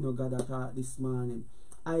 Uno God that this morning.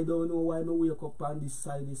 I don't know why I wake up on this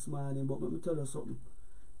side this morning, but let me tell you something.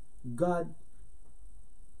 God,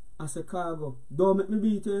 as a Khago, don't make me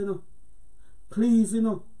beat you, you know. Please, you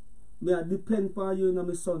know. May I depend upon you, you know,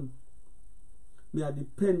 my son. May I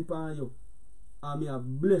depend upon you. And may I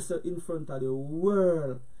bless you in front of the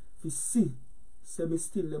world. If you see, say me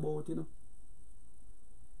still about, you know.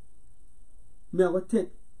 May I go take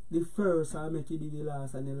the first and make it be the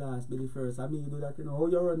last and the last be the first. I mean, you do that, you know. How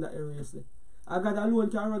you run that race? I got alone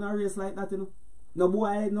can run a race like that, you know. No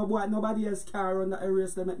boy, nobody else can run that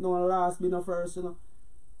race. They make no last be no first, you know.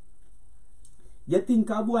 You think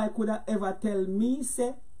a boy could have ever tell me,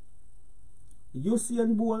 say,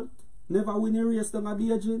 Usain Bolt never win a race down a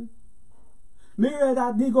Beijing? Me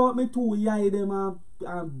rather dig out me two eye them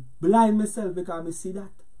and blind myself because I see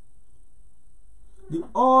that. The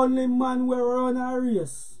only man who run a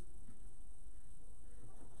race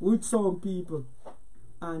with some people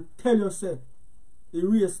and tell you say the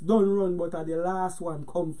race don't run but the last one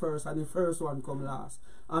come first and the first one come last.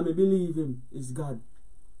 And I believe him is God.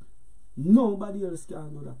 Nobody else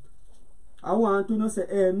can do that. I want to know say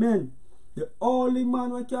amen. The only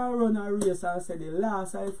man who can run a race and say the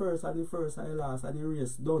last I first and the first I last and the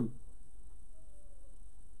race done.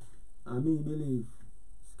 And me believe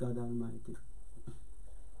it's God Almighty.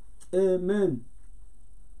 Amen.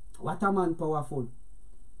 What a man powerful.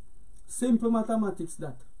 Simple mathematics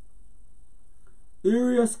that. The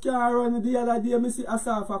race can run the other day. Me see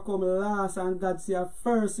Asafa come last and God say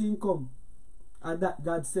first income. And that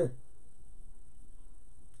God said.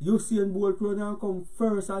 Usain Bolt run and come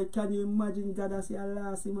first. I can you imagine God as a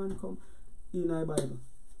last man come in the Bible.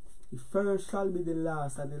 The first shall be the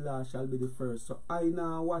last and the last shall be the first. So I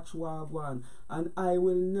now watch Wagwan and I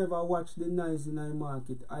will never watch the noise in the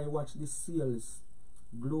market. I watch the sales.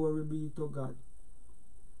 Glory be to God.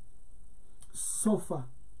 Suffer.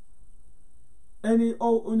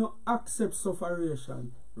 Anyhow you know, accept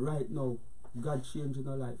sufferation right now. God changing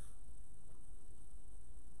your life.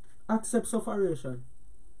 Accept sufferation.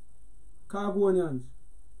 Khagonians.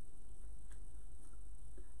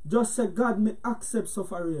 Just say God may accept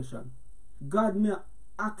sufferation. God may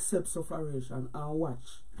accept sufferation and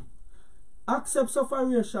watch. Accept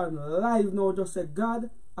sufferation live now. Just say God,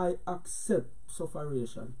 I accept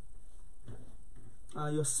sufferation.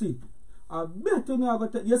 And you see, I bet you know I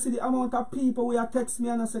got you see the amount of people who text me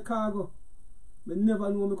and I say Khago. Me never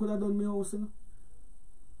know me could have done my house, you know.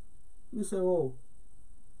 Me say, oh.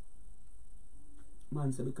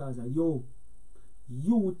 Man say because of yo.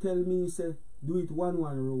 You tell me say do it one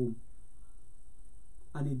room.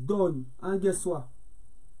 And it done. And guess what?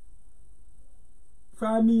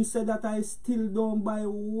 For me say that I still don't buy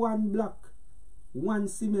one block, one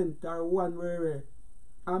cement or one rare.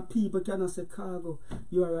 And people cannot say, Khago,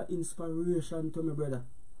 you are an inspiration to me, brother.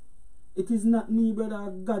 It is not me,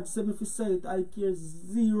 brother. God said me if you say it, I care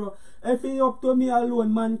zero. If it up to me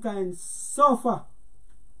alone, mankind suffer.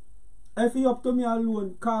 If it up to me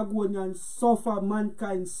alone, Khagonians suffer,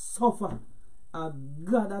 mankind suffer. And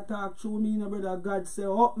God attack through me, brother. God say,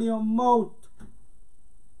 up me your mouth.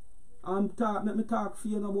 I'm talk, let me talk for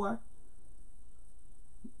you, no boy.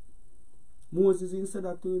 Moses didn't say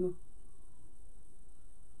that too, you know.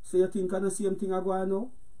 So you think the same thing I go on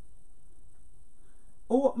now?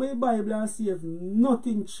 Oh, my Bible and see if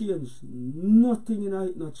nothing changed. Nothing in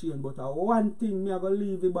it not change. But one thing me I go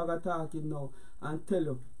leave the bag of talking now and tell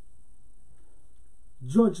you.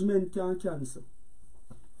 Judgment can cancel.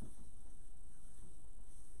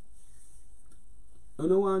 You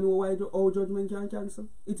know want to know why how judgment can cancel?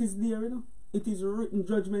 It is there, you know. It is written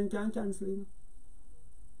judgment can cancel, you know.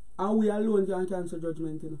 And we alone can cancel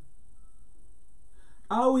judgment, you know.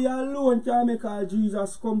 And we alone can make our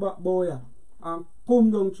Jesus come back, boy, and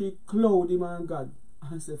come down to cloud him and God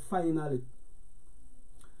and say, finally,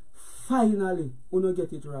 we don't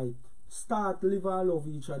get it right. Start live and love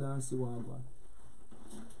each other and see what God.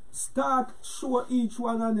 Start show each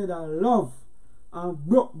one another love and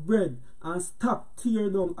broke bread and stop tear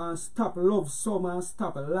down and stop love some and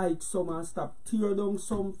stop like some and stop tear down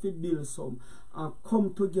some for build some and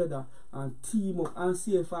come together and team up and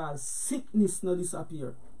see if our sickness not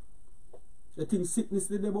disappear. You think sickness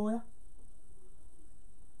did the boy?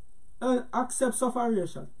 And accept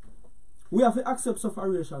sufferation. We have to accept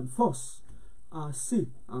sufferation first and see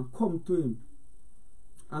and come to him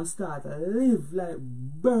and start live like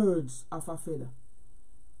birds of a feather.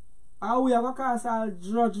 And we have a cast all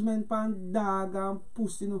judgment pan dog and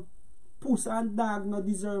puss, you know. Puss and dog not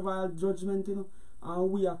deserve all judgment, you know. And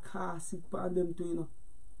we are cast it pan them too, you know.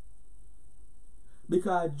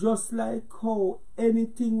 Because just like how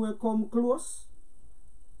anything will come close,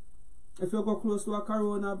 if you go close to a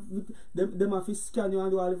corona, them have to scan you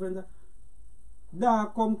and do all different things.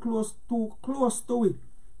 Dog come close to it.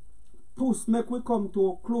 Puss make we come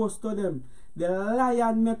too close to them. The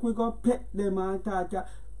lion make we go pet them and talk.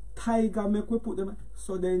 Tiger make we put them.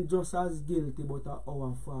 So then just as guilty but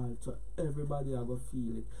our fault. So everybody are going to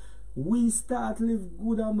feel it. We start live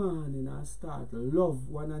good a morning and start love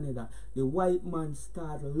one another. The white man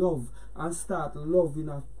start love and start loving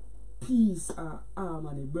a peace and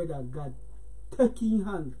harmony. Brother God taking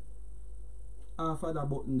hand after the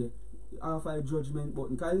button there. After the judgment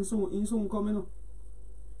button. Because in soon coming up.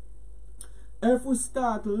 If we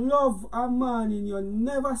start love a morning, you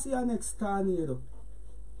never see a next tornado.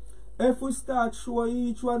 If we start show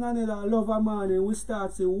each one another love a morning, we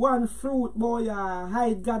start say one fruit boy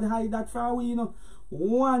hide God hide that from we, you know.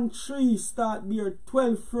 One tree start bear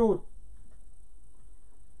 12 fruit.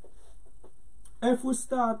 If we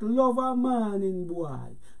start love a morning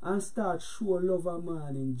boy and start show love a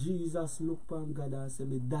morning, Jesus look upon God and say,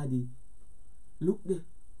 me daddy, look there,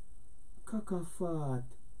 kakafat.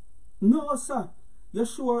 No sir, you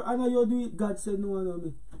sure I know you do it? God said no, no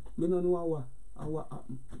me. Me no know what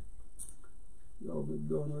happen. Yo, me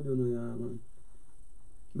done with you know, man.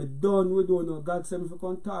 Me done with you know. God said me for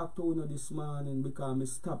come talk to you this morning because me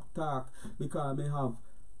stop talk because me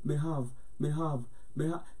have.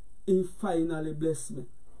 He finally bless me.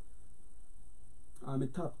 And me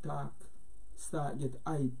talk, start get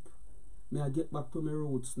hype. Me I get back to my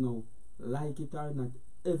roots now. Like it or not,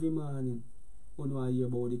 every morning. You know I hear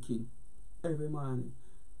about the king. Every morning.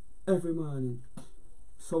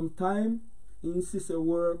 Sometime he insists a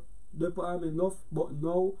work, they put him enough, but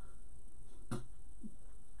now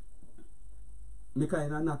me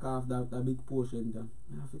kinda knock off that big portion there.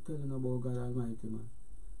 I have to tell you about God Almighty, man.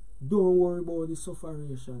 Don't worry about the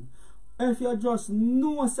sufferation. If you just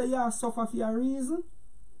know say you suffer for a reason,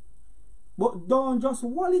 but don't just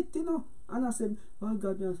wall it, you know. And I said, oh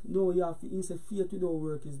God, no, you have to, he said, fear to do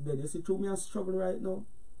work is dead. You see, through me I struggle right now.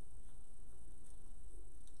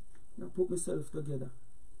 I put myself together.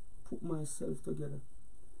 Put myself together.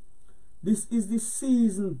 This is the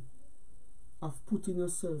season of putting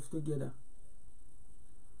yourself together.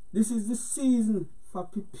 This is the season for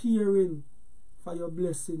preparing for your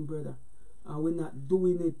blessing, brother. And we're not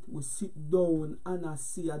doing it. We sit down and I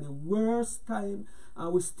see at the worst time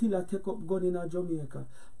and we still take up gun in Jamaica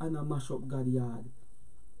and I mash up God yard.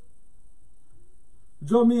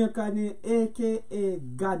 Jamaica aka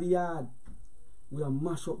God yard. We are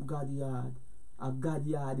mash up God yard. A God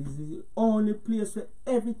yard is the only place where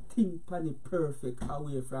everything pan perfect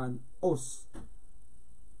away from us.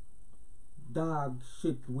 Dog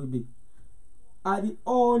shit we be. Are the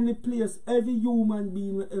only place every human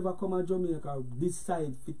being will ever come to Jamaica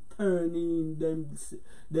decide to turn in them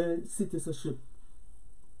the citizenship.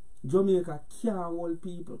 Jamaica can't hold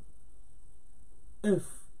people. If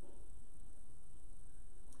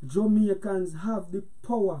Jamaicans have the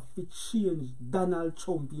power to change Donald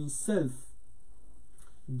Trump himself,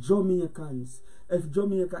 Jamaicans, if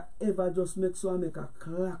Jamaica ever just makes one make a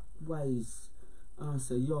clockwise and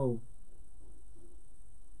say, yo,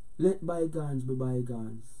 let bygones be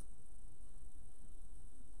bygones.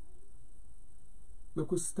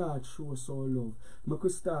 Make we start show us our love. Make we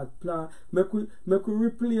start plant. Make we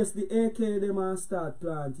replace the AK them and start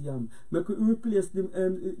plant yam. Make we replace them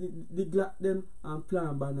the glass them and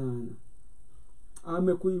plant banana. And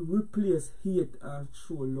make we replace hate and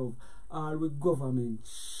show love. All with government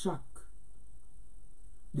shock.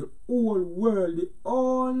 The whole world, the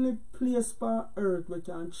only place on earth where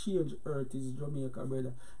can change earth is Jamaica,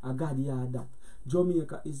 brother. A God yard that.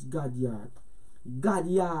 Jamaica is God yard. God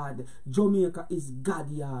yard. Jamaica is God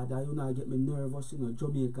yard. And you know, get me nervous, you know.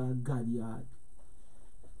 Jamaica God yard.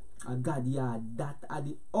 A God yard. That are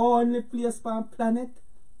the only place on planet.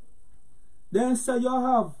 Then so you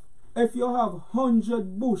have, if you have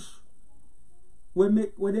 100 bush, where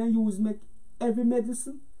they use make every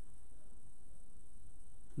medicine,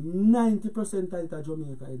 90% of it are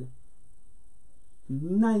Jamaica either.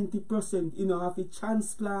 90%, you know, have to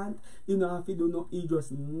transplant, you know, have to do no, you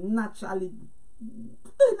just naturally,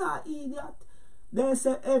 you know, idiot. They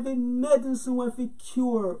say every medicine will fi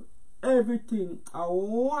cure everything. A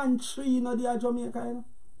one tree, you know, they are Jamaica, you know.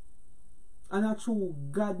 And that's true,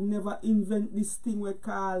 God never invent this thing we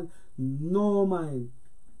call no mind,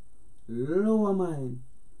 lower mind,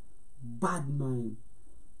 bad mind,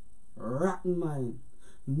 rotten mind.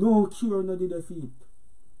 No cure, no did defeat.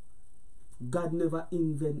 God never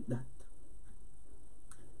invent that.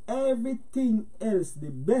 Everything else,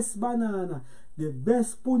 the best banana, the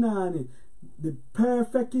best punani, the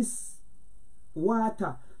perfectest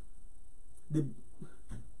water, the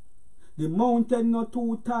mountain not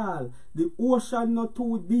too tall, the ocean not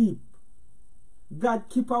too deep. God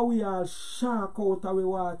keep away all shark out of the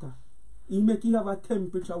water. He make you have a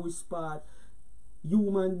temperature with spot.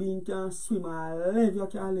 Human being can swim and live, you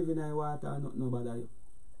can't live in the water and not nobody you.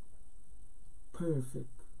 Perfect.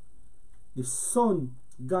 The sun,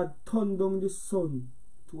 God turned down the sun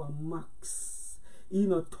to a max. He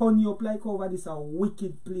not turn you up like over this a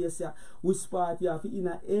wicked place here. We spot you have in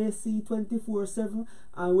a AC 24/7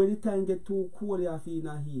 and when the time get too cold you have in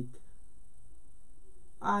a heat.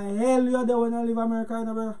 I hell you there when I live in America, you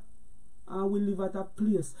know, brother. And we live at a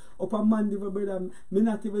place up a Mandeville, brother. Me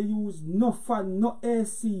not even use no fan, no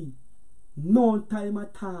AC, no time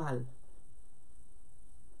at all.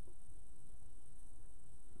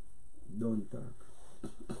 Don't talk.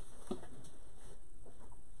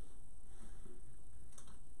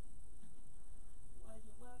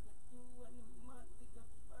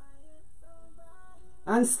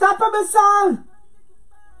 Unstoppable song.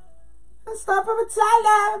 Unstoppable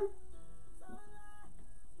talent.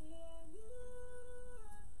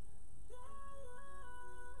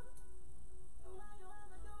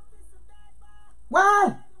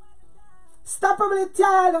 Why? Unstoppable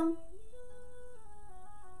talent.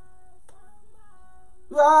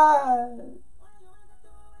 Why?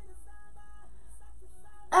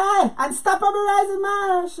 Hey, unstoppable rising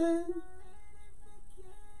marching.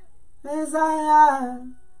 As I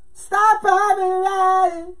am. Stop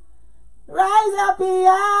rising. Rise up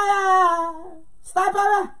here. Stop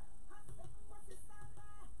over.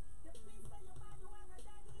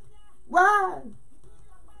 Why?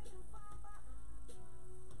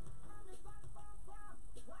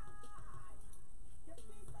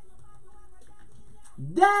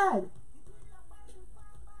 Dead.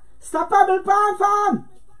 Stop over farm.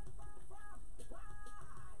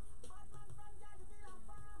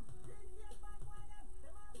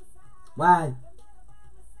 Why?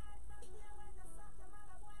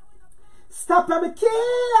 Unstoppable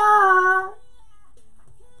killer.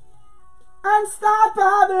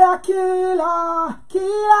 Unstoppable killer.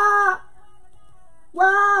 Killer.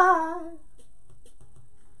 Why?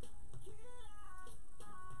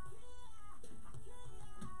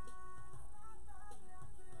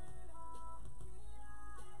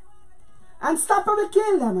 Unstoppable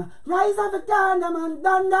kill them. Rise up and down them and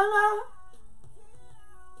down them.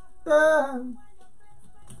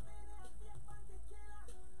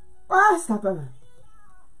 Why stop him?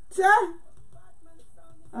 Sir?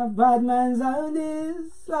 A bad man's on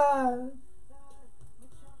this side.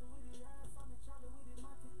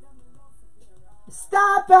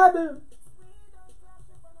 Stop him.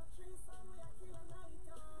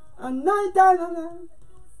 A night time.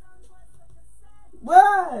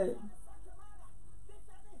 Why?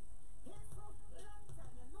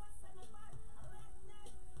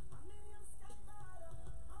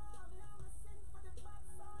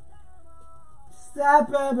 Stop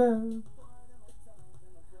it.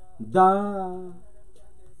 Da.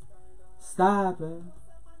 Stop it.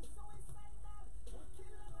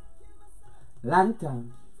 Long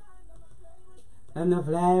time. And the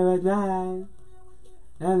fly with night.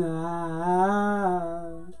 And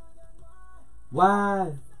I.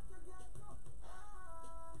 Why?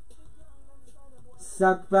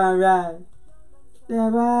 suck and ride.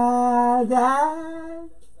 Never die.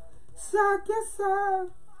 Suck yourself.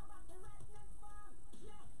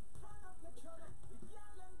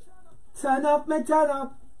 Turn up, me turn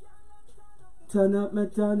up. Turn up, me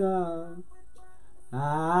turn up.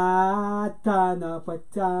 Ah, turn up,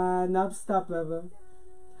 stop ever.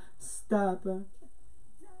 Stop ever.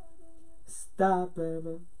 Stop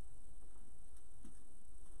ever.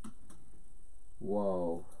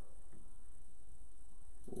 Wow.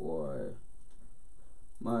 Boy.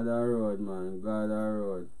 Mother road, man. God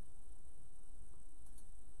road.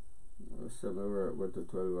 I said my work went to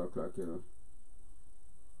 12 o'clock, you know.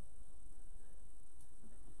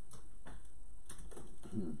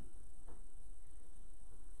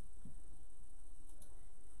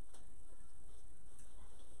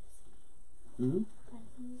 Mm-hmm. I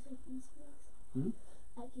can use the piece, please. Hmm?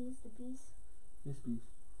 I can use the piece. This piece.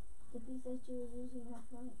 The piece that you were using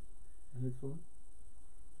last night. A headphone?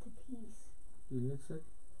 The piece. The headset?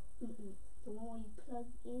 The one where you plug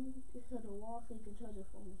in to the wall so you can charge your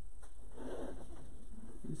phone.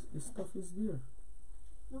 This stuff is there.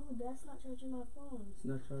 No, that's not charging my phone. It's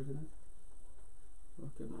not charging it?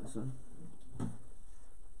 Okay, my son.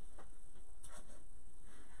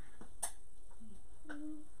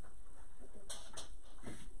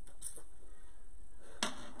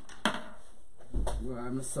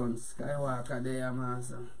 Well, my son Skywalker there, my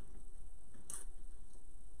son.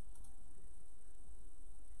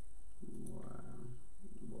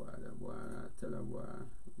 Boy, I tell a boy,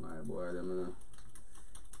 my boy, them know.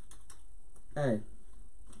 Hey.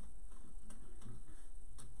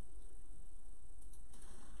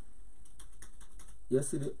 You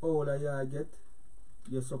see the older you get,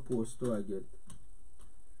 you're supposed to get.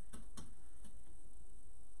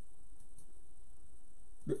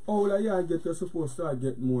 The older you get, you're supposed to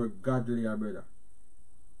get more godlier, brother.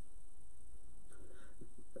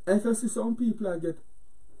 If you see some people get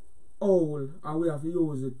old and we have to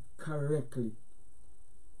use it correctly,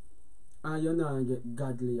 and you not get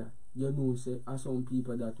godlier, you know, say, as some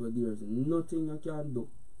people that were there is nothing you can do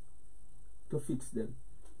to fix them.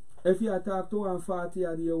 If you talk to a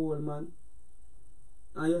 40-year-old man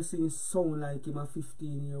and you see him sound like him a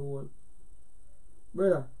 15-year-old,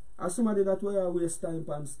 brother, as somebody that will waste time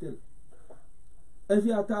on still. If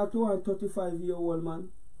you talk to a 35-year-old man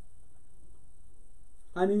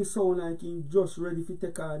and he sound like he just ready to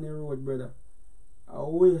take on the road, brother, I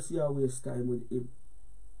waste time with him.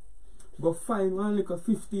 Go find one like a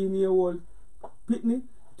 15-year-old pitney,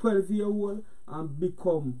 12-year-old, and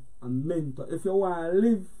become a mentor. If you want to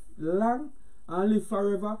live long and live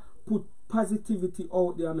forever, put positivity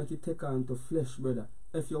out there and make it take on to flesh, brother.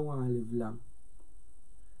 If you want to live long.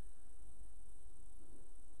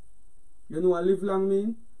 You know what live long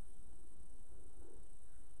mean?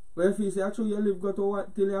 Well, if you say actually you live go to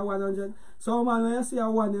what till you're 100, so man when you see a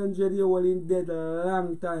 100-year-old in dead a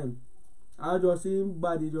long time, I just see him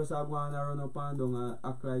body just a go and run up and down and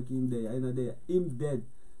act like him there, you know there. Him dead.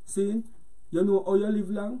 See? You know how you live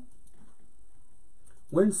long?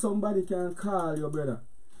 When somebody can call your brother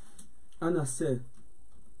and I say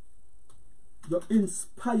you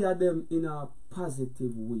inspire them in a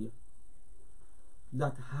positive way.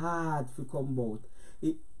 That hard to come about.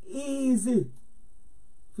 It's easy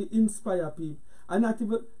to inspire people. And not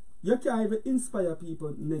even, you can't even inspire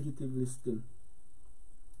people negatively still.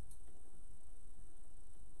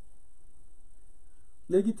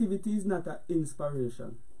 Negativity is not an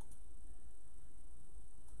inspiration.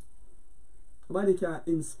 Nobody can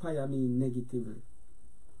inspire me negatively.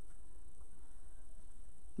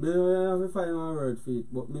 I don't have to find a word for it,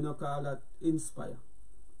 but I don't call that inspire.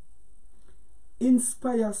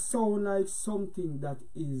 Inspire sound like something that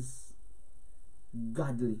is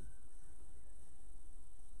godly.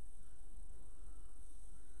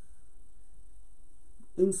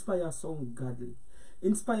 Inspire sound godly.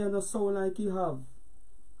 Inspire no sound like you have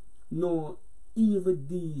no evil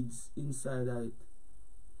deeds inside of it.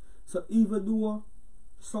 So even though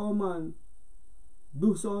some man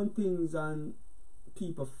do some things and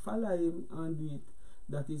people follow him and do it,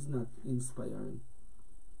 that is not inspiring.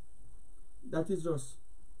 That is just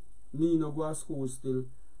me no go to school still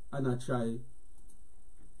and I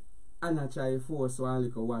try force one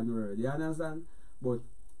little one word. You understand? But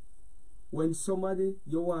when somebody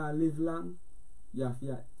you want to live long, you have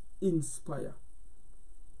to inspire.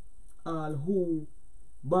 All who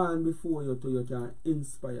born before you you can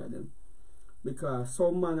inspire them. Because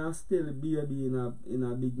some man are still baby in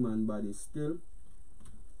a big man body still.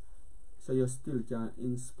 So you still can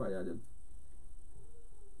inspire them.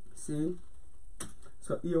 See?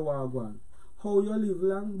 So here we are going. How you live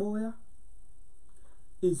long, boy,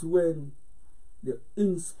 is when they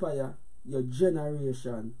inspire your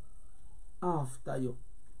generation after you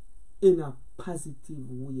in a positive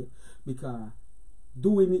way, because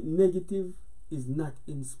doing it negative is not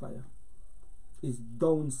inspire, it's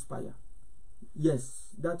downspire. Yes,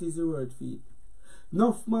 that is the word for it.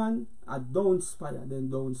 Enough man are downspire, then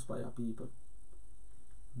downspire people.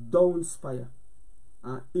 Downspire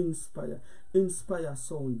and inspire. Inspire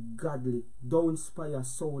sound godly. Downspire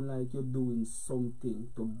sound like you're doing something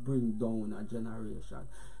to bring down a generation.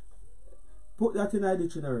 Put that in a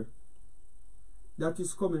dictionary. That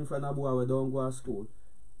is coming from a boy who don't go to school.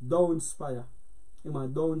 Downspire. You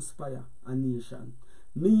might downspire a nation.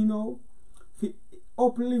 Me now, if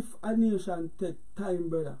uplift a nation take time,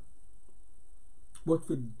 brother. But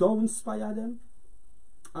if downspire them,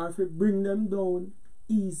 or if bring them down,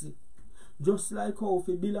 easy. Just like how if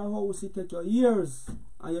you build a house, it take you years,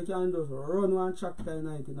 and you can just run one chapter in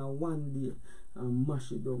it in a one day and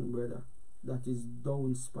mash it down, brother. That is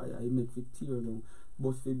downspire. It make it tear down. But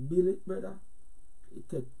if you build it, brother, it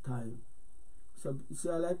take time. So you see,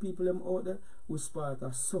 like people them out there who start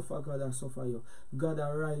to suffer, God a suffer you. God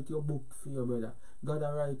a write your book for you, brother. God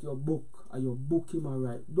a write your book, and your book him a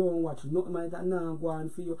write. Don't watch nothing like that now go on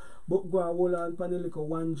for you. But go and hold on for the little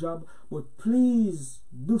one job. But please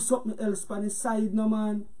do something else on the side, no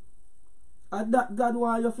man. And that God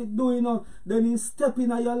want you to do, you know. Then he step in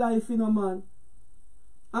your life, you know, man.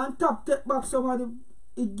 And take back some of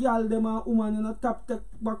the girl them and woman, you know, take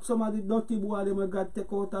back some of the dirty boy them God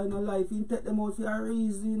take out of your life. He take them out for a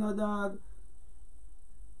reason, you know, dog.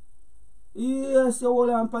 Yes, you hold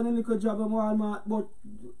on for the little job in Walmart, but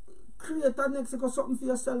create a next something for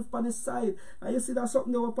yourself on the side. And you see that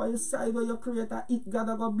something there up on your side where you create a it, God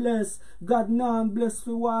go bless. God now bless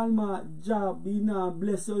for Walmart job. He now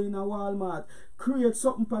bless you in a Walmart. Create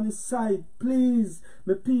something on the side. Please,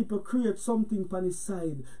 my people, create something on the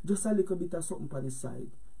side. Just a little bit of something on the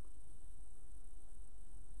side.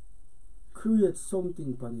 Create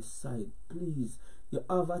something on the side. Please. You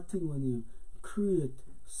have a thing when you create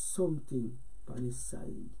something on the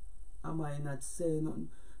side. Am I not saying nothing?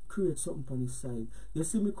 Create something on the side. You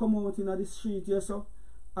see me come out in the street, yes, so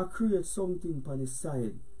I create something on the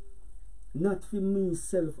side. Not for me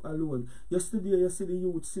self alone. Yesterday you see the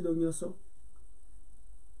youth sit down here, so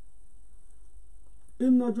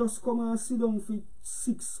him not just come and sit down for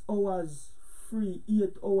 6 hours, 3,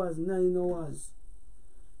 8 hours, 9 hours.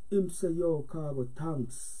 Him say, yo, Khago,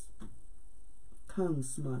 thanks.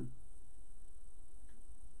 Thanks, man.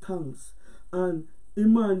 Thanks. And the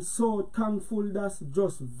man so thankful that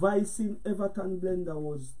just vicing Everton blender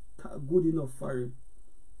was good enough for him.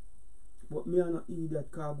 But me are not eat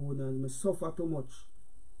that Khagonians. Me suffer too much.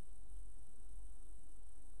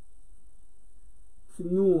 If you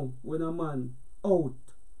know when a man out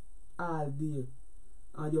all day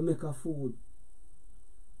and you make a food.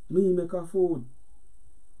 Me make a food.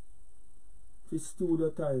 For studio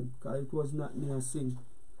time, because it was not me a sing.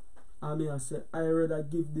 And me I say, I rather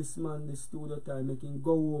give this man the studio time, make him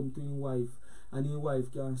go home to his wife, and his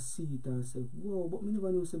wife can see it and say, whoa, but me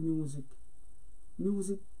never know say music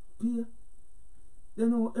pay. You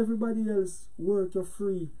know, everybody else work you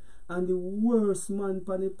free, and the worst man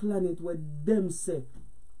on the planet where them say,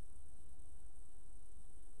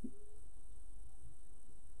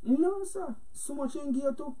 no sir, so much in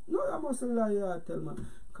gear too. No, I must lie, I tell man.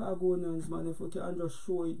 Khagonians, man, if we can just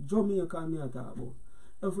show it, Jamaica me I talk about.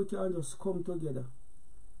 If we can just come together,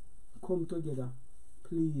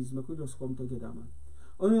 please, we could just come together, man.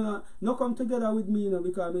 Oh, you know, not come together with me, you know,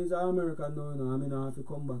 because I'm an American, no, you know, I mean, I have to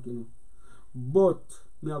come back, you know. But,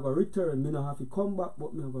 me have to return, me not have to come back,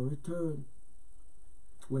 but me have to return.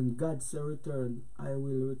 When God say return, I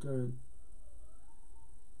will return.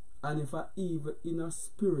 And if I even in a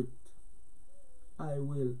spirit, I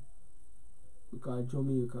will. Because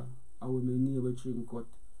Jamaica, I will my neighbor drink cut.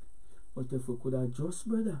 But if we could adjust,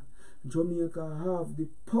 brother, Jamaica have the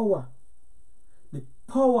power. The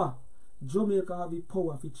power. Jamaica have the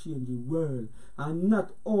power to change the world. And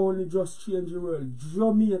not only just change the world,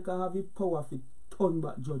 Jamaica have the power to turn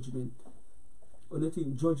back judgment. When you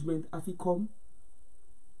think judgment have to come?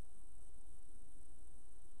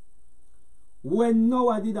 When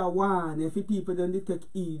Noah did a one, if the people then they take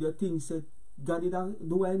heed, the thing said, God did a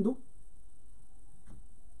do and do.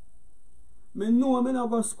 Me know me not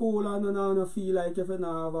go school and I don't feel like if you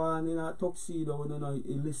not have on in a tuxedo and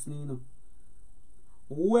you listening, you know.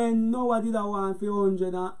 When Noah did a one for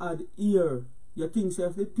 100 and add year, you think so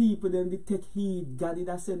if the people then they take heed, God did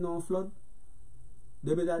a send no flood?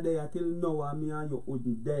 They better there till Noah, me and you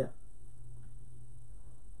wouldn't there.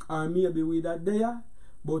 Or maybe we that there,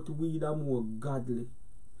 but we are more godly.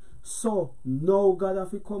 So now God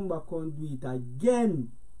have to come back and do it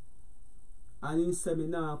again. And he said me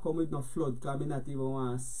now come with no flood because me not even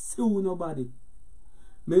want to sue nobody.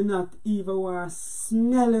 Me not even want to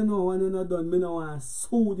smell you know when you not done. Me not want to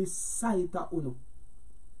sue the sight of you know.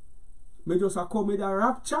 Me just a come with a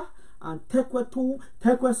rapture and take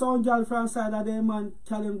away some girl from side of them and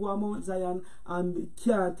tell them go to Mount Zion and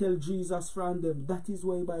can't tell Jesus from them. That is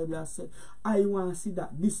why the Bible has said, I want to see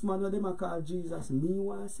that. This man of them are called Jesus. Me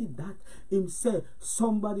want to see that. Him say,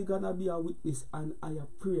 somebody gonna be a witness. And I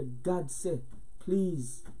pray God say,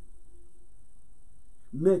 please,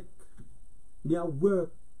 make me a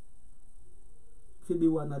work to be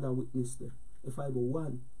one other witness there. If I go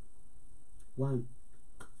one,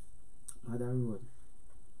 other road.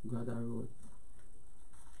 God a road.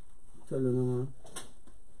 Tell you no man.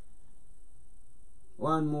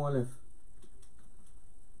 One more left.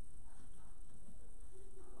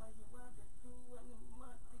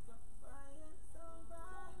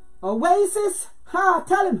 Oasis? Ha,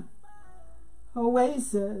 tell him.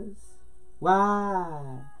 Oasis.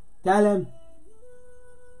 Why? Tell him.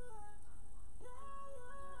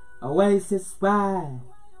 Oasis, why?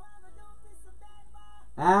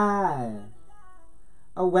 Aye.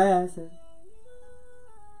 Oasis.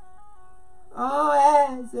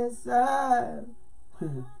 Oasis.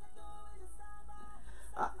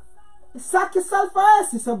 Suck yourself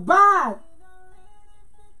first, it's so bad.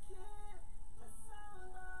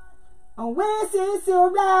 Oasis,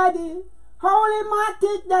 you ready? Holy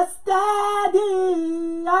Matic, the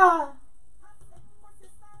steady.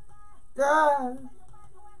 Girl.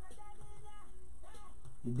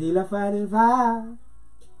 The dealer fighting fire.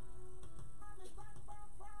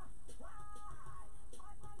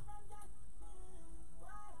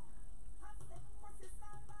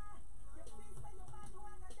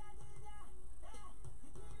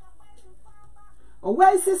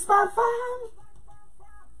 Oasis for fun.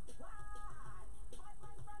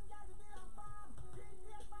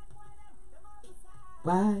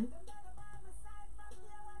 Why?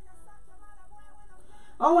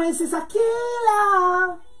 Oasis a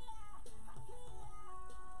killer.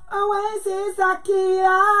 Oasis a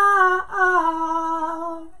killer.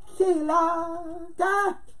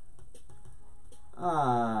 Killer.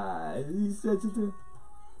 Ah, he said it.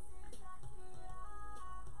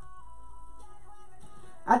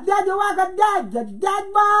 A dead you walk a dead, you dead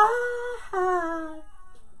boy.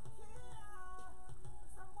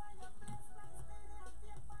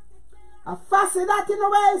 A fasten that in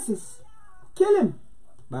Oasis. Kill him.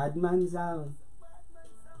 Bad man's out.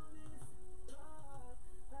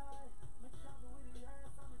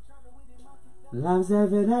 Love's a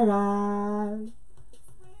funeral.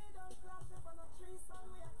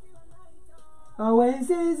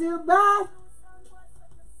 Oasis you bad.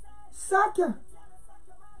 Sucker.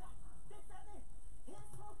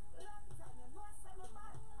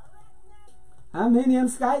 I'm in him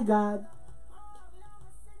sky God.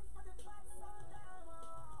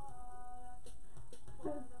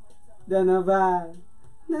 Then a vibe.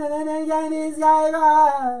 Then again is sky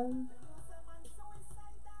God.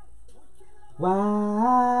 Why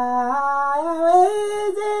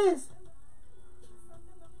is this?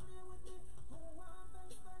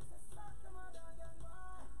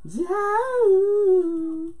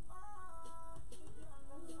 Down.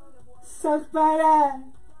 Suck by that.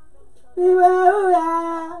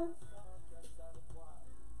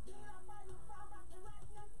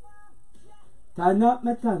 Turn up,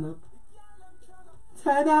 me turn up.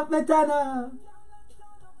 Turn up, me turn up.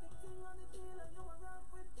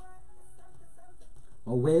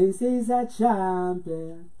 Oasis a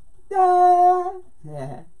champion. Yeah,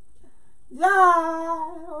 yeah,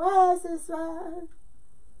 yeah. Oasis one.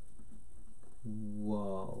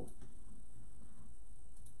 Wow.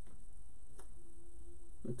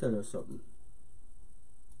 Let me tell you something.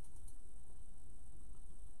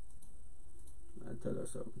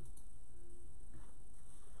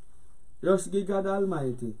 Just give God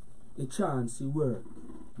Almighty a chance to work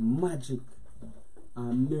magic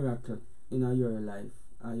and miracle in your life.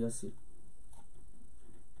 And you see.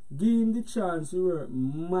 Give him the chance to work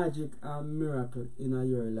magic and miracle in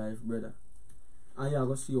your life, brother. And you're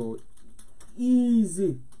going to see how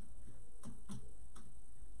easy.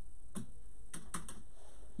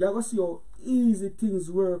 You're going to see how easy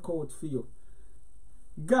things work out for you.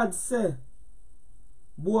 God say,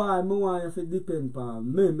 boy, I want you to depend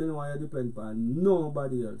on me. I don't want you to depend on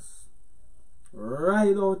nobody else.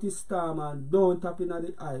 Ride out the storm and don't tap in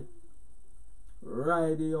the eye.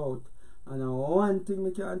 Ride it out. And one thing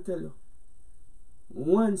I can tell you.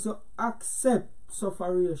 Once you accept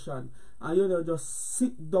sufferation and you know just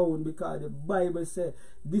sit down, because the Bible says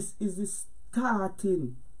this is the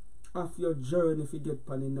starting of your journey if you get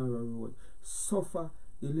on the narrow road. Suffer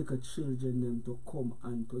the little children them to come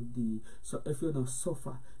and to thee. So if you don't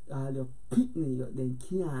suffer, all your pitney, then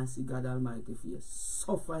can't see God Almighty for you.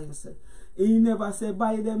 Suffer himself. He never say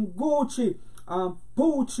buy them Gucci and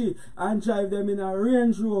Pucci and drive them in a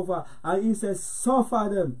Range Rover, and he said suffer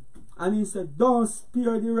them. And he said, don't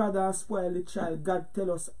spare the rod and spoil the child. God tell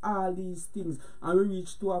us all these things. And we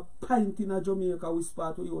reach to a pint in a Jamaica. We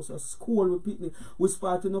start to use a school with picnic. We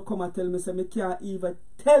start to no come and tell me, say, me can't even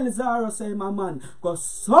tell Zara, say, my man. Because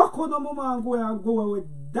suck on no man go and go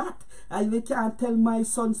with that. And we can't tell my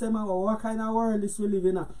son, say, man, what kind of world is we live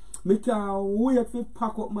in. Me can't wait to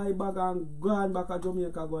pack up my bag and go on back to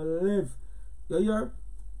Jamaica go live. You hear?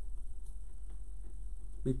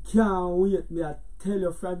 Me can't wait. Me tell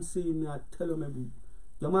you Francine, I tell you, maybe.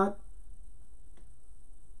 You mad?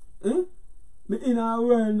 Eh? Me in a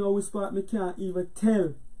world now, whisper, me can't even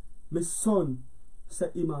tell my son,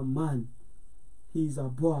 say him a man. He's a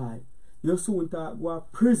boy. You soon to go to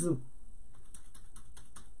prison.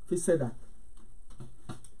 If he said that.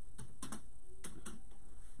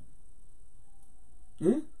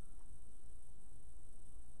 Eh?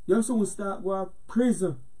 You soon start go to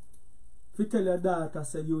prison. If you tell your daughter,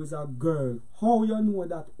 say you is a girl, how you know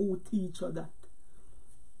that? Who teach you that?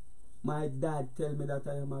 My dad tell me that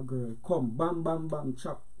I am a girl. Come, bam, bam, bam,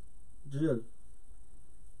 chop, drill.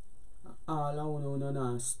 All I want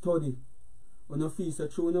to study. When you feel so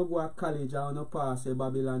true, you go to college and you pass, say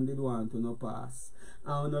Babylon did want to no pass.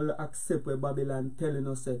 And you accept what Babylon telling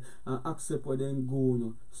us, say, and accept what them go.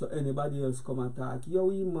 No. So anybody else come and talk, yo,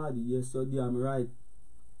 we mad. Yes, you're damn right.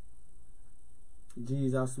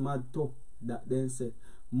 Jesus mad too. That then say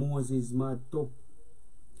Moses mad too.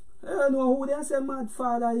 I know who they say mad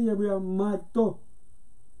father Abraham mad too.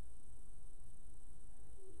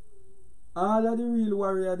 All of the real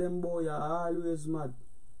warrior them boy are always mad.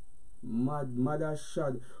 Mad as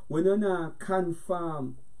shad. When you not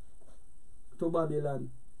conform to Babylon,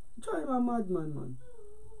 try him a madman, man.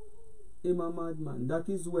 Him a madman. That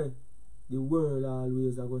is where the world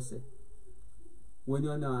always I go say. When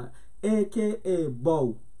you're not AKA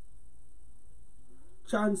bow.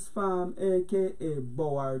 Transform, AKA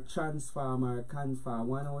bow, or transform, or conform.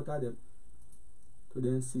 One out of them to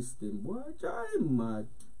their system. Boy, try mad.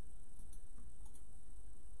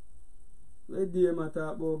 Where do you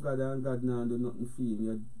talk about God and God now do nothing for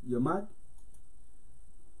him? You mad?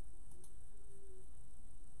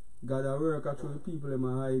 God a work through the people them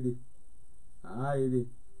a hide it. Hide it.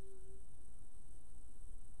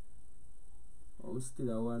 Oh, still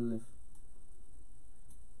a one left.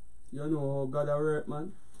 You know how God a work,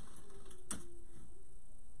 man?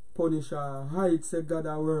 Punisher hide say God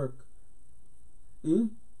a work. You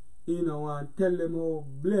know want tell them how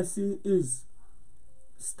blessing is.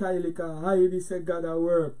 Stylica hide say God a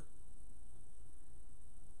work.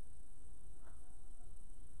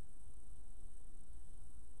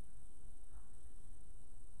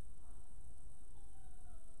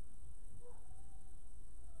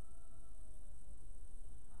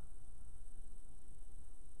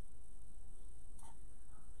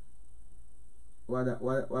 What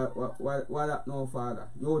that no, father?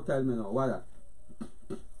 You tell me now, what that?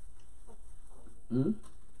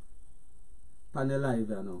 Pan the live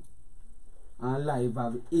you know. And live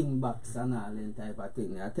have inbox and all that type of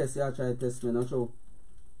thing. I test you, I try to test me now, show.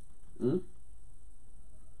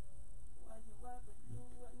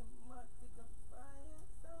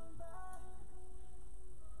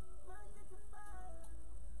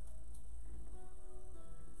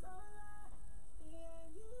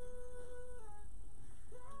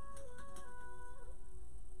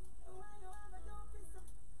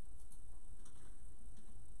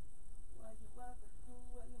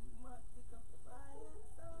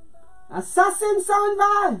 Assassin sound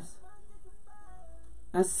vibes.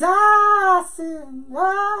 Assassin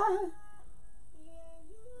vibes.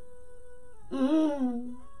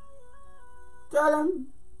 Tell them.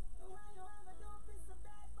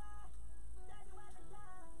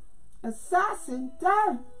 Assassin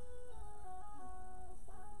time.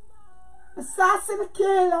 Assassin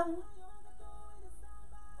killer.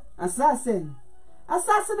 Assassin.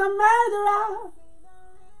 Assassin a murderer.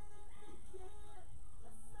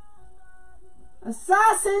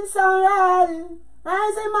 Assassins are ready,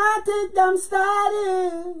 rising matic them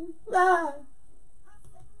starting.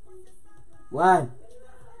 Why?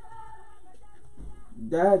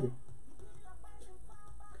 Dead.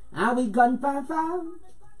 Are we gun farm?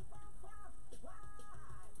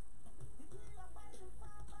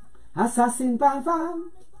 Assassin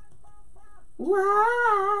farm.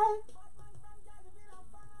 Why?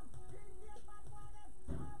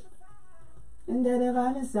 And they never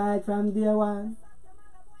on the side from day one.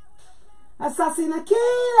 Assassin a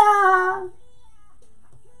killer.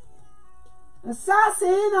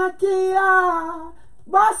 Assassin a killer.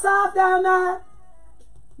 Boss off them man.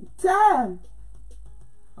 Ten.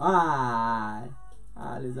 Aye.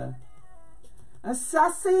 All is a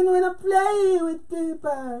assassin when I play with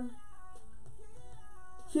people.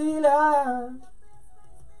 Killer.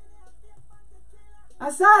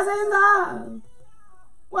 Assassin now.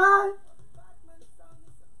 Why?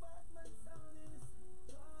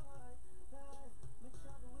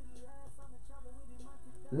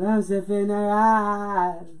 Love's a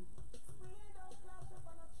funeral.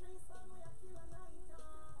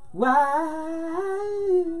 Why?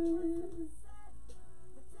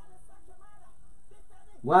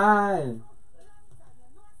 Why?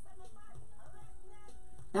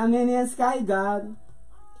 I'm in the sky, God.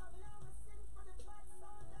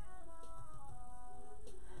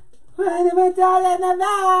 When you were tall in the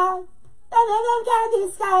back, and I don't get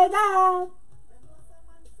the sky, God.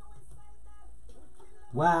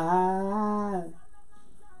 Why?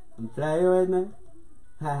 I'm playing with me.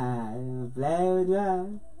 I'm playing with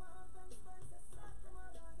me.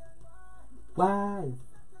 Why?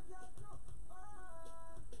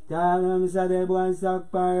 Tell them say they boy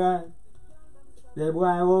suck parrot. They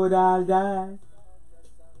boy would all die.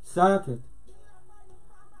 Suck it.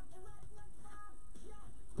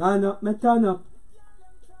 Turn up, me turn up.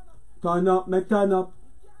 Turn up, me turn up.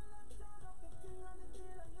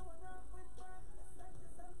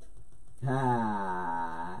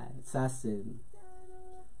 Assassin.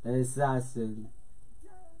 Assassin.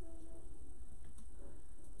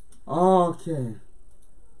 Okay.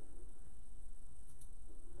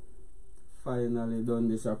 Finally done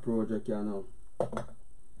this project, you know.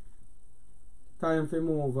 Time to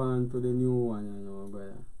move on to the new one, you know,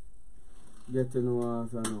 brother. Get to know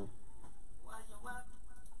us, you know.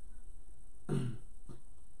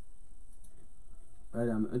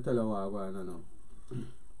 Brother, I'm tell you what I'm going to know.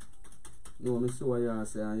 No, I see what you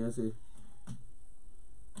say, and you see.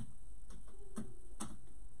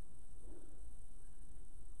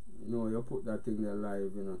 No, you put that thing there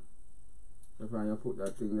live, you know. If you put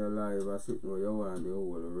that thing there live, I sit now, you want the whole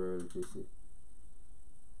world to see.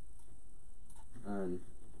 And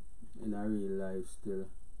in a real life still.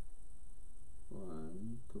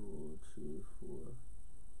 1, 2, 3,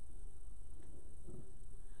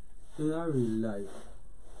 4. In a real life.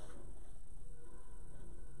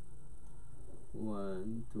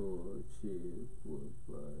 1, 2, 3, 4,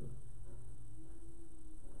 5.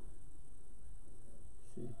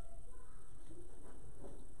 See.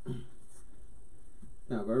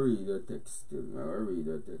 Now I'm gonna read the text still. I'm gonna read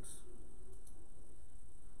the text.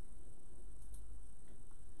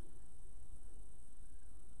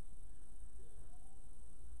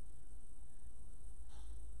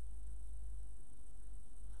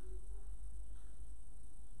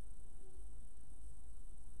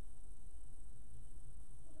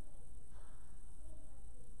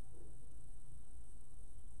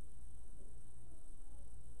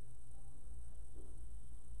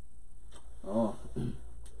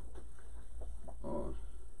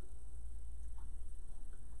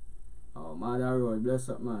 Mother road, bless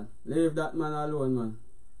up man. Leave that man alone, man.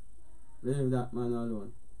 Leave that man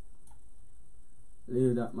alone.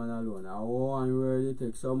 Leave that man alone. I want word you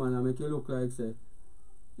take. So man, I make you look like say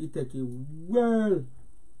he take you well.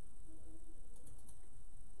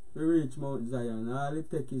 You reach Mount Zion. All it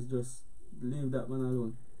take is just leave that man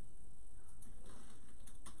alone.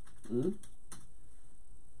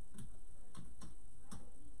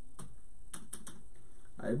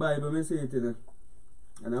 I Bible me say it in it.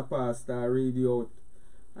 And a pastor read you out,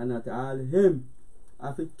 and that all him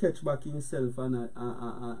have to catch back himself and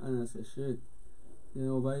I say shit. You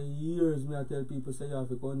know, over years me I tell people say you have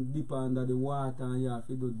to come deep under the water and you have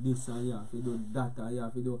to do this and you have to do that and you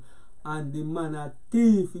have to do, and the man a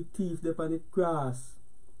thief, he thief up on the cross.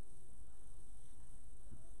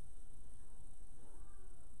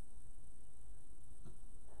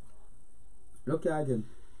 Look here again.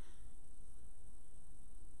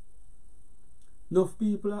 Enough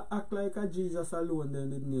people act like a Jesus alone then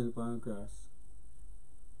did nail upon the cross.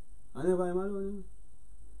 I never am alone.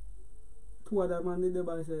 Two other man did there,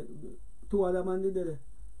 two other man did there.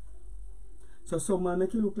 So some man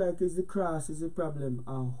make you look like it's the cross is the problem.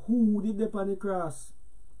 And who did upon the cross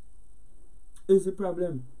is the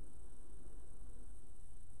problem.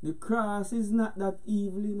 The cross is not that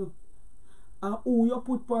evil, you know. And who you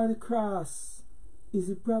put upon the cross is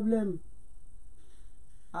the problem.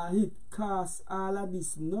 And it costs all of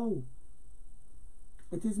this now.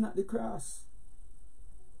 It is not the cross.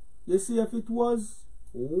 You see, if it was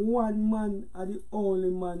one man are the only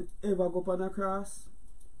man ever go on a cross.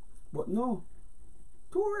 But no.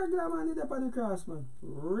 Two regular man did up on the cross, man.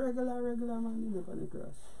 Regular man did up on the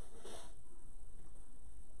cross.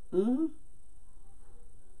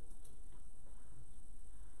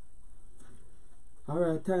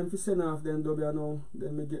 Alright, time to send off them W now.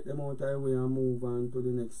 Then we get them out of the way and move on to the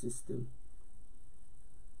next system.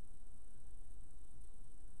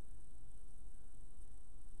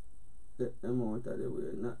 Get them out of the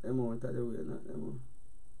way, not them out of the way, not them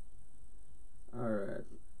out. Alright.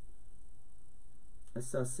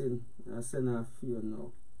 Assassin, I send off you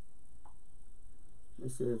now.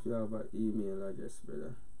 Let's see if you have an email address,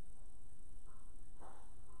 brother.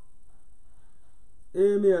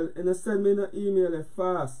 Email, and send me an email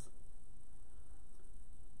fast.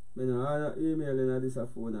 I don't have an email in this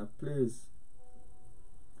phone, please.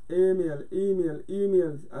 Email,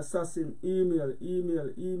 assassin, email,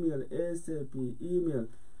 ASAP,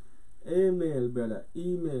 email, brother,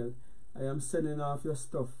 email. I am sending off your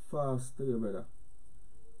stuff fast to you, brother.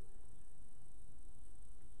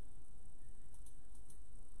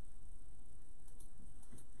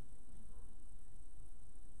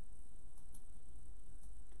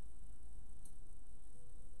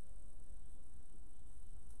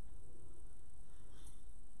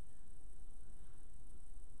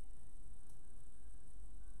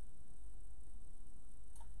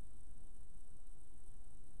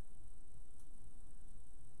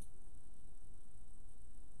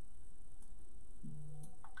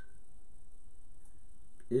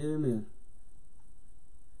 Amen.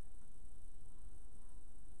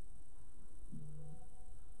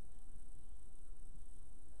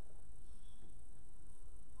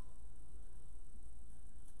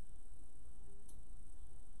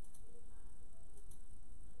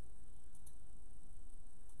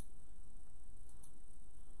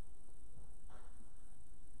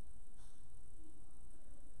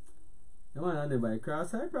 You want to never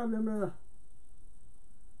cross eye problem, brother.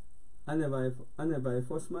 I never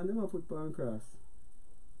first man them put on cross.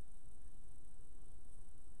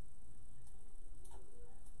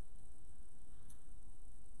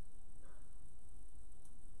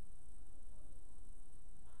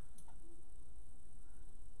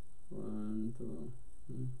 One, two,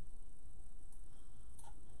 three.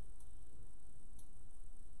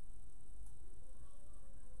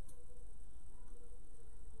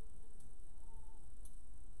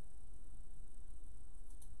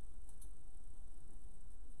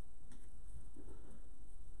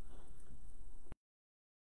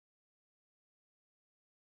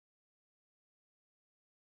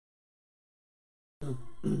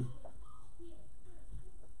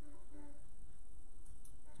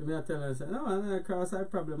 So me I tell her, say, no man, cross I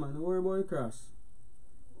problem, man. Don't worry about the cross.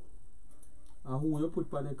 And who you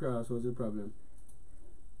put on the cross was the problem.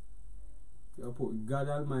 You put God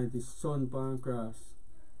Almighty Son upon cross.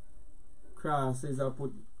 Cross is I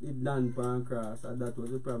put it down upon cross, and that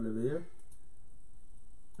was the problem here.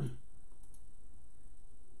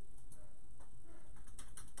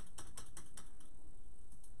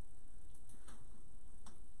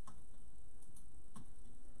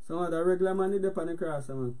 Some other regular man need up on the cross,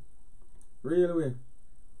 man. Real way.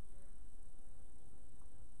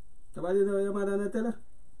 Somebody know your mother not tell her?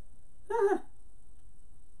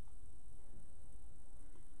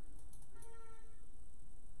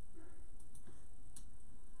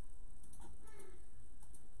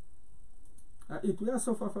 It will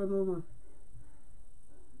suffer for no man.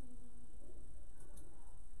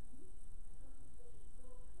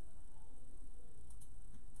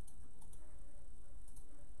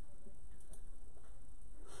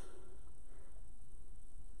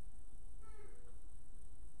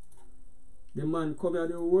 The man come here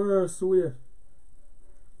the worst way.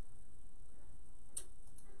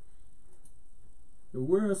 The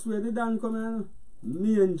worst way the Dan come here.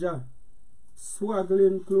 Manger.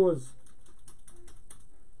 Swaggling clothes.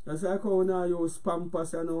 That's like how now you use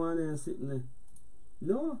Pampers and no one ain't sitting there.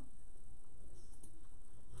 No.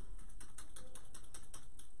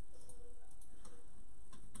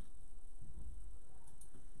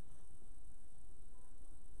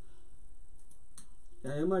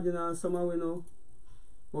 Can you imagine on summer we know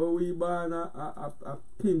how we burn a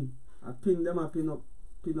pin. A pin them a pin up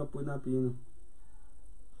with a pin.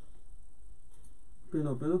 Pin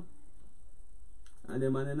up, you know. And the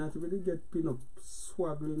man not really get pin up,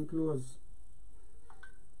 swaggling clothes.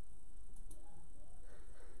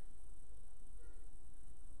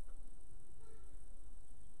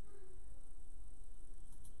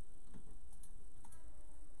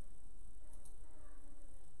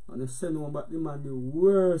 And they send one back the man the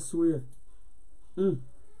worst way.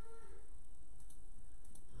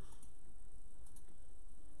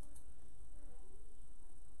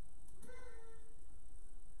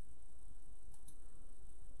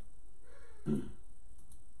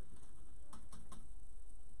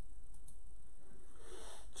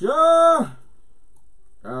 Joe!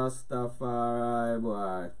 Rastafari,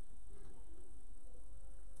 boy.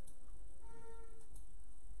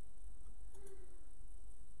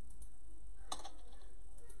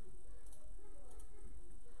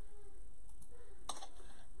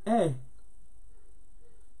 Hey.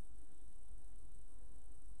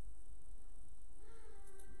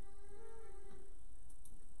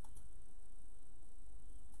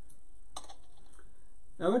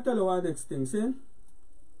 I'm going to tell you one next thing, see?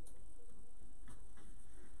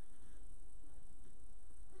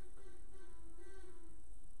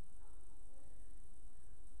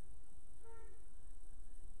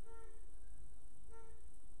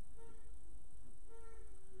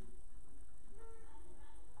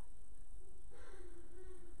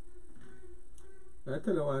 I'll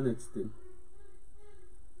tell you one next thing.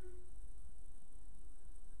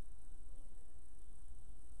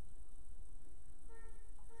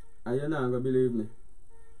 And you're not going to believe me.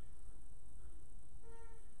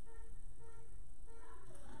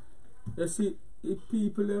 You see, the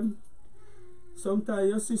people them,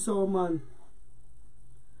 sometimes you see some man,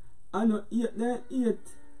 I know they eat,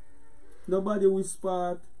 nobody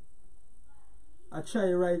whisper, I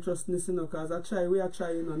try righteousness, you know, because I try, we are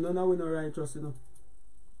trying, you know, none of we no righteous, you know.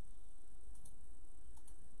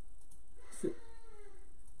 See,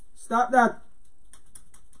 stop that.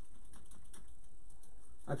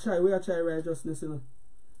 We are try righteousness, you know.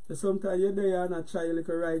 So sometimes you're there and I try like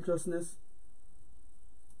a righteousness.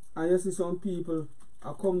 And you see some people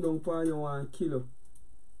I come down upon you and kill you.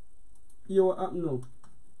 Hear what happen now?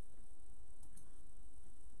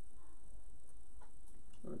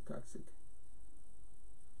 Oh, toxic.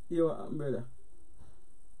 Hear what happen, brother?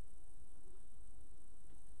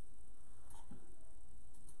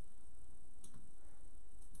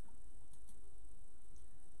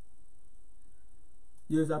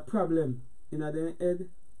 There's a problem in their head,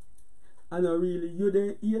 and really you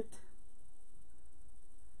they eat.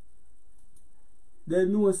 They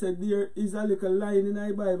know said there is a little line in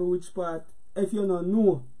the Bible which part, if you don't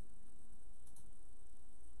know,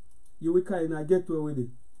 you will kind of get away with it.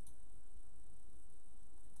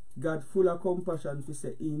 God full of compassion to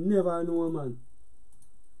say he never know a man.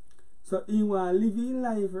 So he want to live in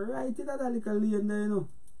life right in that little lane there, you know.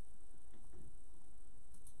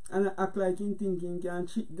 And I act like him thinking he can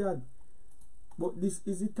cheat God. But this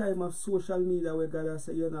is the time of social media where God has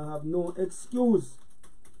said you don't have no excuse.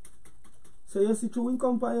 So you see through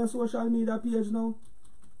compare your social media page now.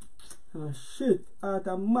 And shit,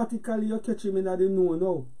 automatically you catch him in the know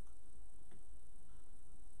now.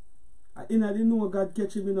 In the know God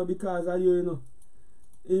catch him, you know, because of you, you know.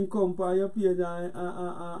 In compare your page and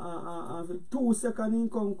 2 seconds in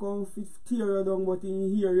come tear you down, but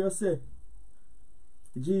in here you say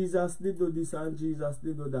Jesus did do this and Jesus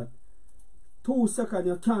did do that. 2 seconds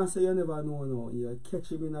you can't say you never know now. You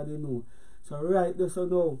catch him in the know. So right there, so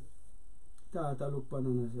now Tata look upon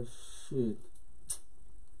him and say shit.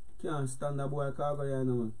 Can't stand that boy Khagonians,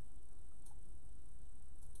 man.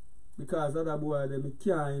 Because other boy them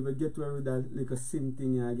can't even get rid of that like a sin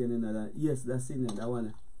thing again in that. Yes, that's sin, that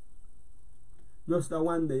one. Just that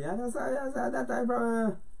one day. Yeah, that's that type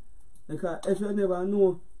of because if you never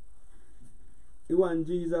know, you want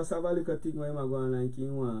Jesus have a little thing where you go on like he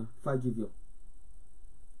want forgive you.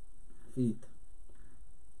 Feet.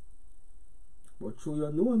 But true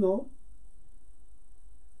you know now.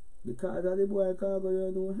 Because of the boy Khago,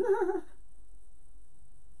 you know.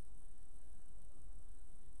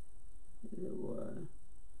 Yeah, boy.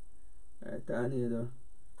 Right, tornado.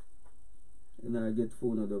 You know, I get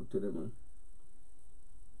phone up to them, man.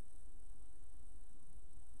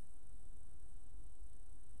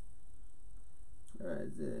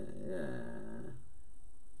 Right there,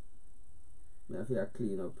 yeah. I have to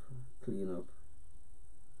clean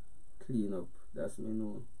up. That's me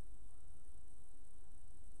know.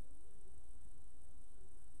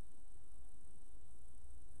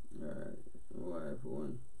 Alright, wife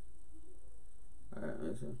one. Alright,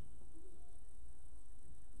 listen.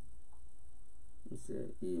 You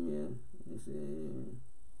say email. You say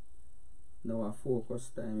now a focus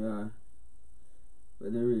time, yeah.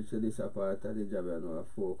 When you reach this part of the job, you know a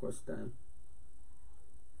focus time.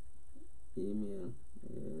 Email.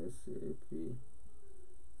 ASAP.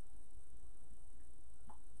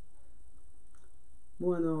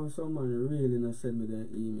 More now someone really not send me their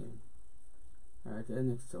email. Alright, the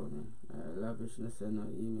next one. Lavish not send no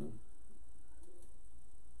email.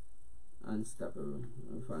 Unstoppable.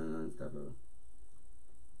 I find unstoppable.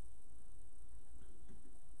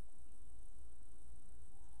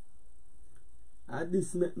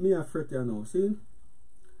 This make me a fret, you know, see?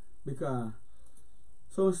 Because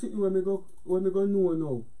So see when me go know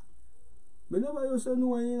now. Me never used to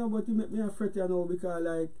know, you know, but it make me a fret, you know, because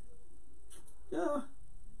like, yeah,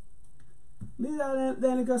 me that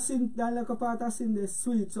like a sin, that like a part of sin, the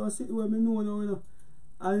sweet. So see when me know now, you know,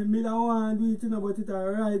 and me don't want to do it, you know, but it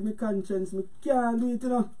alright, my conscience, me can't do it, you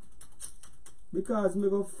know, because me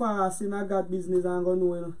go fast in a God business and go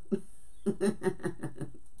know, you know.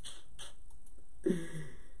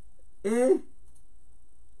 Eh?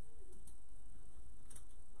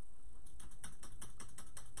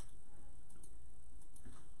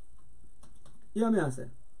 You know me I say?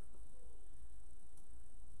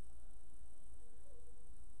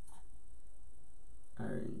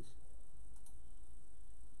 Orange.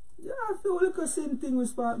 Yeah, I feel like the same thing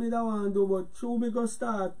with part me that want to do, but through me go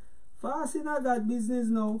start fast in a God business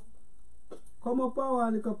now. Come up and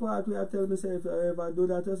one little part where I tell myself if I ever do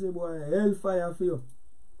that, I say boy, hellfire for you.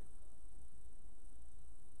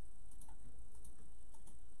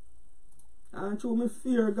 And through me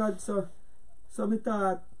fear God, so me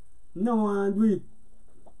thought no one do it.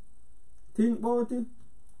 Think about it.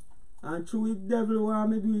 And through the devil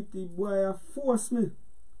want me do it, the boy force me.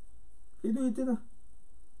 He do it, you know.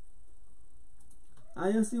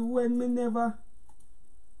 And you see when me never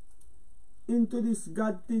into this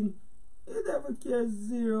God thing, he never cares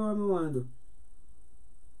zero what me want to do.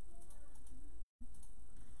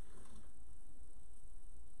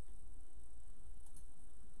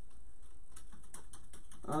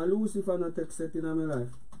 And Lucifer not take set in my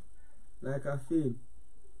life. Like a film.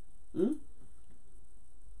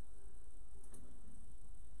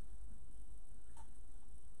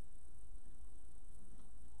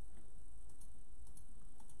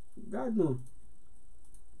 God no.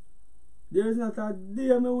 There is not a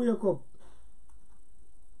day me wake up.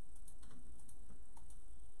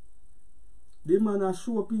 The man a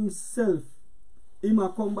show up himself. Him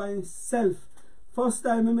a come by himself. First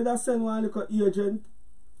time I made a send one little agent.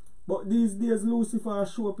 But these days Lucifer a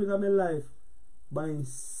show up in my life by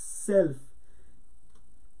himself.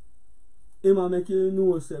 Him a make you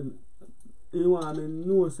know say. He want me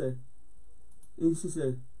know say. He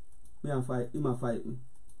say me a fight. Him a fight me.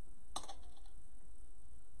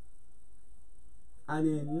 And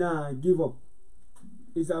he nah give up.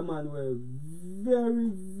 He's a man who very,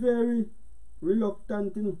 very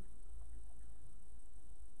reluctant, you know.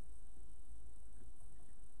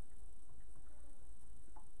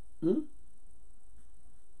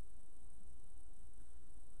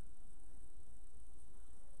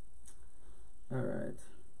 Alright.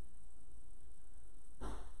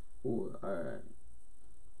 Oh, alright.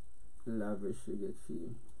 Lavish you get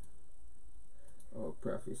feel. Oh,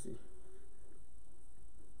 prophecy.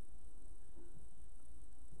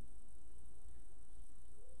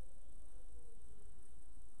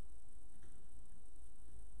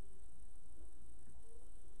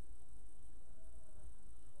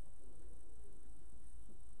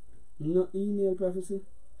 No email prophecy.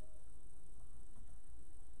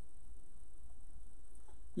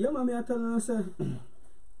 Yeah, mommy, I tell you, say,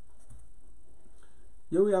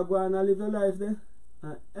 you we are going to live your life there,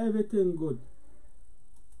 and everything good.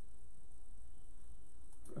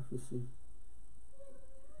 Prophecy.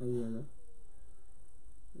 Yellow.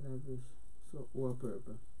 Lavish. So, what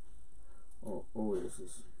purple? Oh,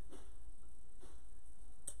 oasis.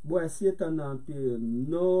 Boy, Satan don't pay you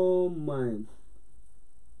no mind.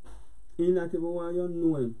 He not even want you to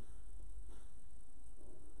know him.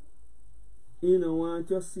 He don't want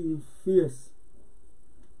you to see him face.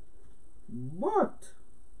 But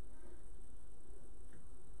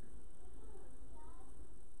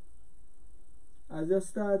as you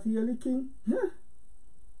start here looking,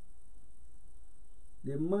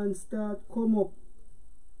 the man start come up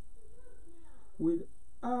with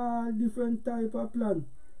all different type of plan.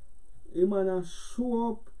 He man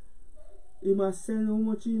show up. He must send how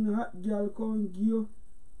much in hot girl come give you.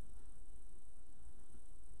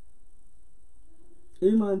 He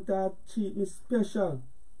man start treat me special.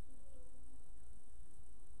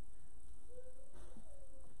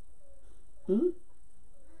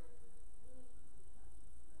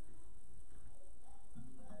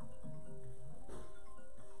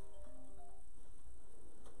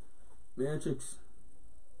 Matrix.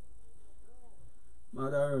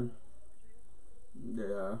 Mother. They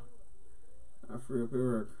are afraid of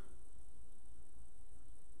work.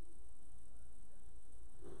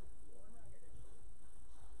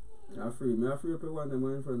 Me afraid of one them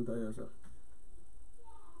in front of you, sir.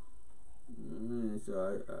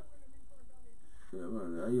 So yeah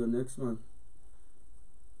man, are you next man?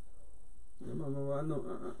 Yeah man,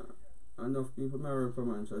 enough people marry for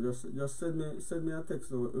man, so just send me a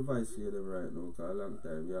text or advice for them right now, because a long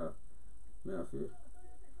time, yeah. Me have to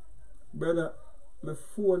Brother, my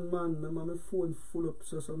phone, man, my phone full up,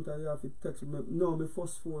 so sometimes you have to text me. No, my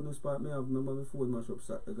first phone is part me have, remember my phone mash up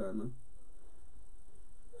Saturday, guy, man.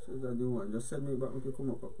 So that's the one. Just send me back, we can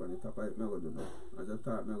come up on the top. I go do now. As I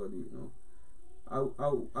thought, I go do it now.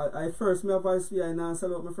 I first, me advice for you, I now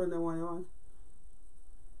sell out my friend, I want you want.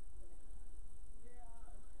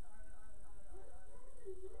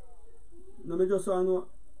 No, me just so I know.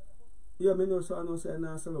 Yeah, me know so I know say I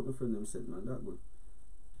now sell out my friend, them said, man, that good.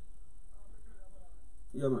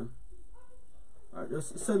 Yeah, man. Alright,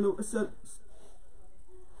 just send me, send.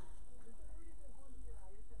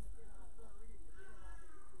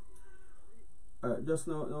 Alright, just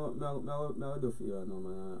now, no, do for you, no,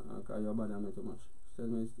 man, because you're bothering me too much.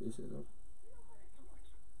 Send me, you say, no.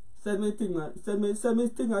 Send me thing, man, send me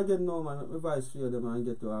thing again now, man, my voice for you, them, and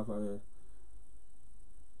get to half away.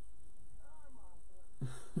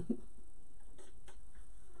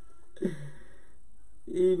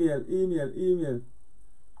 Email.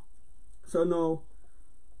 So now,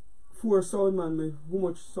 for sound man, me, how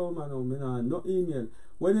much sound man now? Me nah, no email.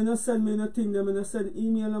 When you not send me nothing, then me not send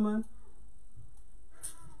email, man.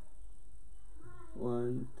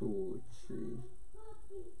 1, 2, 3.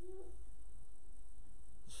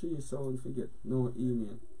 3 sound forget, no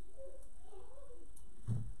email.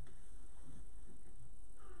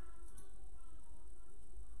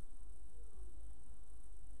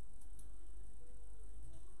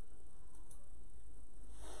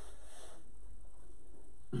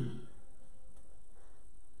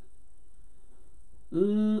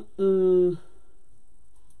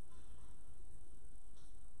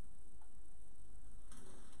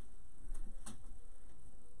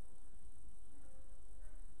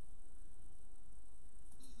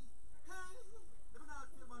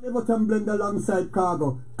 Everton blend alongside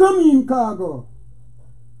Khago. Come in, Khago.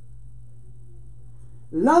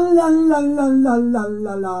 La la la la la la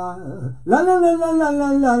la la la la la la la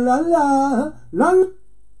la la la la la.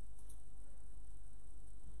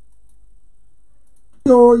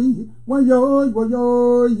 Woy,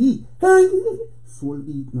 hey, soul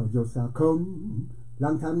beat no just a come.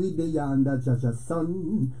 Long time we dey under Jaja's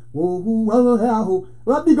son.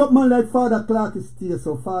 Well, big up man like Father Clark is here,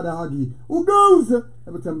 so Father Huggy. Who goes?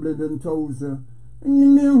 Everton blending toes.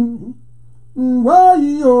 Why,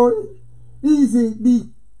 easy, beat.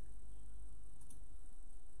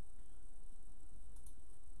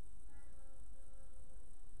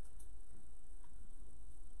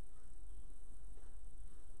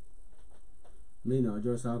 Me no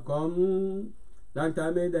just a come. Long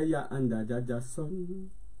time me dey under Jaja's son.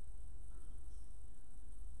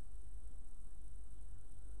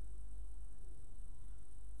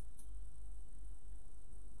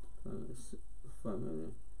 Family.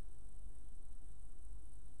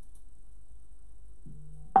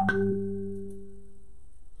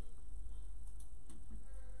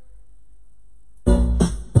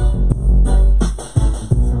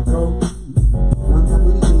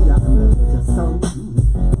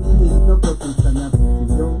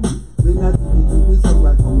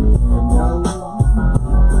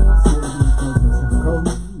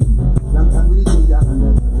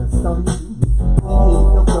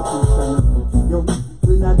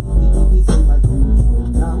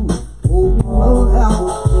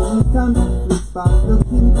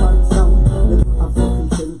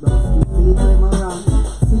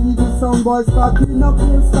 Boys packing up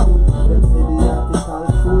their sound. Them say the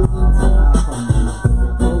article full into our family.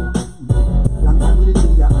 Long time with the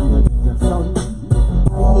media and the sound.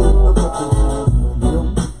 I ain't no protection. Young,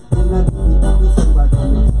 when I do it, somebody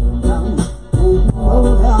comes down.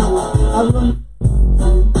 Oh, I run.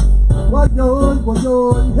 What yo,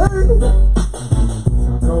 hey.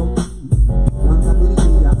 Long time with the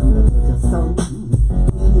media and the sound.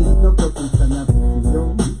 We ain't no protection.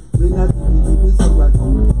 Young, when I do it, somebody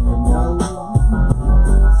comes down.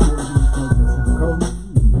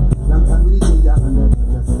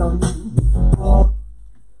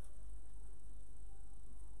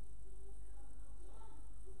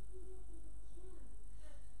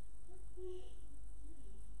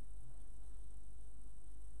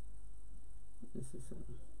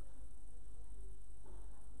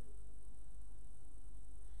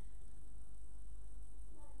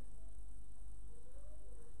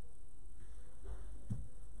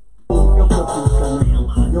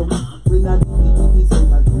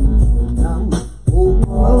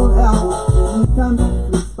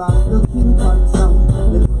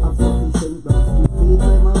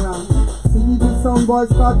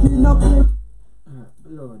 Boys packing up here.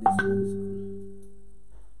 Lord, this one.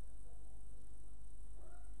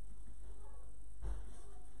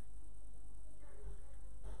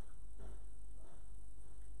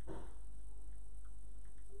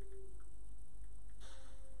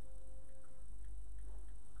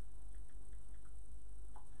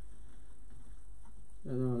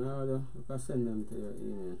 send them to your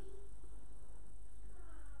email.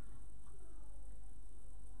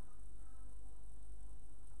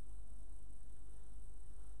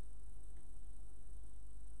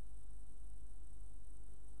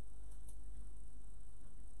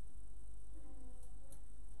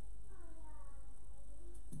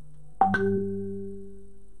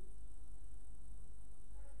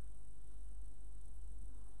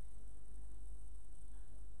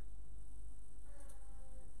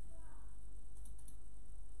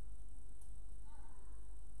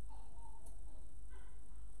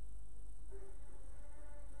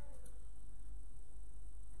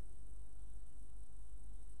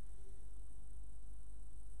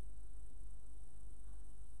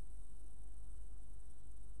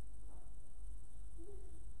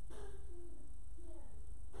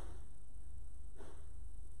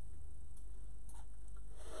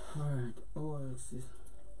 Alright, OSC.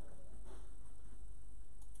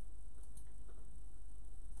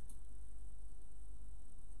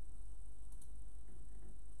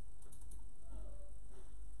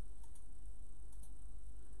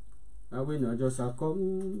 A winner just a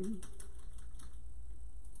come.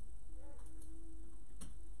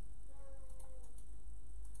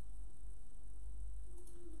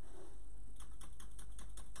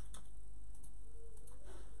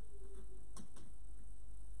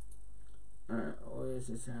 Alright,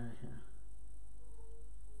 OSS are here.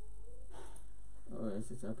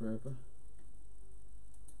 OSS are purple.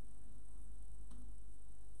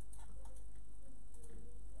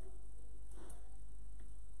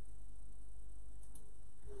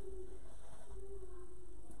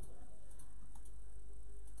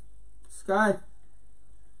 Sky.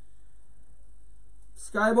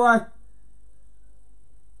 Sky boy.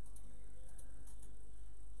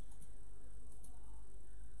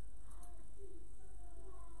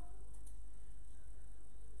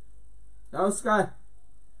 That was Sky.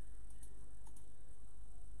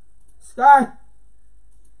 Sky.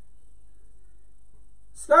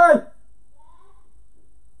 Sky.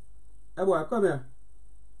 Hey boy, come here.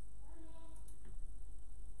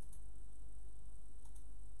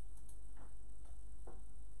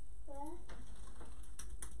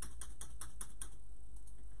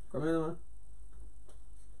 Come here, man.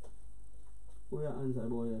 Put your hands up,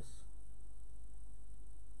 boy, yes.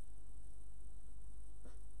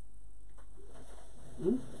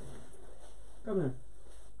 Come here.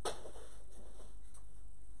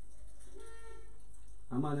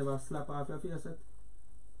 A man never slap off your face, eh?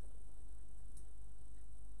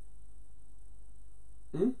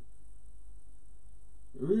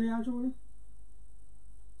 Really and truly?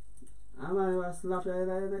 A man never slap your head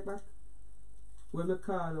on your neck back? When me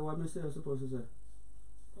call you, what me say you're supposed to say?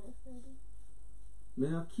 Me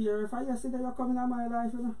don't care if I say that you're coming in my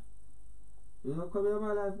life, you know. You don't come in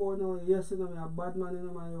my life, boy, no. Yes, you know, I'm a bad man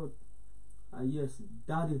in my youth. And yes,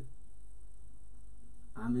 daddy.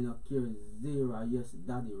 I mean, not care zero. Yes,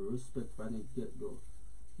 daddy. Respect for the get go.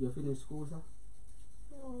 You finish school, sir?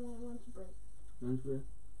 No, lunch break. Lunch break?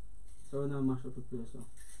 So now mash up the place, so.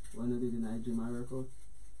 When you did the night gym, I work out?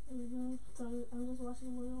 So I'm just watching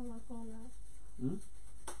a movie on my phone now. I'm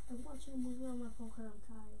watching a movie on my phone because I'm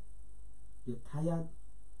tired. You're tired?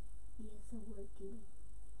 Yes, I'm working.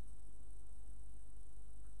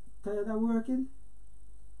 Tired of working?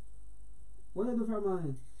 What do you do for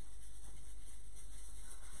money?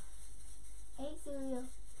 Ate cereal,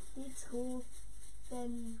 did school,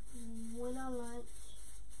 then went on lunch,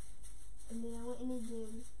 and then I went in the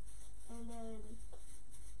gym, and then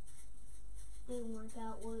didn't work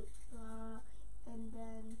out with, and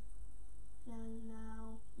then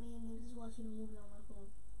now me and him just watching a movie on my phone.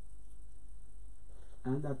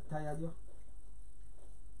 And that tired you?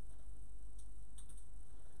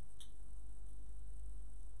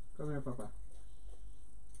 Come here, Papa.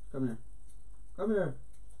 Come here. Come here.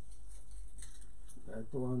 I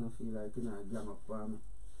don't want to feel like you know, gang up for me.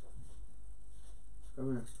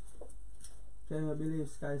 Come here. Can you believe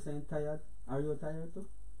Sky saying tired? Are you tired too?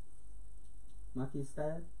 Mac is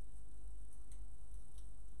tired?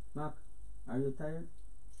 Mac, are you tired?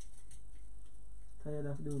 Tired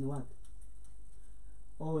of doing what?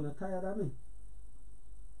 Oh, not tired of me?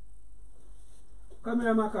 Come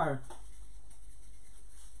here, Macar.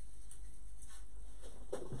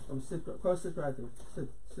 Come sit right here.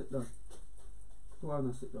 Sit down. Who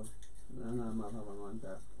wanna sit down? I'm not having one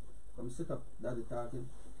time. Come sit up, daddy talking.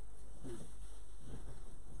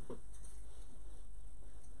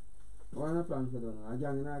 What are the plans for doing? A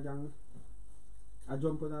gang? I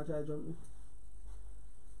jump on, I try jump.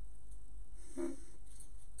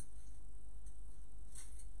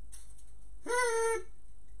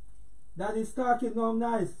 Daddy's talking now,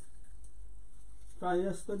 nice. From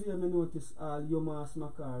yesterday, I noticed all your mass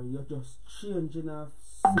Macari, you're just changing a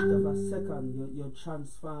split of a second, you're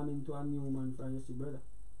transforming into a new man from your brother.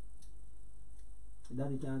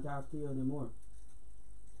 Daddy can't talk to you anymore.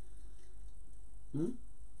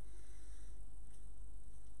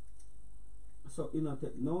 So you know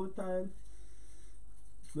take no time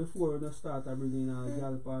before you start bringing a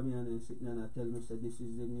girl for me and then sitting and tell me say this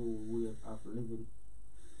is the new way of living.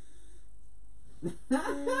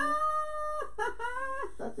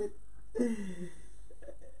 That's it.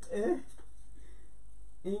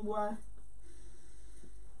 Boy.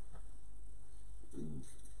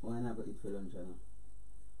 Why not go eat for lunch now?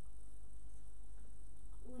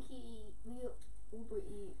 We Uber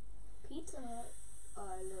eat Pizza Hut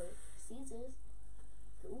or Little Caesars.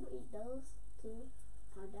 We Uber eat those too.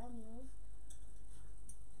 Or Domino's.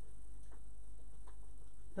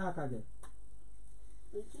 Talk again.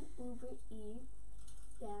 We can Uber eat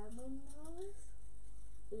Domino's,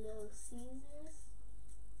 Little Caesars,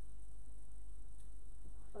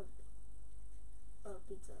 or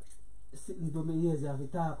Pizza Hut. Sitting to me ears, you have to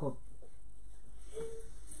talk up.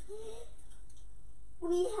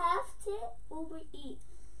 We have to Uber eat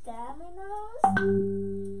Domino's,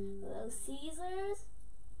 Little Caesars,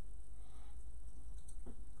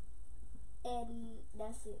 and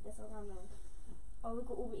that's it. That's all I know. Or we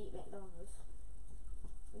could Uber eat McDonald's.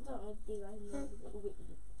 That's the only thing I know is Uber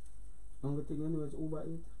eat. Only thing I know is Uber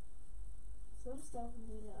eat. Some stuff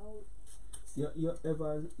we know. You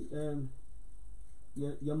ever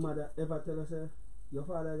your mother ever tell us your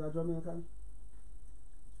father is a Jamaican?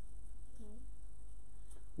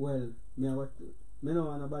 Well, me no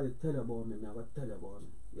want nobody tell about me, I will tell about me.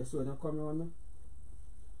 You see when you come around me?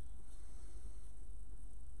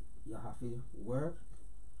 You have to work,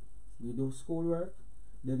 you do school work,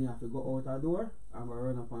 then you have to go out the door and go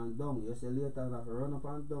run up and down. You see later you have to run up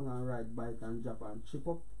and down and ride bike and drop and chip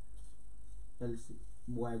up. Else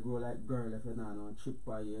boy grow like girl if you not no chip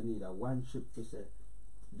or you need a one chip to say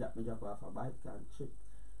drop off a bike and chip.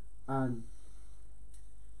 And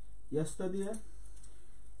yesterday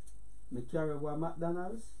me carry go to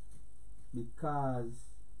McDonald's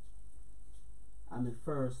because I'm my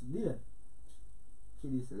first day. For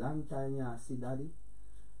this long time you see daddy.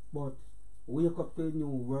 But wake up to a new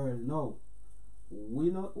world now. We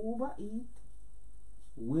no Uber eat,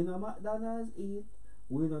 we no McDonald's eat,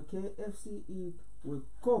 we no KFC eat, we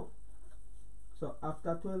cook. So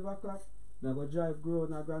after 12 o'clock, I go drive grow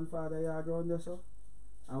in our grandfather yard around there so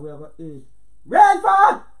and we are going to eat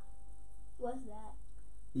Redford! What's that?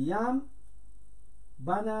 Yam,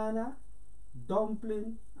 banana,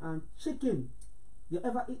 dumpling, and chicken. You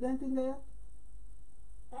ever eat anything there?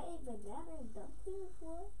 I ate banana and dumpling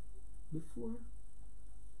before. Before?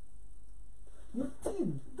 You're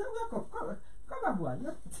thin. Come on, boy.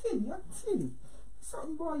 You're thin.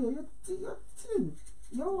 Something boy, you're thin. You're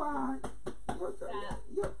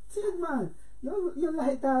thin, man. You're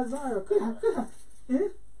like Azara. Come on. Eh?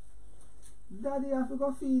 Daddy have to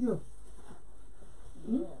go feed you.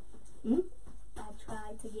 Yeah. I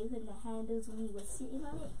tried to give him the handles when he was sitting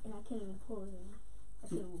on it, and I couldn't even pull him. I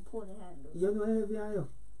couldn't even pull the handles. You know heavy are you?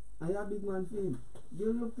 I am a big man for him.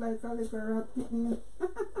 You look like a little rat picking.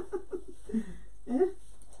 Eh?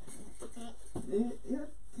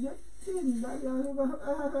 You're thin. Daddy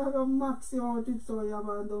have a max you out it so you have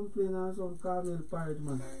a dumpling and some caramel porridge,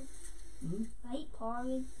 man. I eat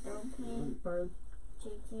porridge, dumpling,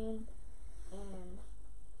 chicken, and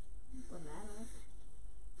banana.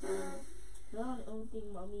 That's the only thing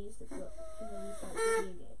mommy used to cook. And then we start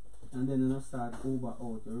eating it. And then you start Uber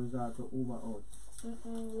out. You resort to Uber out. We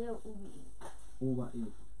don't Uber eat. Uber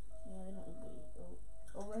eat. Yeah, we don't Uber eat.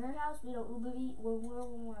 Over her house, we don't Uber eat. When we're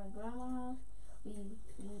over at grandma's house, we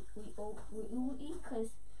Uber eat because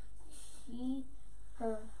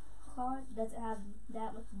her car doesn't have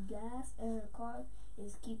that much gas, and her car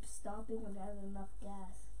keeps stopping when there's enough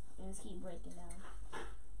gas, and it's keep breaking down.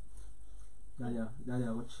 Daddy,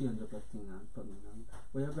 I will change up that thing and put me on.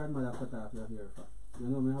 But your grandmother cut off your hair for. You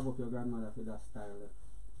know me have up your grandmother for that style there.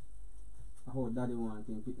 How daddy want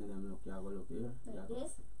thing picking them look, you have a look here. Like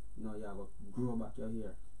this? No, you have to grow back your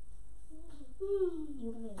hair. You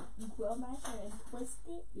mean grow my hair and twist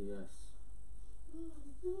it? Yes.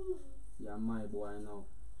 You're my boy now.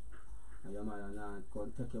 And your mother now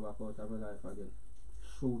can take you back out of your life again.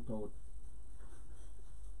 Shoot out.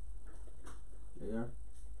 You hear?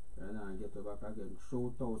 And then get you back again.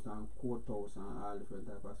 Shoot out and coat out and all different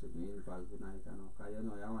type of things involved tonight, you know. Because you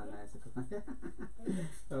know you want nice.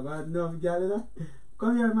 You got enough girl, you know.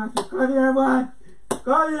 Come here, Matthew. Come here, boy.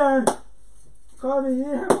 Come here. Come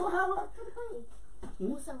here, boy.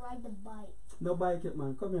 Who's to ride the bike? No bike it,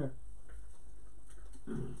 man. Come here.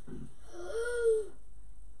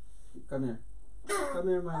 Come here. Come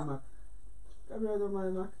here, my Mac. Come here, my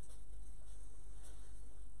Mac.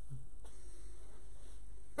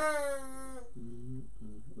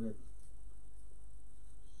 Wait.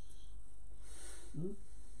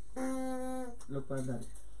 Look at that.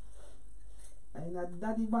 I'm not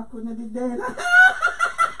daddy back when I did there.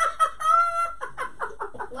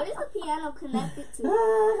 What is the piano connected to?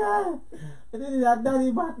 I did that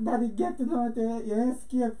daddy back, daddy get to know it. You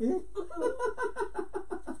escape it.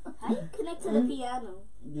 How you connect to the piano?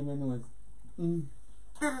 Give me nose.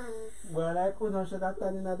 Well, I couldn't show that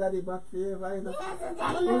in a daddy back for you, right? No, I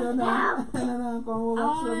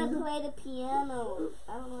want to play the piano. I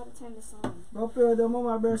don't know how to turn this on. Go play the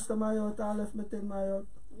mama burst to my out and left me in my out.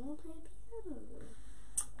 I want to play the piano.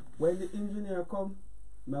 When the engineer come,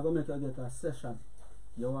 I'm going to make you get a session.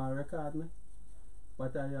 You want to record me?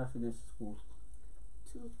 What time you finish school?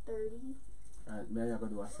 2:30. Alright, me and you going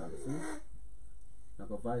to do a song, see? I'm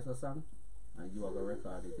going to voice a song and you are going to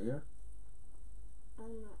record it here.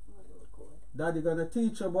 I'm not going to record. Daddy going to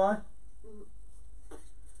teach you, boy.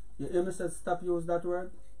 You hear me say stop use that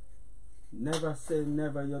word? Never say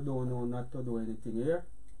never, you don't know not to do anything here.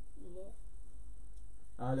 Yeah.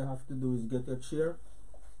 All you have to do is get a chair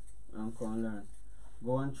and come and learn.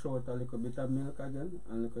 Go and throw out a little bit of milk again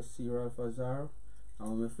and a little cereal for Zara. And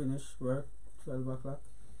when we finish work, 12 o'clock,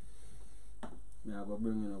 I go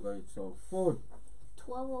bring you go eat some food.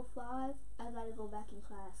 12:05, I gotta go back in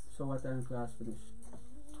class. So what time class finish?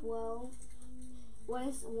 12. When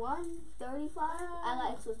it's 1:35, I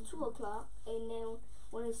got it till 2 o'clock. And then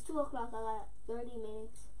when it's 2 o'clock, I got 30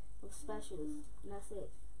 minutes of specials. And that's it.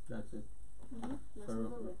 That's it. That's So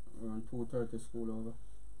over. around 2:30 school over.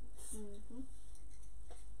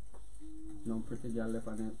 No pretty girl left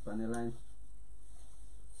on the line?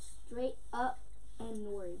 Straight up and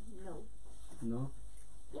north. No. No?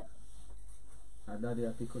 Yep. Daddy I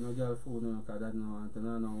pick on a girl food now because Daddy no want to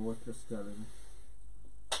know no worthless girl.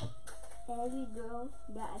 Every girl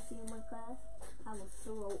that I see in my class, I will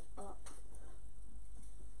throw up.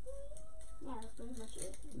 Yeah, that's pretty much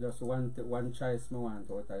it. Just one choice me want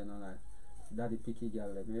out of, you know, like Daddy picky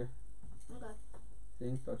girl them, yeah? Okay.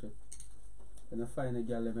 See, touch it. When I find a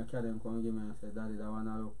girl, let me carry them come give me and say, Daddy, that one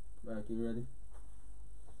I look like you ready?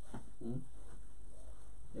 You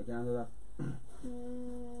can do that?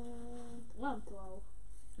 Well, I'm 12.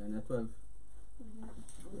 Then you're 12?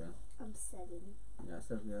 Yeah. I'm 7. Yeah,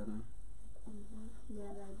 7 yeah, now.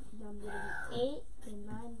 Then I'm getting 8, then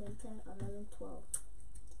 9, then 10, 11, 12.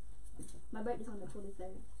 My birthday's on the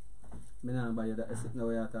 23rd. Me not buy you that. I sit now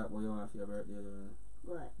where you talk about you want for your birthday.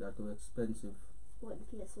 What? That's too expensive. What, the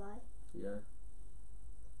PS5? Yeah.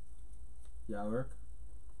 You at work?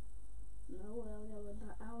 No, well,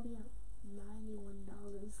 I only have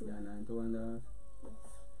 $91. Yeah, $91. Yes.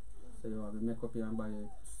 So you want to make up here and buy it.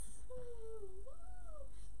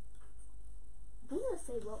 I'm gonna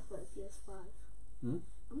save up for the PS5. I'm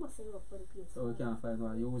gonna save up for the PS5. So we can't find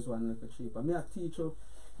one. Use one little cheaper. Me a teach you.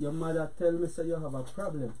 Your mother tell me say you have a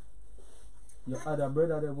problem. Your other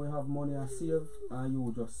brother them will have money and save and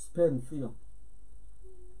you just spend for you.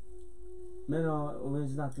 Me no,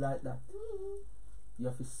 it's not like that. You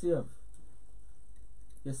have to save.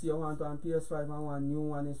 You see you want one PS5 and one new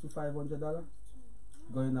one is for $500?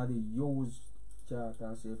 Go in at the used chart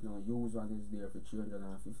and say if no used one is there for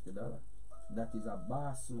 $350. That is a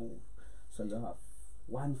boss move. So you have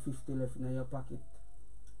 $150 left in your pocket.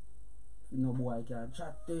 No boy can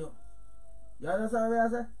chat to you. You understand what I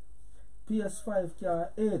say? PS5 can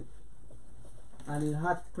 8. And it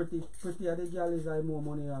hot pretty at the girl is like more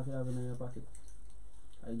money you have in your pocket.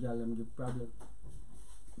 I girl them give problem.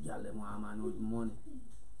 Girl them want a man with money.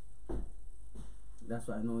 That's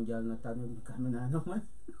why no girl not tell me because I don't know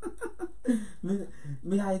man.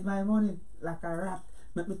 me hide my money like a rat.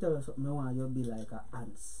 Let me tell you something, I want you to be like a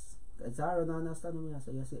ants. It's hard to understand me. I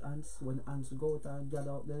say you see ants, when ants go out and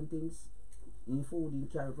gather up them things, in food, in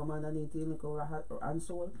carry come underneath you, make a ant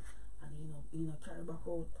soul, and you know carry back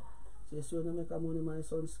out. So you see when you make a money my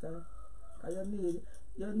son sky. And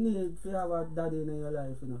you need to have a daddy in your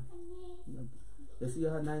life, you know. You see you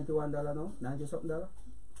have $91 now? 90 something dollar?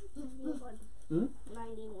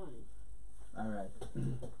 91. Alright.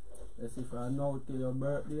 Let's see if I know till your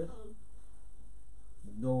birthday.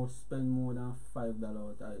 Don't spend more than $5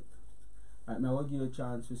 out of it. Alright, I will give you a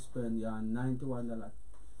chance to spend your $91.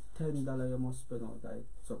 $10 you must spend out of it.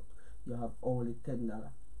 So you have only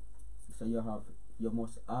 $10. So you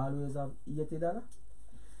must always have $80.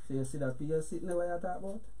 So you see that PS sitting there where you talk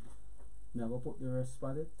about? I will put the rest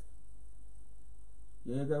on it.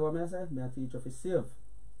 You get what I say? I teach you to save.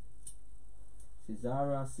 See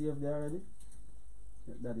Zara saved there already.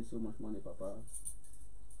 Daddy so much money, Papa.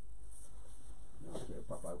 Okay,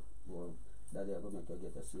 Papa, well, Daddy, I'm gonna make you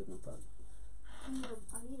get a saving plan. I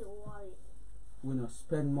need a wallet. We not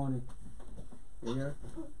spend money. You hear?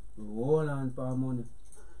 We hold on for our money.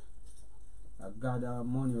 God and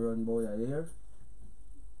money run boy, you hear?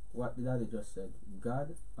 What the Daddy just said?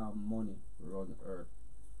 God and money run earth.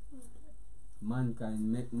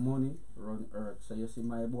 Mankind make money run earth. So you see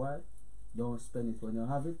my boy, don't spend it when you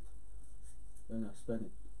have it. You not spend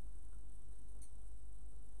it.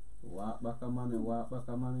 Walk back a mommy,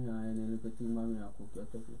 and any little thing mommy and cook your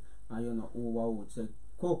turkey. And you know overwood say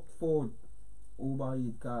cook food. Uber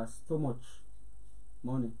eat cost too much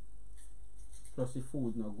money. Plus the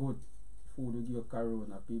food not good. Food will give you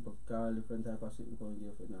corona, people call different type of things going to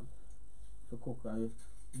give for them. If you cook and you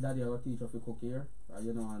Daddy will teach you to cook here. And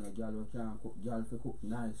you know and a girl who can't cook, girl to cook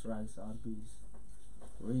nice rice and peas.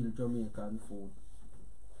 Real Jamaican food.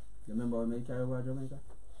 You remember when I carry over Jamaica?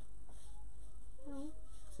 No.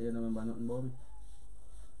 So you don't remember nothing about me?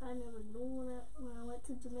 I never knew when I went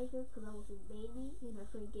to Jamaica because I was a baby and I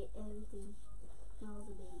forget everything when I was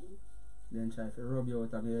a baby. Then try to rub you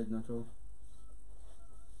out of your head, not true?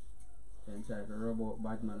 Then try to rub out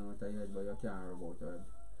bad man out of your head, but you can't rub out of it.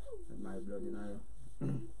 With my blood in you.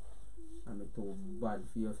 I'm too bad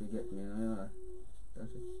for you to get me, you know?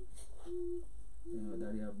 That's it. You know,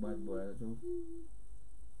 Daddy a bad boy, too.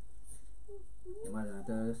 Imagine I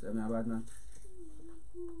tell us, I'm a bad man.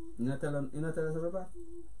 You not tell us I'm a bad?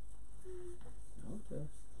 Okay.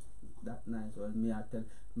 That nice. Well, me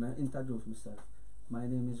introduce myself. My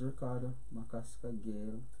name is Ricardo Macaska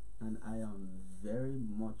Gale, and I am very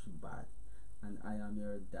much bad, and I am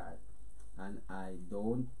your dad, and I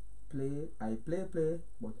don't play. I play,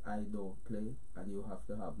 but I don't play, and you have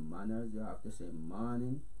to have manners. You have to say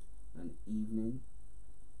morning and evening,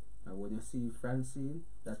 and when you see Francine,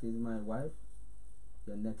 that is my wife,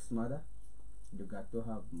 your next mother, you got to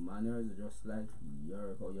have manners just like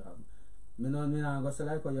how you have. Me not go say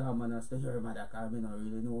like how you have manners to your mother, because me not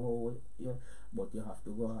really know how you, but you have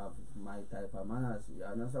to go have my type of manners. You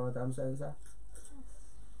understand what I'm saying, sir?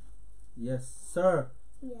 Yes, sir.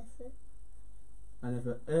 Yes, sir. And if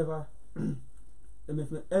you ever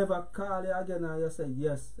if you ever call you again and you say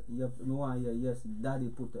yes, you want to hear yes, Daddy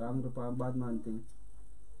put I'm up on bad man thing.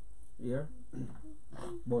 Yeah?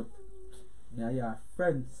 But yeah, your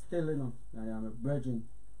friend still, you know, I am a virgin.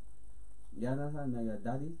 You understand? Now your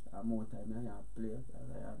daddy, I'm more time, I am a player,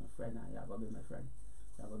 I am a friend, and you're going to be my friend.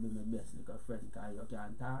 You're going to be my best little friend, because you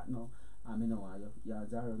can't talk now. I mean, no, you and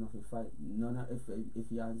Zara enough to fight. None of,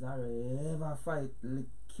 if you and Zara ever fight,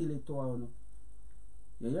 kill it to her. No.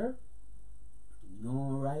 You hear?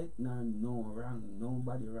 No right, no wrong,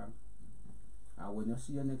 nobody wrong. And when you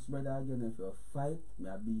see your next brother again, if you fight,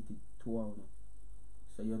 I beat it to her. No.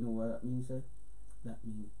 So you know what that means, eh? That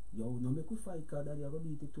means, yo, no make we fight, because daddy have a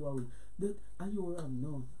beat it to her. That, are you wrong?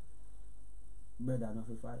 No. Brother, not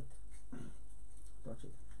to fight. Touch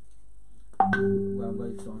it. I'm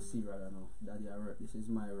going to some cereal now. Daddy, I work. This is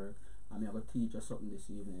my work. I'm going to teach you something this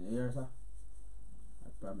evening. You hear, sir? I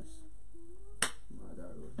promise. Mother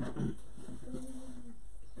road.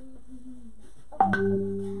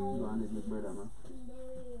 You want this big brother, man?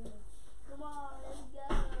 Come on, let's go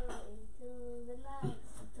into the night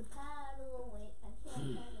to paddle away. I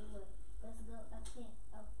can't paddle away. Let's go. I can't.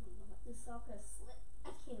 Okay, this soccer slip.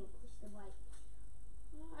 I can't push the bike.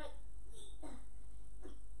 Alright.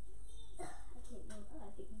 I can't go. I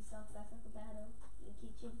gotta pick these socks back up the battle in the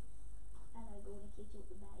kitchen. I gotta go in the kitchen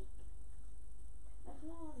with the bike.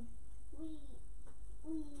 Come on.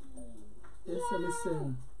 Yes, I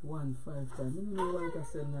listen 1 5 times. I don't know why I can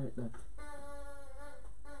say like that.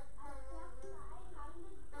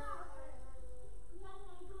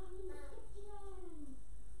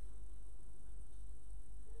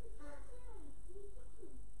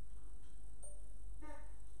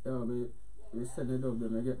 Yeah, we send it up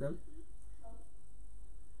them, I get them.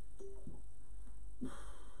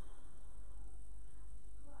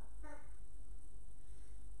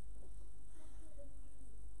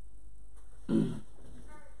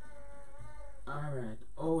 Alright,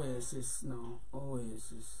 Oasis now.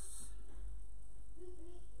 Oasis.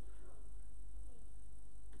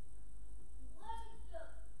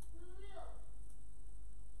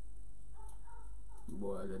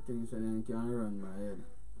 Boy, the things that they can run my head.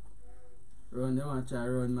 Run them and try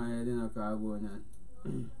run my head in a Khagonian.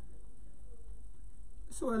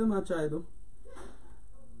 So what them a try do?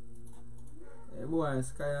 The boy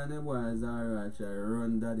Sky and the boy Zara try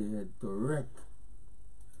run daddy head to wreck.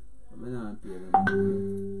 I not pay them.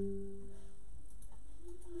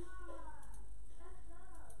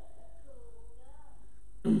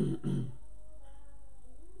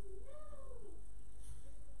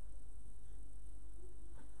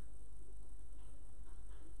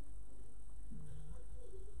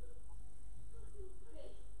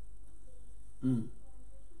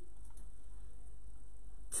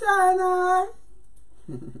 Ghana.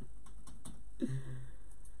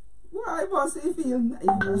 Why boss you feel nice?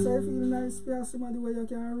 If you feel nice, pay somebody where you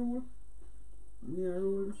can rule. Me a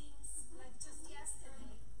rule. Like just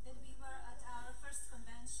yesterday, that we were at our first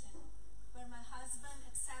convention, where my husband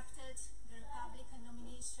accepted the Republican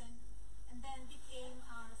nomination and then became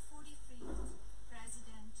our 43rd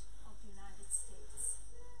President of the United States.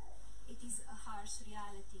 It is a harsh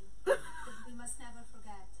reality that we must never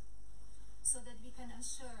forget, so that we can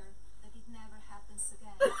assure that it never happens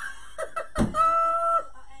again. Many people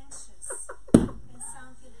are anxious and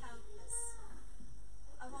some feel helpless.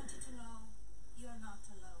 I want you to know you are not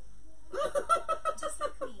alone. Just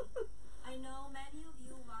like me, I know many of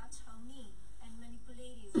you watch how mean and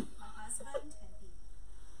manipulative my husband can be.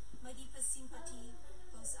 My deepest sympathy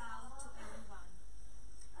goes out to everyone.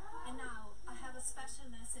 And now, I have a special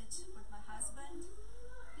message for my husband.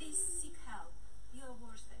 Please seek help. You are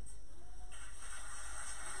worth it.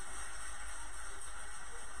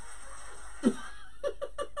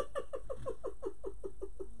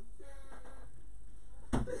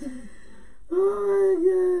 Oh my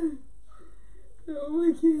God. So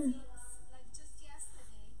wicked. Like just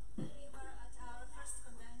yesterday, we were at our first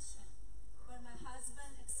convention, where my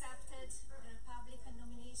husband accepted the Republican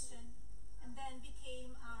nomination and then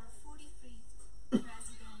became our 43rd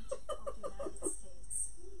President of the United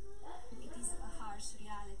States. It is a harsh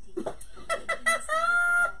reality that we must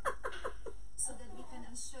never forget, so that we can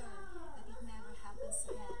ensure that it never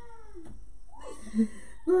happens again.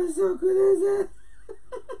 What's so good as that?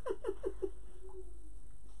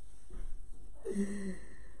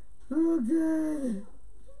 Oh God.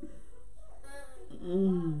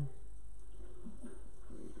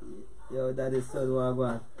 Yo, that is so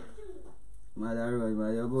wagwan. Mother Roy,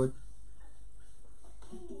 man, you good?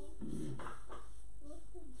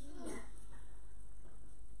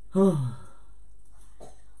 Oh.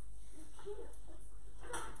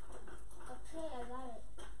 Okay, I got it.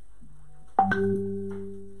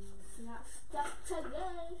 It's not stuck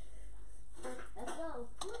today. Let's go.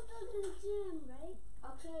 Let's go to the gym, right?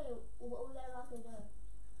 Okay, what we gotta lock it up?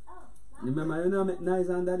 Oh, Remember, you know, make noise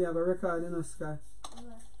and daddy have a record in the sky.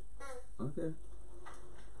 okay. Okay.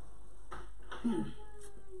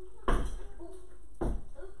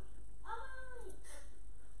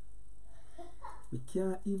 We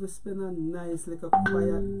can't even spend a nice, like a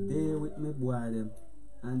quiet day with me boy them.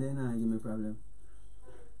 And then I give me problem.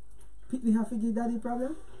 Pitney have to give daddy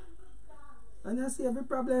problem. And you see every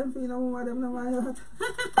problem for you know what them know my heart.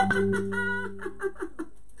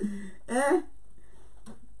 Eh?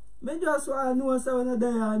 Me just want to know so when I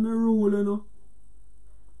die and me rule, you know.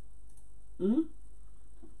 Hmm?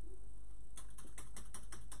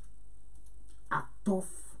 Act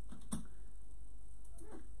tough.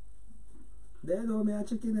 They know me a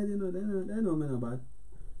chicken head, you know. They know me no bad.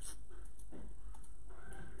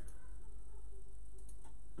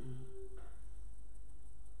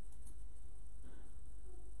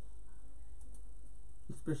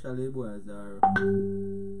 Especially boys are.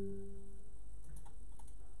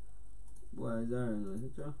 Boys are, you know, is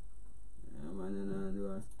it true? Yeah, man, you know, do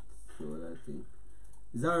a show that thing.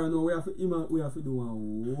 Zara, no, we have to do a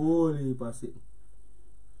whole heap of things.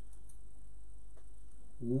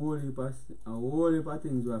 A whole heap of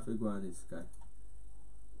things we have to go on this sky.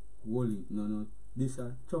 Whole heap, no. This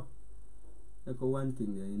a chop. Like a one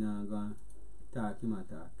thing there, you know, go and talk him a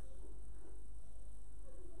talk.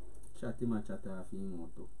 Chat him a chat off him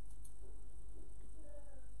out too.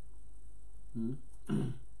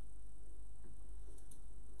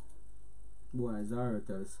 Boy, Zara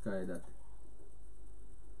tell Sky that.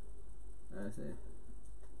 I say.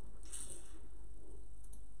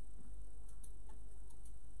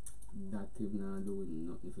 That him not doing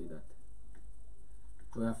nothing for that.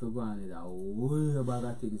 We have to go on with a whole bag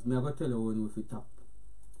of things. Me I go tell you when we fit top.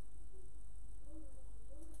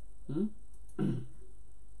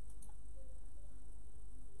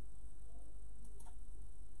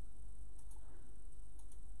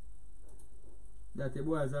 That the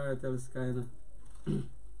boys are tell Sky now.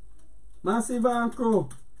 Massive and Crow.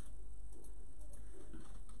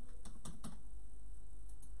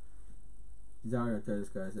 Zara tell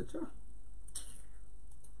Sky, I said, sure.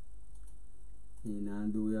 He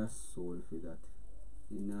not do your soul for that.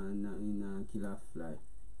 He not kill a fly.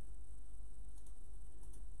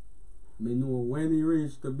 Me know when he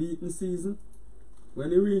reach the beating season,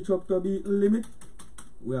 when he reach up to beating limit,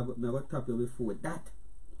 me I got tap you before that.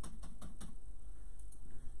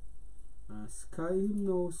 Sky him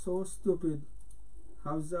now so stupid.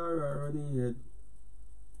 Have Zara running head.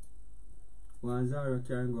 One Zara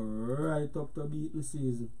can go right up to beating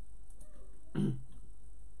season.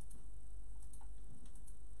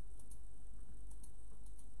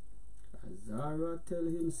 tell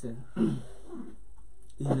him say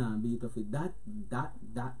he not beat of it. That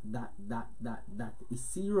is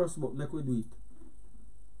serious, but make we do it.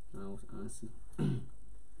 Now and see.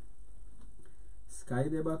 Sky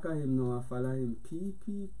the back of him now, I follow him.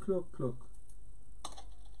 PP clock.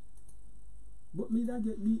 But me that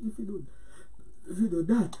get beat if you do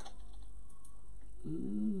that.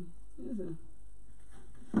 Yes,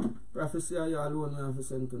 prophecy are you alone me have to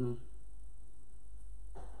send to now.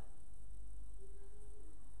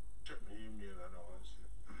 Check my email and all that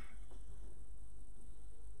shit.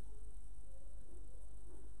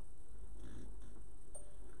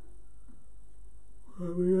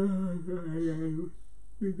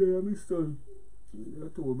 Big day of my son.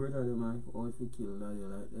 You two brother them man want to kill daddy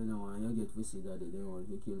like they know when you get to see daddy they want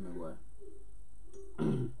to kill me boy.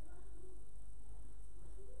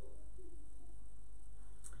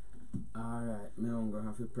 Alright, me I'm gonna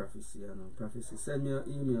have a prophecy, you know. Prophecy. Send me an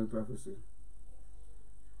email prophecy.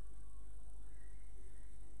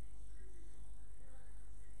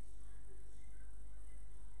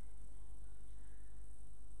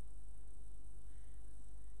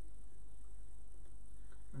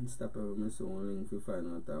 And stop over my soul link to find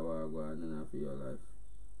out how I go on in for your life.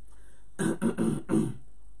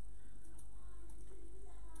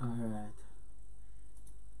 Alright.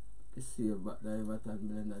 Let's see about the Everton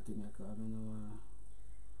blender thing I call me now.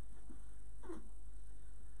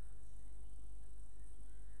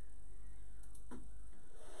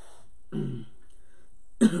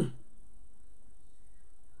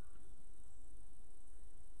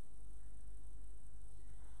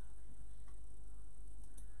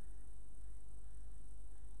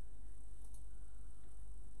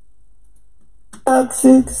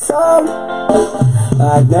 Toxic song.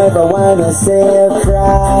 I never wanna say a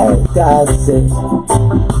cry. That's it.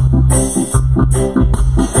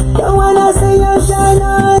 Don't wanna see you shine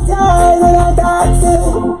on time when I toxic.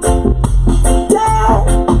 Yeah.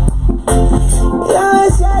 You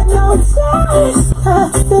shed no tears,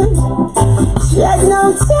 toxic. Shed no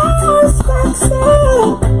tears, toxic.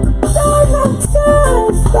 Shed no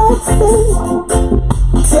tears, toxic.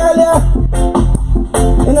 Tell ya.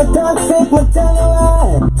 In a toxic, me tell you why.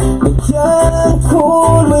 We can't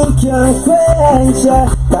cool, we can't quench ya.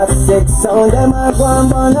 Toxic sound, them a go and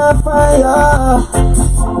burn a fire.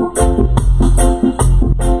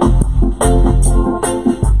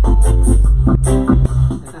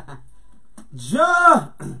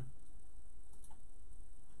 Ja!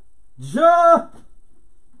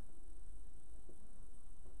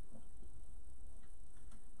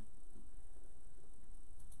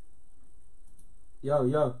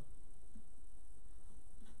 Yo.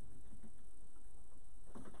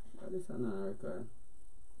 What is an record?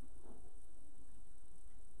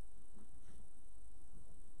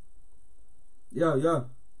 Yo. Yeah.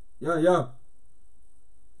 Yeah. Yo.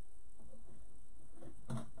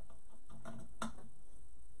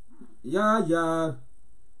 Yeah.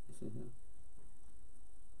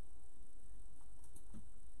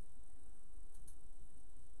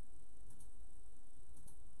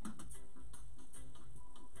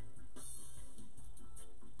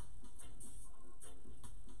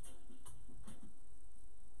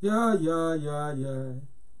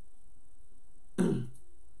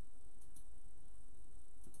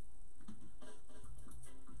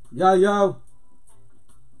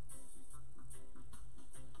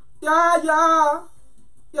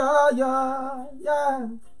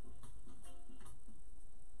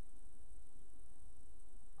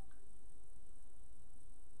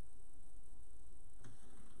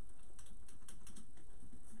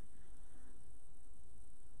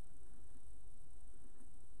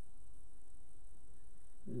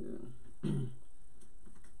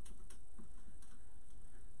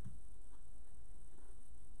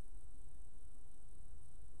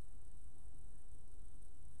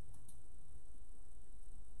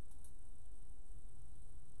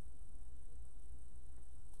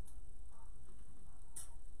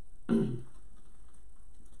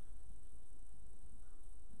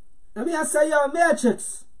 Let me say your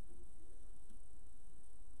matrix.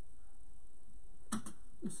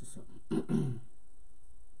 This is something.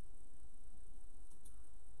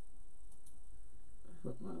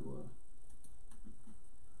 Fuck my boy.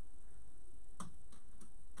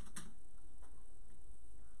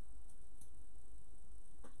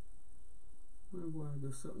 My boy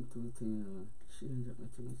do something to the thing, change up my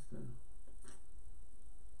thing style.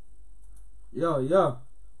 Yo.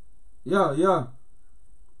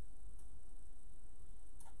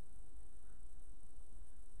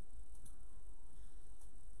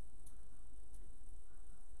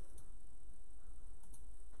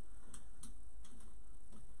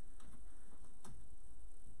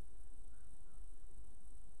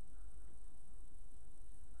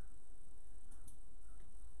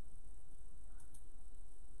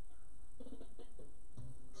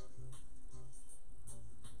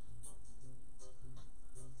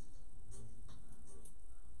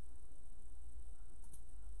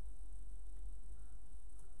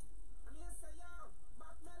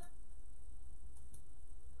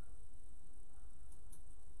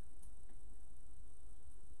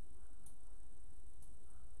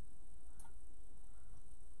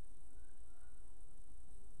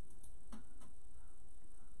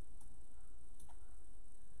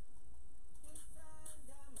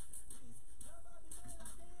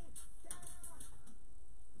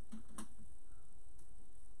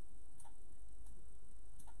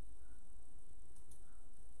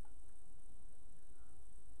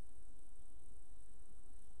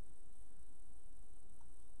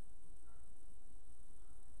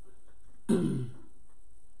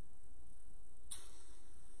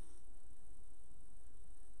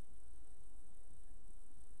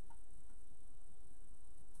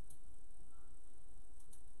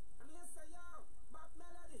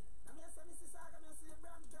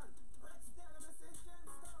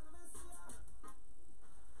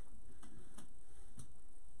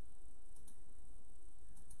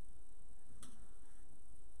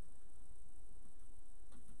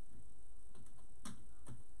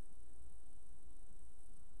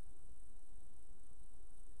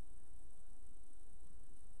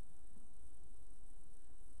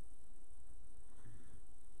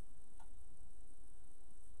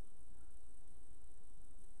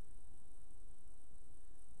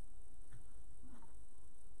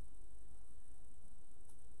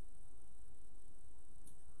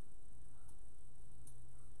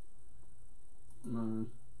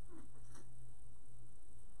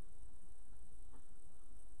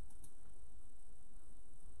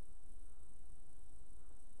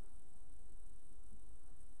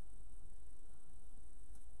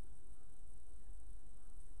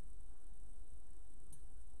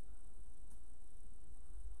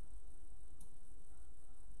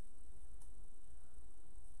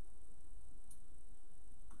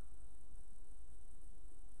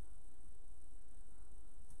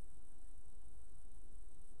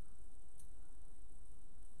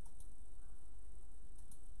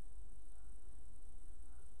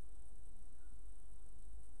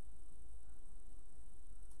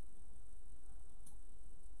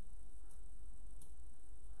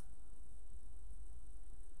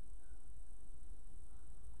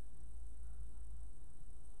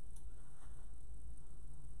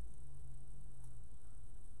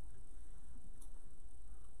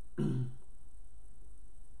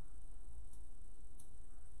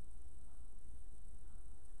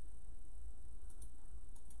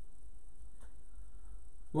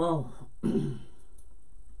 Wow.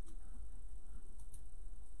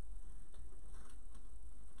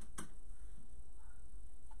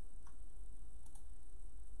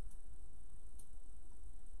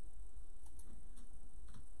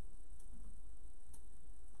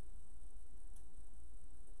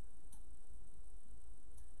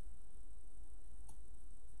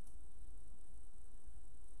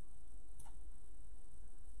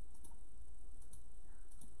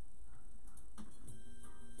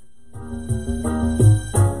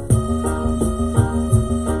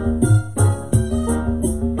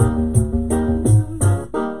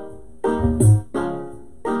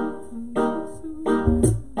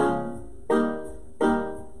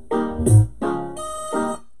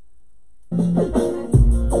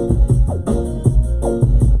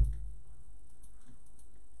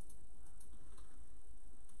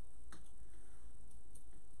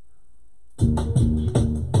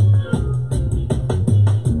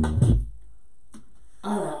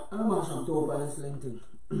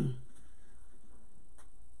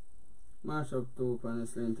 Mash up two on the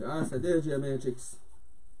slinty. I said DJ Matrix.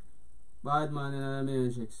 Bad man in the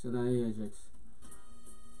Matrix, in the Ajax.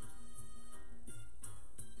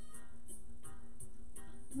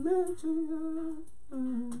 Matrix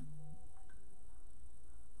on,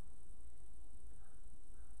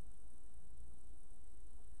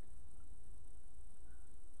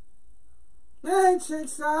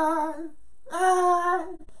 Matrix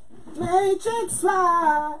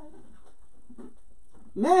on.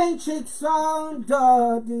 Matrix found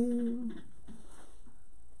Doddy.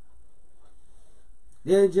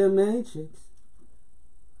 There's your Matrix.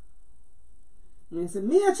 I said,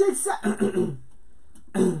 Matrix.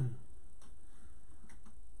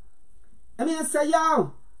 I say,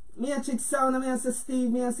 yo, Matrix sound. I say,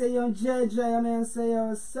 Steve. I say, yo, JJ. I say,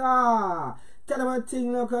 yo, Sir. Tell about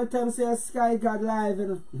thing, look how time say, Sky God live, you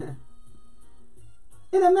know.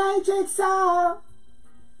 In the Matrix sound.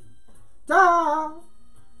 Dog.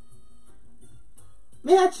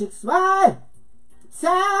 Matrix, why?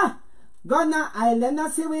 Sir, gonna island, I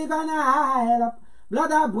see we gonna isle up.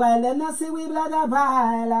 Blood a boil, and I see we blood a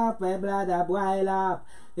boil up. We blood a boil up.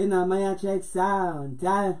 In a Matrix sound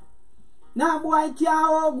time. Now boy can't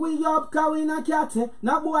hug we up, cause we not catty.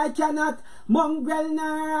 Now boy cannot mongrel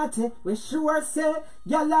nor ratty. We sure say,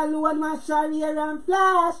 y'all alone my career and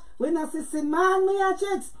flash. We not see man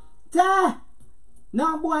Matrix. Ta.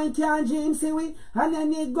 No boy can't dream, see we. And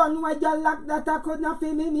any gun where you lock that I could not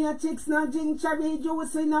feel me. Matrix, no gin cherry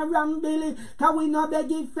juice, we no rambilly. Cause we no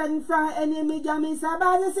begging friend from enemy. Ya miss a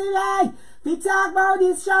body, see right. We talk about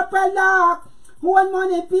this shop and lock. One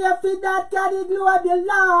money pay for that, carry glue at the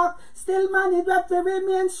lock. Still money drop to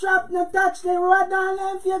remain strapped. No touch the road, don't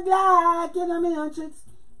let you glide. You know Matrix.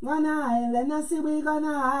 Gonna island, I see we gonna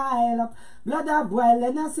isle up. Blood a boil,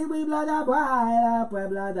 and I see we blood a boil up. We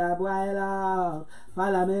blood a boil up.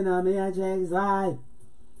 Follow me no Matrix, why?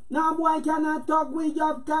 No boy cannot talk with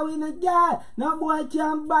up, cause we no girl. No boy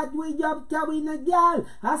can bad with up, cause we no girl.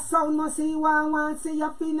 A sound must see one see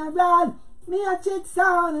your funeral. Matrix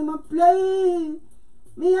sound, I'ma play.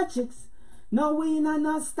 Matrix. No we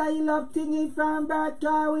no style of thingy from birth,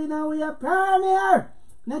 cause we know we a premier.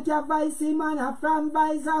 Not your vice man a from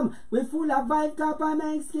Visum. We full of vibe cup and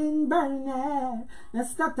make skin burn. Now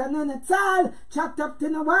stop and on the tall. Chat up to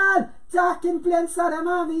the wall. Talking plain so them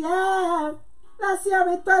on the air. Last year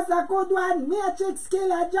it was a good one. Matrix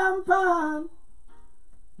killer jump on.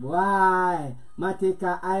 Why?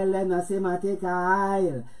 Matika Island, I say Matika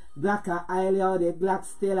Isle. Blacker Isle, or the black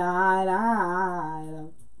still a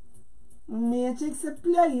Isle. Matrix a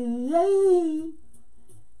play.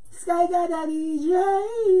 Sky got a DJ.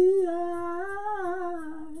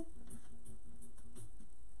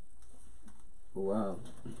 Wow.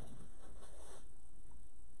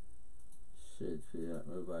 Shit, feel like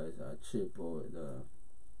my voice are cheap over there.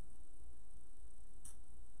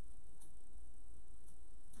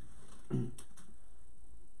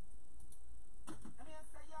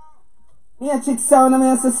 Me a chick sound,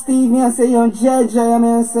 I say Steve, me a say young JJ, me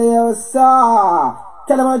a say yo Sir.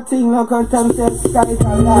 Tell about thing, look how time say Sky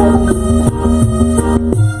can live.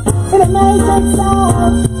 In the Matrix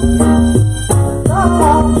sound.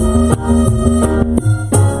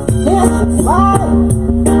 Yes, why?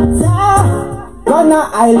 Gonna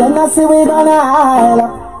island, I see we gonna isle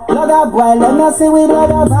up. Blood a boil, and I see we blood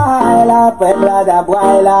a boil up. We blood a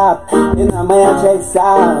boil up. In the Matrix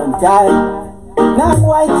sound time. No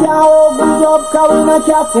boy can't hold me up, cause we no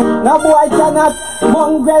catty. No boy cannot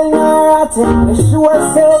mongrel nor ratty. We sure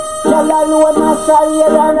say, y'all alone my career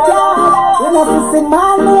and flash. We no see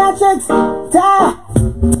man Matrix. Ta.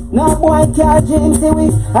 No boy can't dream see we.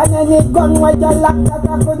 And then it gun with your lock that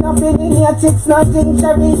I could not be in your chicks, nothing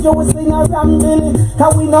cherry juice in a ram billy.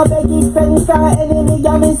 Cause we no beg it friends or enemy,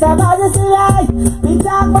 and me say bad is right. We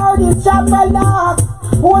talk about this chapel dog.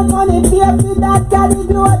 One money pay for that, can it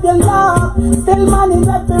do the law? Still money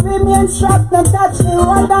got to remain strapped, no touch the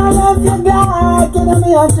road down if you glide. Kill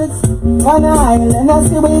me on tricks, one isle, and I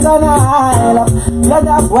see we gonna isle up. Blood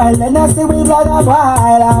up wild, and I see we blood up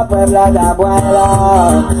wild up, blood up wild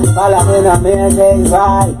up. Follow me no music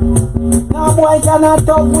right. No boy cannot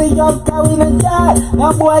talk, we just carry the jar.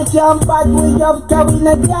 No boy can fight, we just carry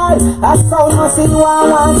the jar. I saw no see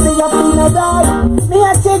one, see up in the door. Me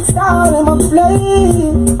a chicks down, I'm a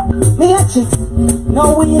play. Me a chicks,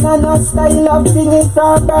 no we no style of thing it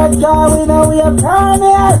from birth, cause we know we a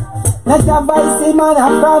premier. Not a vice man, a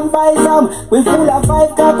from vice we full of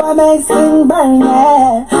 5 cup and make sing burn,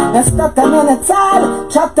 yeah. Now stuck them in a tile,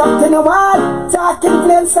 chopped up in the wall, talking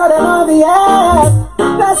flames so them on the air.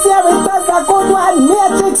 Let's hear it was a good one, me a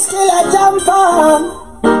chicks kill a jump on.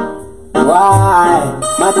 Why?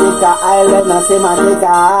 Matika Island, I say Matika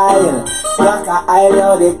Island. Black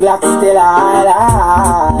Island, the clock still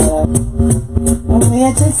Island. Me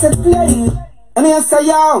a chicks a play. And me a say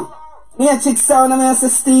yo. Me a chicks sound, and me a say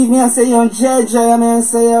Steve, me a say yo JJ, and me a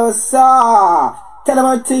say yo Saw. Tell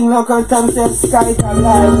about thing, local time to sky and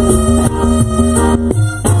life.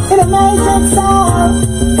 In a magic sound.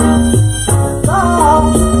 Oh.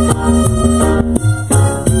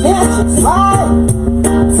 Me a chicks right.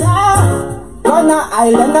 Gonna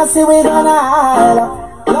island, I see we gonna island.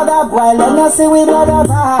 Blood up wild, and I see we blood up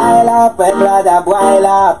pile up, blood up wild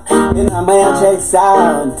up. In a magic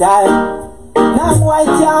sound time. No boy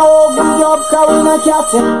can open up, cause we no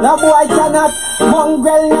captain. No boy cannot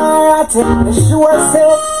mongrel nor ratting. The sure say,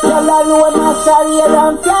 y'all alone a chariot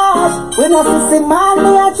and flash. We no see man,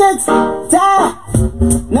 me a chicks, die.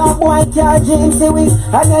 No boy can't dream see we.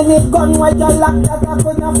 And then it gun with your lock that I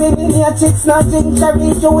could not be in your chicks, nothing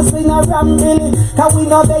cherry juice, we no ram billy. Cause we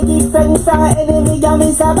no beg it friends or enemy, and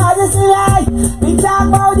me say bad is right. We talk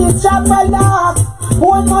about this chapel dog.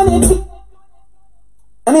 One money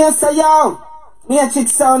and me a say yo, me a chick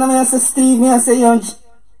sound, and me a say Steve, me a say yo.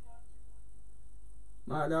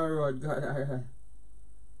 Mother road, God,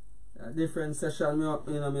 a different session me up,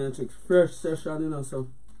 you know, me a chick. First session, you know, so.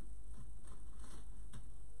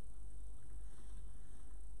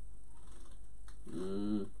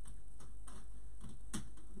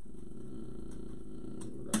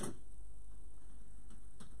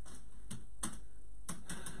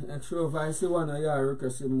 Actually, if I see one of your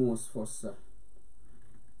requests most first, sir.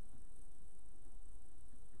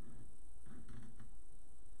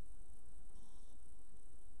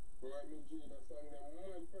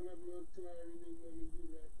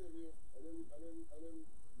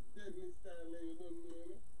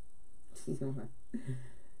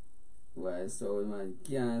 Why so man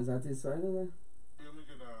can't satisfy them? Yeah, we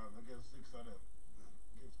could get 6 of them.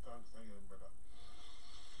 Give thanks again, brother.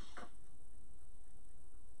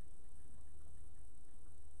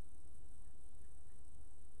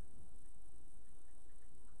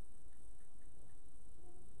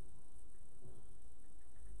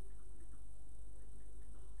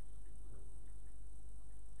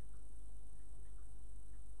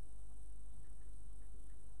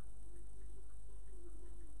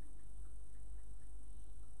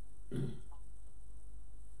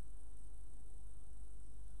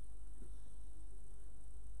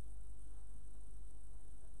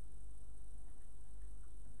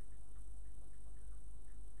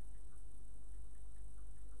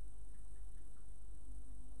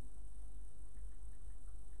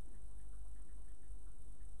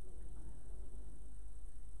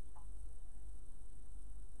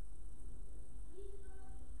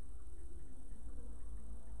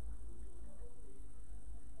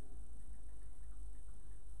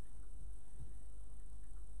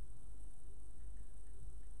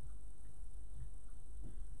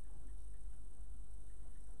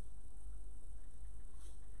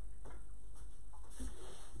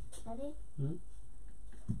 Ready?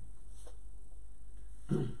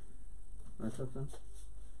 What's up, son?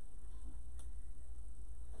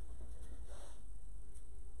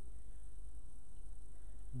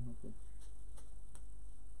 Okay.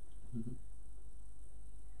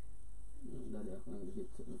 Daddy, I'm going to get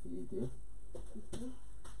something for you, dear.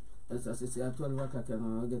 Let's just say at 12 o'clock, I'm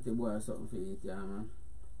going to get the boy something for you, yeah, man.